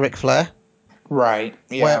successor to Ric Flair. Right,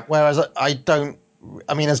 yeah. Whereas I don't,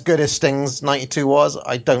 I mean, as good as Sting's 92 was,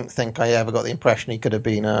 I don't think I ever got the impression he could have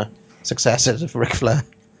been a successor to Ric Flair.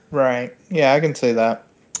 Right, yeah, I can see that.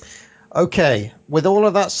 Okay, with all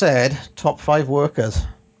of that said, top 5 workers.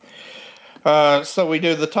 So we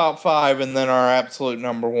do the top 5 and then our absolute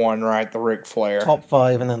number 1, right? The Ric Flair. Top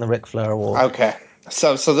 5 and then the Ric Flair Award. Okay.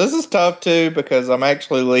 So this is tough too because I'm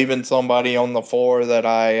actually leaving somebody on the floor that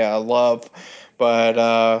I love,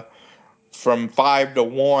 but from 5 to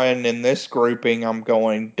 1 in this grouping, I'm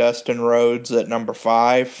going Dustin Rhodes at number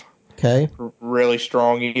 5. Okay. Really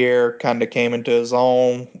strong year, kind of came into his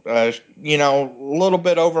own. A little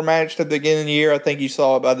bit overmatched at the beginning of the year. I think you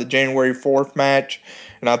saw it by the January 4th match,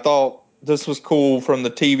 and I thought this was cool from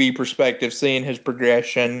the TV perspective, seeing his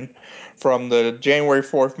progression from the January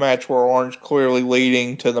 4th match where Arn's clearly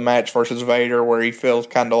leading to the match versus Vader where he feels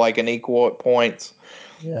kind of like an equal at points.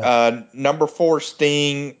 Yeah. Number 4,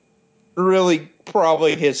 Sting, really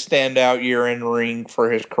probably his standout year in ring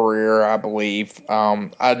for his career, I believe.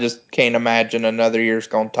 I just can't imagine another year's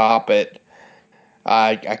going to top it.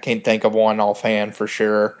 I can't think of one offhand for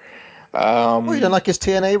sure. You don't like his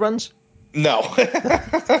TNA runs? No.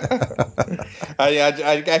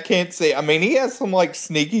 I can't say. I mean, he has some like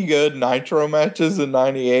sneaky good Nitro matches in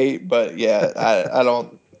 '98, but yeah, I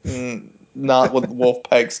don't. Not with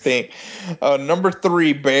Wolfpack's team. Number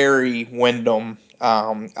 3, Barry Windham.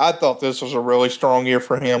 I thought this was a really strong year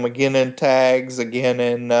for him. Again in tags, again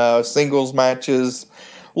in singles matches.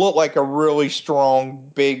 Looked like a really strong,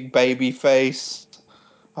 big baby face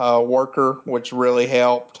worker, which really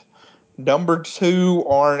helped. Number 2,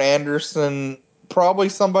 Arn Anderson. Probably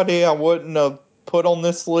somebody I wouldn't have put on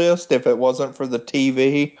this list if it wasn't for the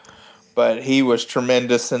TV. But he was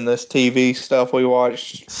tremendous in this TV stuff we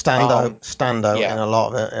watched. Standout yeah. in a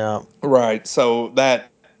lot of it, yeah. Right, so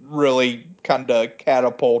that really kind of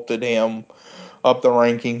catapulted him up the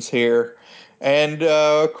rankings here. And,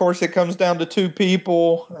 of course, it comes down to 2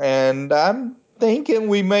 people, and I'm thinking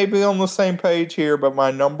we may be on the same page here, but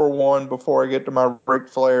my number 1 before I get to my Ric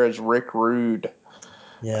Flair is Rick Rude.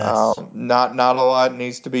 Yes. Not a lot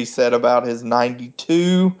needs to be said about his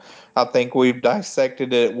 92. I think we've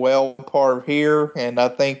dissected it well, Parv, here, and I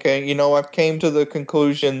think, I've came to the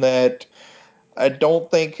conclusion that I don't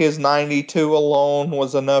think his 92 alone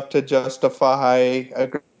was enough to justify a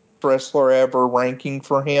greatest wrestler ever ranking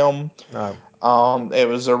for him. No. It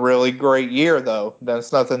was a really great year, though.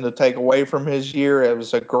 That's nothing to take away from his year. It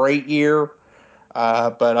was a great year.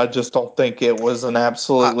 But I just don't think it was an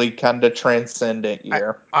absolutely kind of transcendent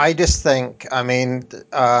year. I just think, it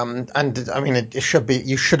should be.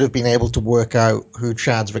 You should have been able to work out who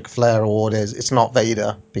Chad's Ric Flair Award is. It's not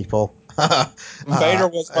Vader, people. Vader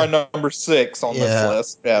was my number 6 on this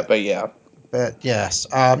list. Yeah, but yeah. But yes,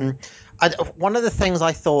 one of the things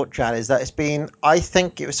I thought, Chad, is that I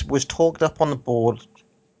think it was talked up on the board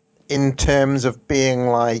in terms of being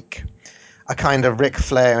like a kind of Ric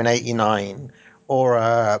Flair in '89. Or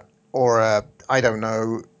a I don't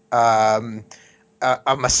know, a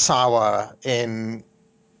Masawa in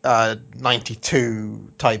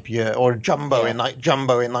 92 type year, or Jumbo in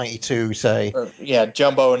 92, say.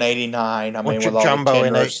 Jumbo in '89. I mean, with all the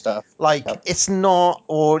Kenner stuff. It's not,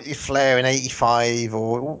 or Flair in '85,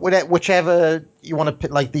 or whichever you want to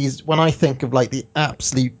put. Like these, when I think of like the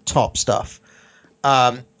absolute top stuff,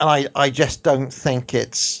 and I just don't think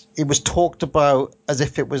it was talked about as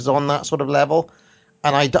if it was on that sort of level.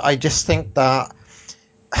 And I just think that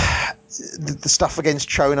the stuff against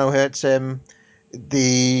Chono hurts him.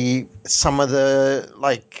 Some of the,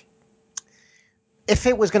 like, if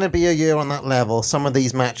it was going to be a year on that level, some of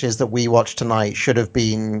these matches that we watched tonight should have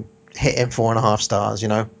been hitting 4.5 stars.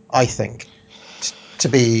 I think to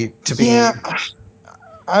be. Yeah,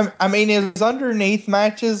 I mean, his underneath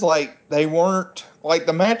matches, like, they weren't. Like,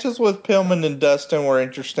 the matches with Pillman and Dustin were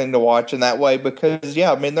interesting to watch in that way because,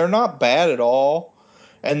 I mean, they're not bad at all.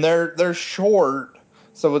 And they're short,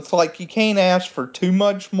 so it's like you can't ask for too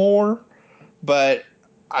much more. But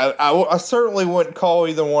I certainly wouldn't call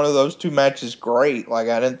either one of those 2 matches great. Like,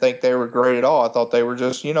 I didn't think they were great at all. I thought they were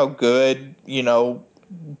just, good,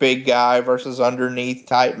 big guy versus underneath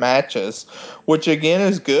type matches, which again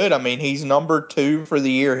is good. I mean, he's number 2 for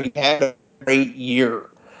the year. He had a great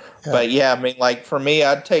year. Yeah. But I mean, like, for me,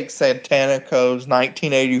 I'd take Santanico's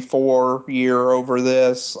 1984 year over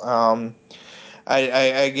this.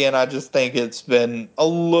 I just think it's been a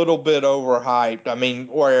little bit overhyped. I mean,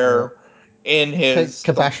 where in his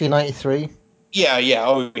Kabashi 93. Yeah.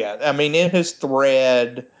 I mean, in his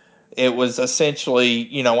thread, it was essentially,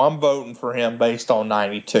 I'm voting for him based on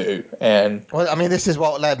 92. And well, I mean, this is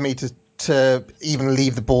what led me to even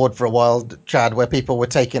leave the board for a while, Chad, where people were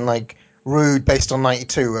taking like Rude based on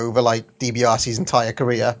 92 over like DiBiase's entire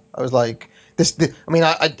career. I was like,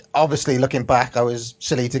 I obviously looking back, I was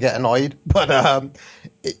silly to get annoyed, but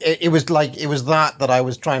it was that I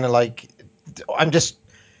was trying to like. I'm just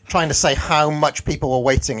trying to say how much people were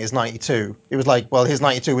waiting his 92. It was like, well, his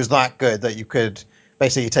 92 was that good that you could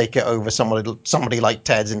basically take it over somebody like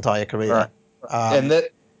Ted's entire career. Right. And that,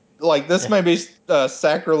 like, this may be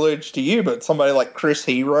sacrilege to you, but somebody like Chris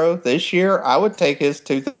Hero this year, I would take his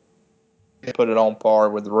 2000 and put it on par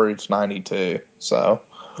with Rude's 92. So.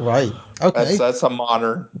 Right. Okay. That's a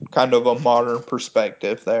modern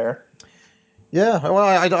perspective there. Yeah. Well,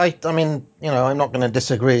 I mean, I'm not going to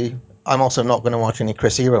disagree. I'm also not going to watch any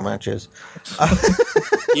Chris Hero matches.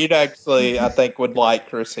 You'd actually, I think, would like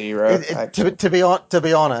Chris Hero. To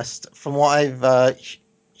be honest, from what I've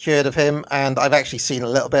heard of him, and I've actually seen a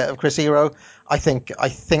little bit of Chris Hero, I think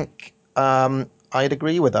I'd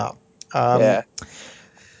agree with that. Yeah.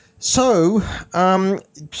 So,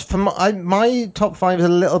 for my top 5 is a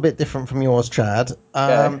little bit different from yours, Chad,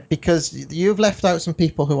 because you've left out some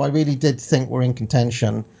people who I really did think were in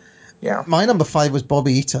contention. Yeah. My number 5 was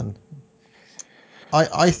Bobby Eaton.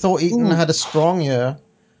 I thought Eaton had a strong year.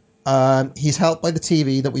 He's helped by the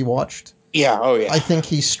TV that we watched. Yeah, oh yeah. I think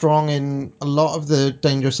he's strong in a lot of the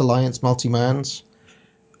Dangerous Alliance multi-mans.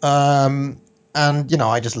 And,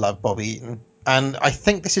 I just love Bobby Eaton. And I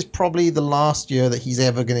think this is probably the last year that he's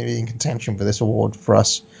ever going to be in contention for this award for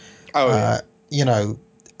us. Oh, yeah.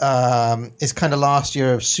 It's kind of last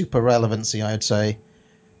year of super relevancy, I'd say.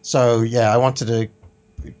 So, yeah, I wanted to,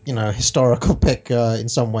 historical pick in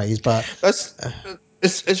some ways, but...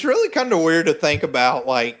 It's really kind of weird to think about,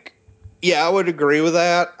 like, yeah, I would agree with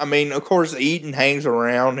that. I mean, of course, Eaton hangs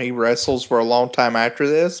around. He wrestles for a long time after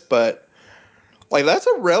this, but, like, that's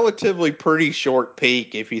a relatively pretty short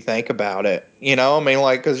peak if you think about it. I mean,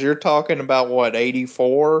 like, because you're talking about, what,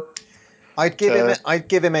 84? I'd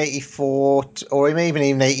give him 84, or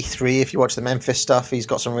even 83 if you watch the Memphis stuff. He's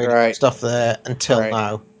got some really good stuff there until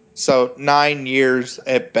now. So 9 years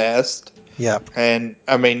at best. Yep. And,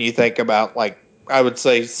 I mean, you think about, like, I would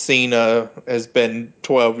say Cena has been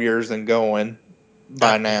 12 years and going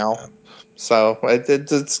by now. So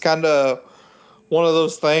it's kind of one of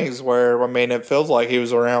those things where, I mean, it feels like he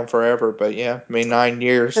was around forever. But, yeah, I mean, 9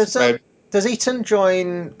 years. Does Eaton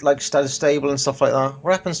join, like, Status Stable and stuff like that?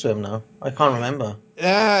 What happens to him now? I can't remember.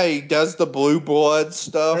 Yeah, he does the Blue Blood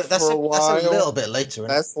stuff for a while. That's a little bit later.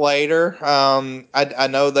 That's later. I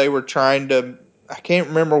know they were trying to... I can't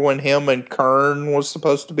remember when him and Kern was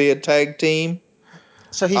supposed to be a tag team.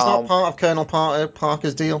 So he's not part of Colonel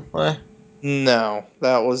Parker's deal, right? No,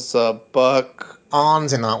 that was Buck.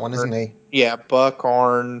 Arn's in that one, isn't he? Yeah, Buck,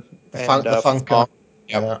 Arn, the Funker.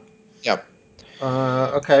 Yep.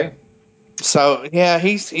 Okay. So yeah,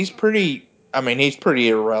 he's pretty. I mean, he's pretty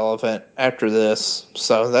irrelevant after this.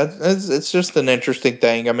 So it's just an interesting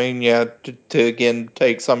thing. I mean, yeah, to again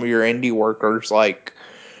take some of your indie workers like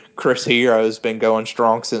Chris Hero's been going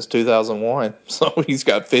strong since 2001. So he's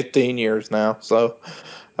got 15 years now. So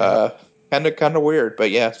kind of weird,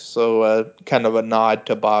 but yeah. So kind of a nod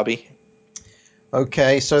to Bobby.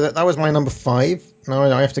 Okay, so that was my number 5. Now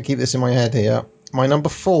I have to keep this in my head here. My number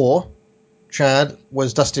 4, Chad,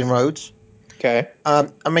 was Dustin Rhodes. Okay. I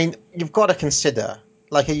mean, you've got to consider,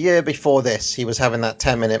 like a year before this, he was having that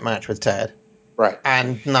 10-minute match with Ted. Right.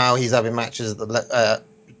 And now he's having matches at the,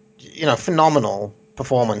 phenomenal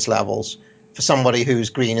performance levels for somebody who's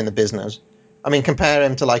green in the business. I mean, compare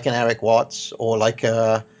him to like an Eric Watts or like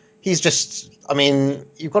he's just, I mean,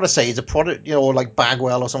 you've got to say he's a product, or like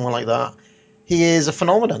Bagwell or someone like that. He is a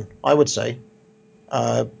phenomenon, I would say.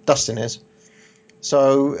 Dustin is.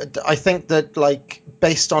 So I think that, like,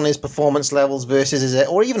 based on his performance levels versus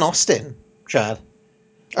or even Austin, Chad.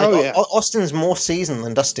 Like, Austin's more seasoned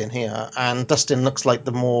than Dustin here, and Dustin looks like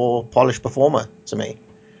the more polished performer to me.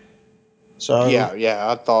 So yeah,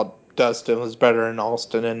 I thought Dustin was better than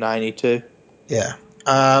Austin in '92. Yeah.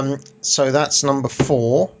 So that's number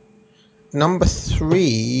 4. Number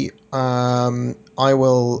 3, I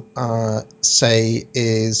will say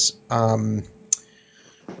is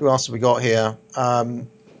who else have we got here?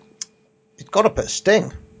 You've got to put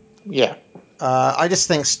Sting. Yeah. I just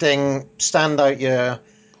think Sting, standout year.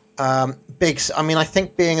 Big. I mean, I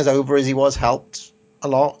think being as over as he was helped a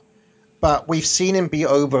lot, but we've seen him be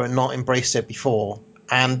over and not embrace it before.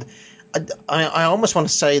 And I almost want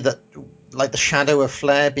to say that, like, the shadow of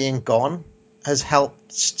Flair being gone has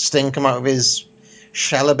helped Sting come out of his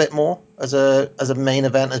shell a bit more as a main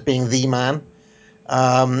event, as being the man.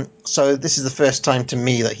 So this is the first time to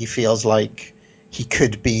me that he feels like he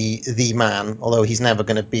could be the man, although he's never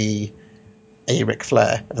going to be a Ric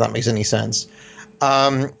Flair, if that makes any sense.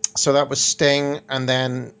 So that was Sting, and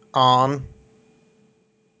then Arn.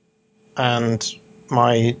 And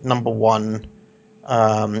my number 1,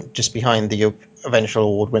 just behind the eventual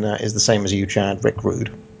award winner, is the same as you, Chad, Rick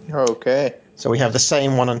Rude. Okay. So we have the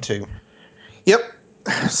same 1 and 2. Yep.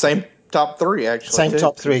 Same top 3, actually. Same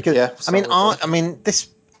top 3. Yeah. I mean, this,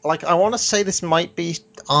 like, I want to say this might be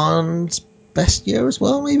Arn's best year as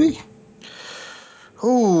well, maybe.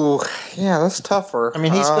 Ooh, yeah, that's tougher. I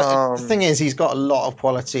mean, the thing is, he's got a lot of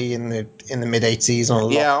quality in the mid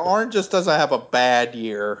 '80s. Yeah, Arn just doesn't have a bad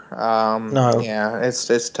year. No. Yeah,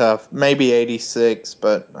 it's tough. Maybe '86,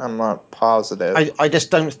 but I'm not positive. I just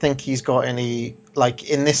don't think he's got any, like,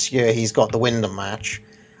 in this year he's got the Windham match,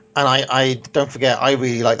 and I don't forget, I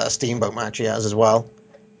really like that Steamboat match he has as well.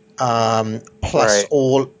 Plus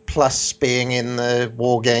being in the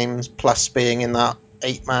War Games, plus being in that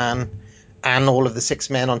 8-man. And all of the 6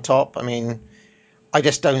 men on top. I mean, I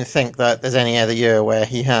just don't think that there's any other year where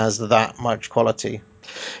he has that much quality.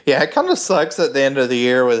 Yeah, it kind of sucks at the end of the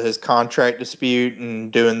year with his contract dispute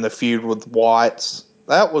and doing the feud with Watts.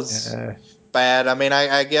 That was bad. I mean,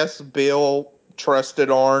 I guess Bill trusted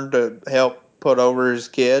Arn to help put over his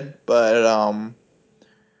kid, but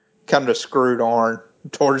kind of screwed Arn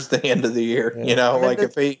towards the end of the year. Yeah. You know, I mean,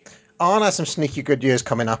 if he... Arn has some sneaky good years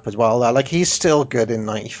coming up as well. Like, he's still good in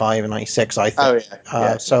 95 and 96, I think. Oh,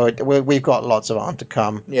 yeah. So we've got lots of Arn to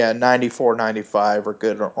come. Yeah, 94, 95 are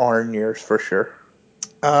good Arn years for sure.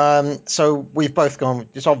 So we've both gone...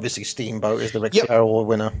 It's obviously Steamboat is the Ric Flair Award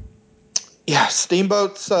winner. Yeah,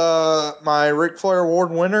 Steamboat's my Ric Flair Award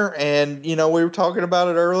winner, and, we were talking about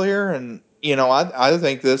it earlier, and, I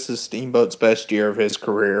think this is Steamboat's best year of his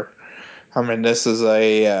career. I mean, this is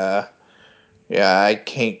I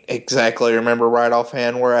can't exactly remember right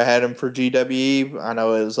offhand where I had him for GWE. I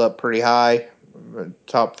know it was up pretty high,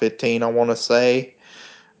 top 15, I want to say.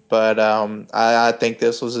 But I think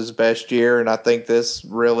this was his best year, and I think this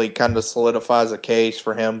really kind of solidifies a case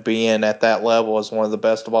for him being at that level as one of the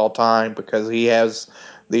best of all time, because he has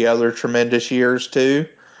the other tremendous years too.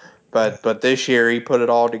 But this year he put it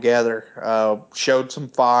all together, showed some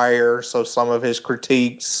fire, so some of his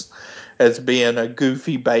critiques as being a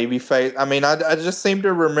goofy baby face. I mean, I just seem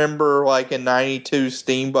to remember, like, in 92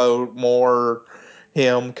 Steamboat, more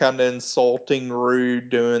him kind of insulting Rude,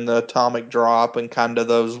 doing the atomic drop, and kind of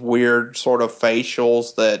those weird sort of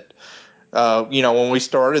facials that, when we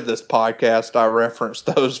started this podcast, I referenced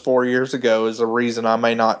those 4 years ago as a reason I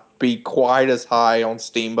may not be quite as high on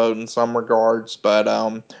Steamboat in some regards. But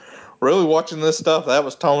really watching this stuff, that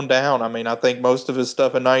was toned down. I mean, I think most of his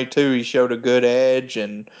stuff in 92, he showed a good edge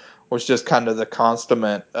and was just kind of the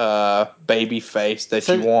consummate baby face that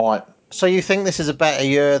you want. So you think this is a better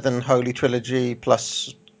year than Holy Trilogy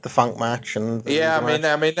plus the Funk match and the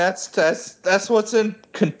I mean that's what's in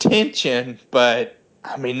contention. But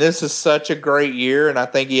I mean, this is such a great year, and I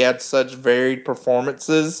think he had such varied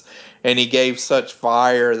performances, and he gave such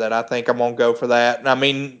fire that I think I'm gonna go for that. And I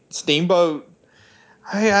mean, Steamboat.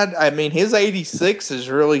 I mean, his 86 is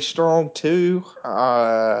really strong too.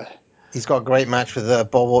 He's got a great match with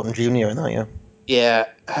Bob Orton Jr. in that, yeah. Yeah,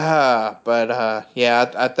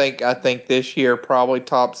 I think this year probably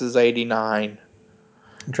tops his 89.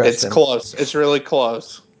 Interesting. It's close. It's really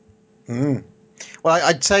close. Well,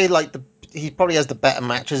 I'd say he probably has the better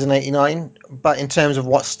matches in 89, but in terms of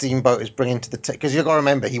what Steamboat is bringing to the because you've got to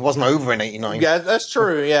remember he wasn't over in 89. Yeah, that's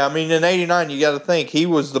true. Yeah, I mean, in 89 you got to think he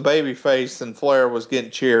was the babyface and Flair was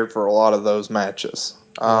getting cheered for a lot of those matches.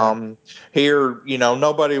 Here,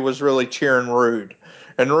 nobody was really cheering Rude.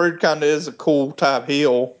 And Rude kind of is a cool type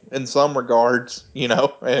heel in some regards,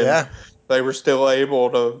 and they were still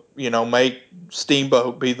able to, make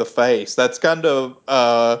Steamboat be the face. That's kind of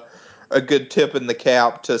a good tip in the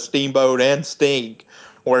cap to Steamboat and Sting,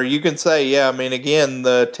 where you can say, I mean, again,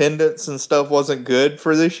 the attendance and stuff wasn't good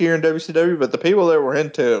for this year in WCW, but the people that were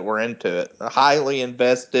into it, highly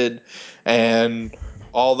invested, and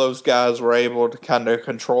all those guys were able to kind of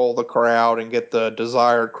control the crowd and get the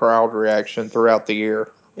desired crowd reaction throughout the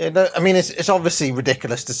year. Yeah, I mean, it's obviously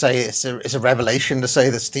ridiculous to say it's a revelation to say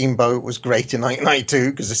that Steamboat was great in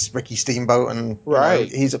 1992 because it's Ricky Steamboat and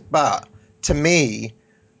but to me,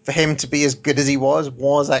 for him to be as good as he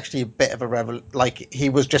was actually a bit of a he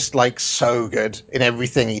was just so good in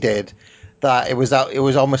everything he did that it was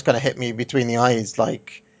almost going to hit me between the eyes.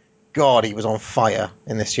 Like, God, he was on fire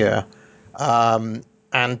in this year. I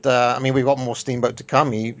mean, we've got more Steamboat to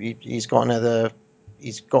come. He's got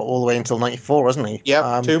all the way until 94, hasn't he?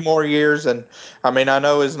 Yep, 2 more years. And, I mean, I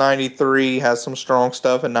know his 93 has some strong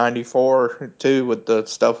stuff in 94, too, with the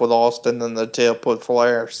stuff with Austin and the tip with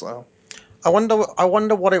Flair. So I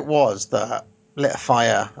wonder what it was that lit a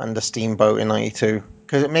fire under Steamboat in 92.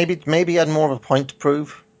 Because maybe he had more of a point to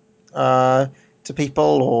prove to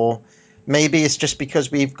people, or maybe it's just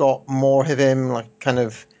because we've got more of him, kind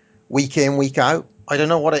of week in, week out. I don't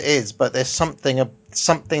know what it is, but there's something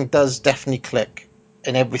does definitely click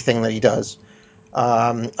in everything that he does.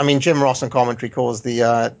 I mean, Jim Ross on commentary calls the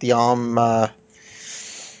arm.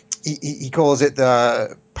 He calls it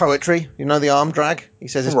the poetry. The arm drag. He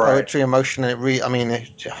says it's poetry, emotion, and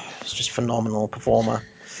it's just phenomenal performer.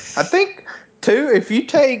 I think too, if you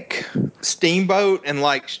take Steamboat and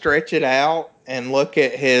stretch it out and look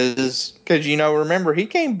at his, because remember he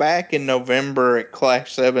came back in November at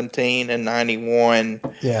Clash 17 in 91.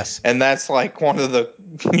 Yes, and that's one of the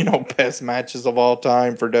best matches of all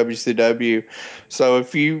time for WCW. So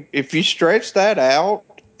if you stretch that out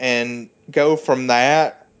and go from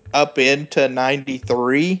that up into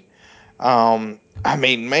 93, I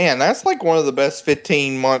mean, man, that's one of the best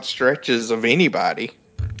 15-month stretches of anybody.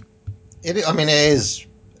 It is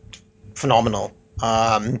phenomenal.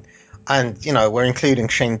 And we're including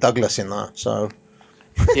Shane Douglas in that, so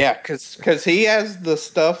Yeah, because he has the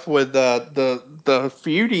stuff with the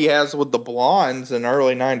feud he has with the Blondes in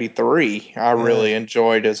early '93. I really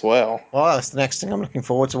enjoyed as well. Well, that's the next thing I'm looking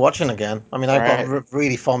forward to watching again. I mean, I've got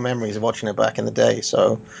really fond memories of watching it back in the day.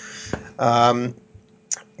 So,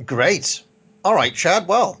 great. All right, Chad.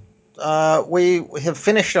 Well, we have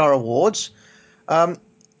finished our awards.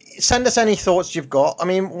 Send us any thoughts you've got. I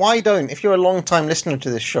mean, why don't, if you're a long-time listener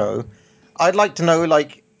to this show, I'd like to know,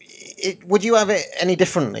 like, would you have it any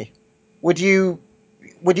differently? Would you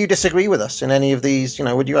disagree with us in any of these? You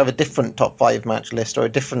know, would you have a different top 5 match list or a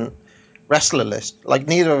different wrestler list? Like,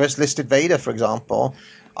 neither of us listed Vader, for example.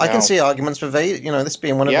 I can see arguments for Vader, you know, this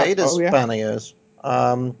being one of Vader's banner years.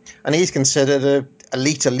 And he's considered a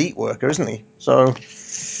elite worker, isn't he? So,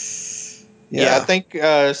 yeah, I think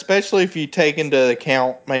especially if you take into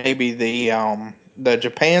account maybe the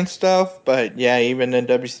Japan stuff, but yeah, even in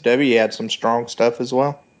WCW, he had some strong stuff as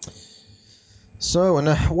well. So, and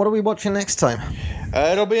what are we watching next time?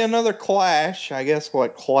 It'll be another Clash. I guess,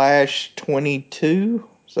 Clash 22?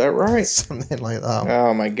 Is that right? Something like that.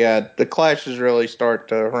 Oh, my God. The Clashes really start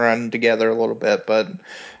to run together a little bit, but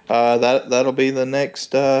that'll be the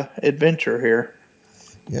next adventure here.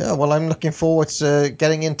 Yeah, well, I'm looking forward to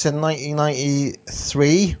getting into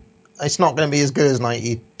 1993. It's not going to be as good as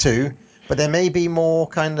 92, but there may be more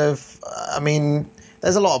kind of, I mean,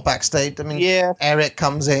 there's a lot of backstage. I mean, Eric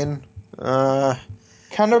comes in.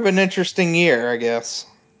 Kind of an interesting year, I guess.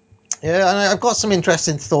 Yeah, and I've got some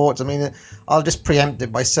interesting thoughts. I mean, I'll just preempt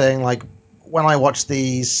it by saying, like, when I watch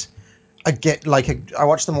these, I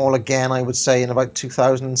watch them all again, I would say, in about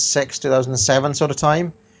 2006, 2007 sort of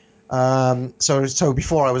time. So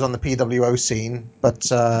before I was on the PWO scene,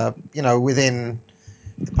 but, you know, within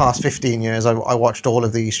the past 15 years, I watched all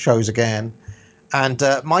of these shows again. And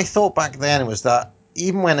my thought back then was that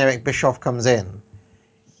even when Eric Bischoff comes in,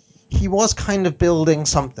 he was kind of building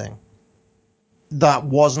something that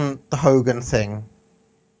wasn't the Hogan thing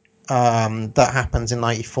that happens in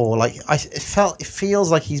 '94. Like it feels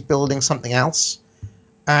like he's building something else,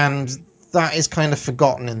 and that is kind of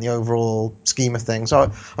forgotten in the overall scheme of things. So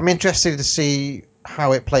I'm interested to see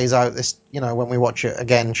how it plays out this, you know, when we watch it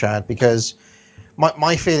again, Chad, because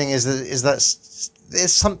my feeling is that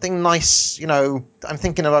there's something nice. You know, I'm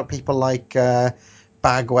thinking about people like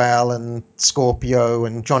Bagwell and Scorpio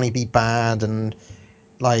and Johnny B. Bad and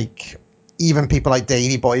like even people like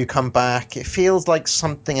Davey Boy who come back. It feels like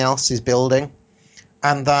something else is building,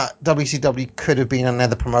 and that WCW could have been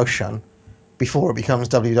another promotion before it becomes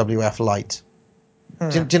WWF Light.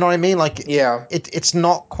 Do you know what I mean? Like, it's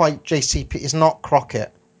not quite JCP. It's not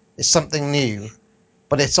Crockett. It's something new,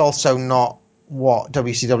 but it's also not what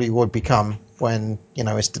WCW would become when, you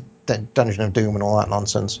know, it's the Dungeon of Doom and all that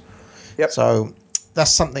nonsense. Yep. So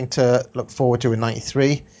that's something to look forward to in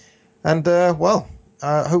 '93. And,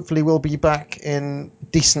 hopefully we'll be back in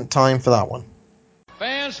decent time for that one.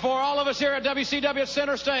 Fans, for all of us here at WCW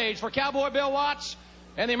Center Stage, for Cowboy Bill Watts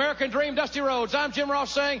and the American Dream Dusty Rhodes, I'm Jim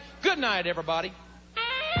Ross saying good night, everybody.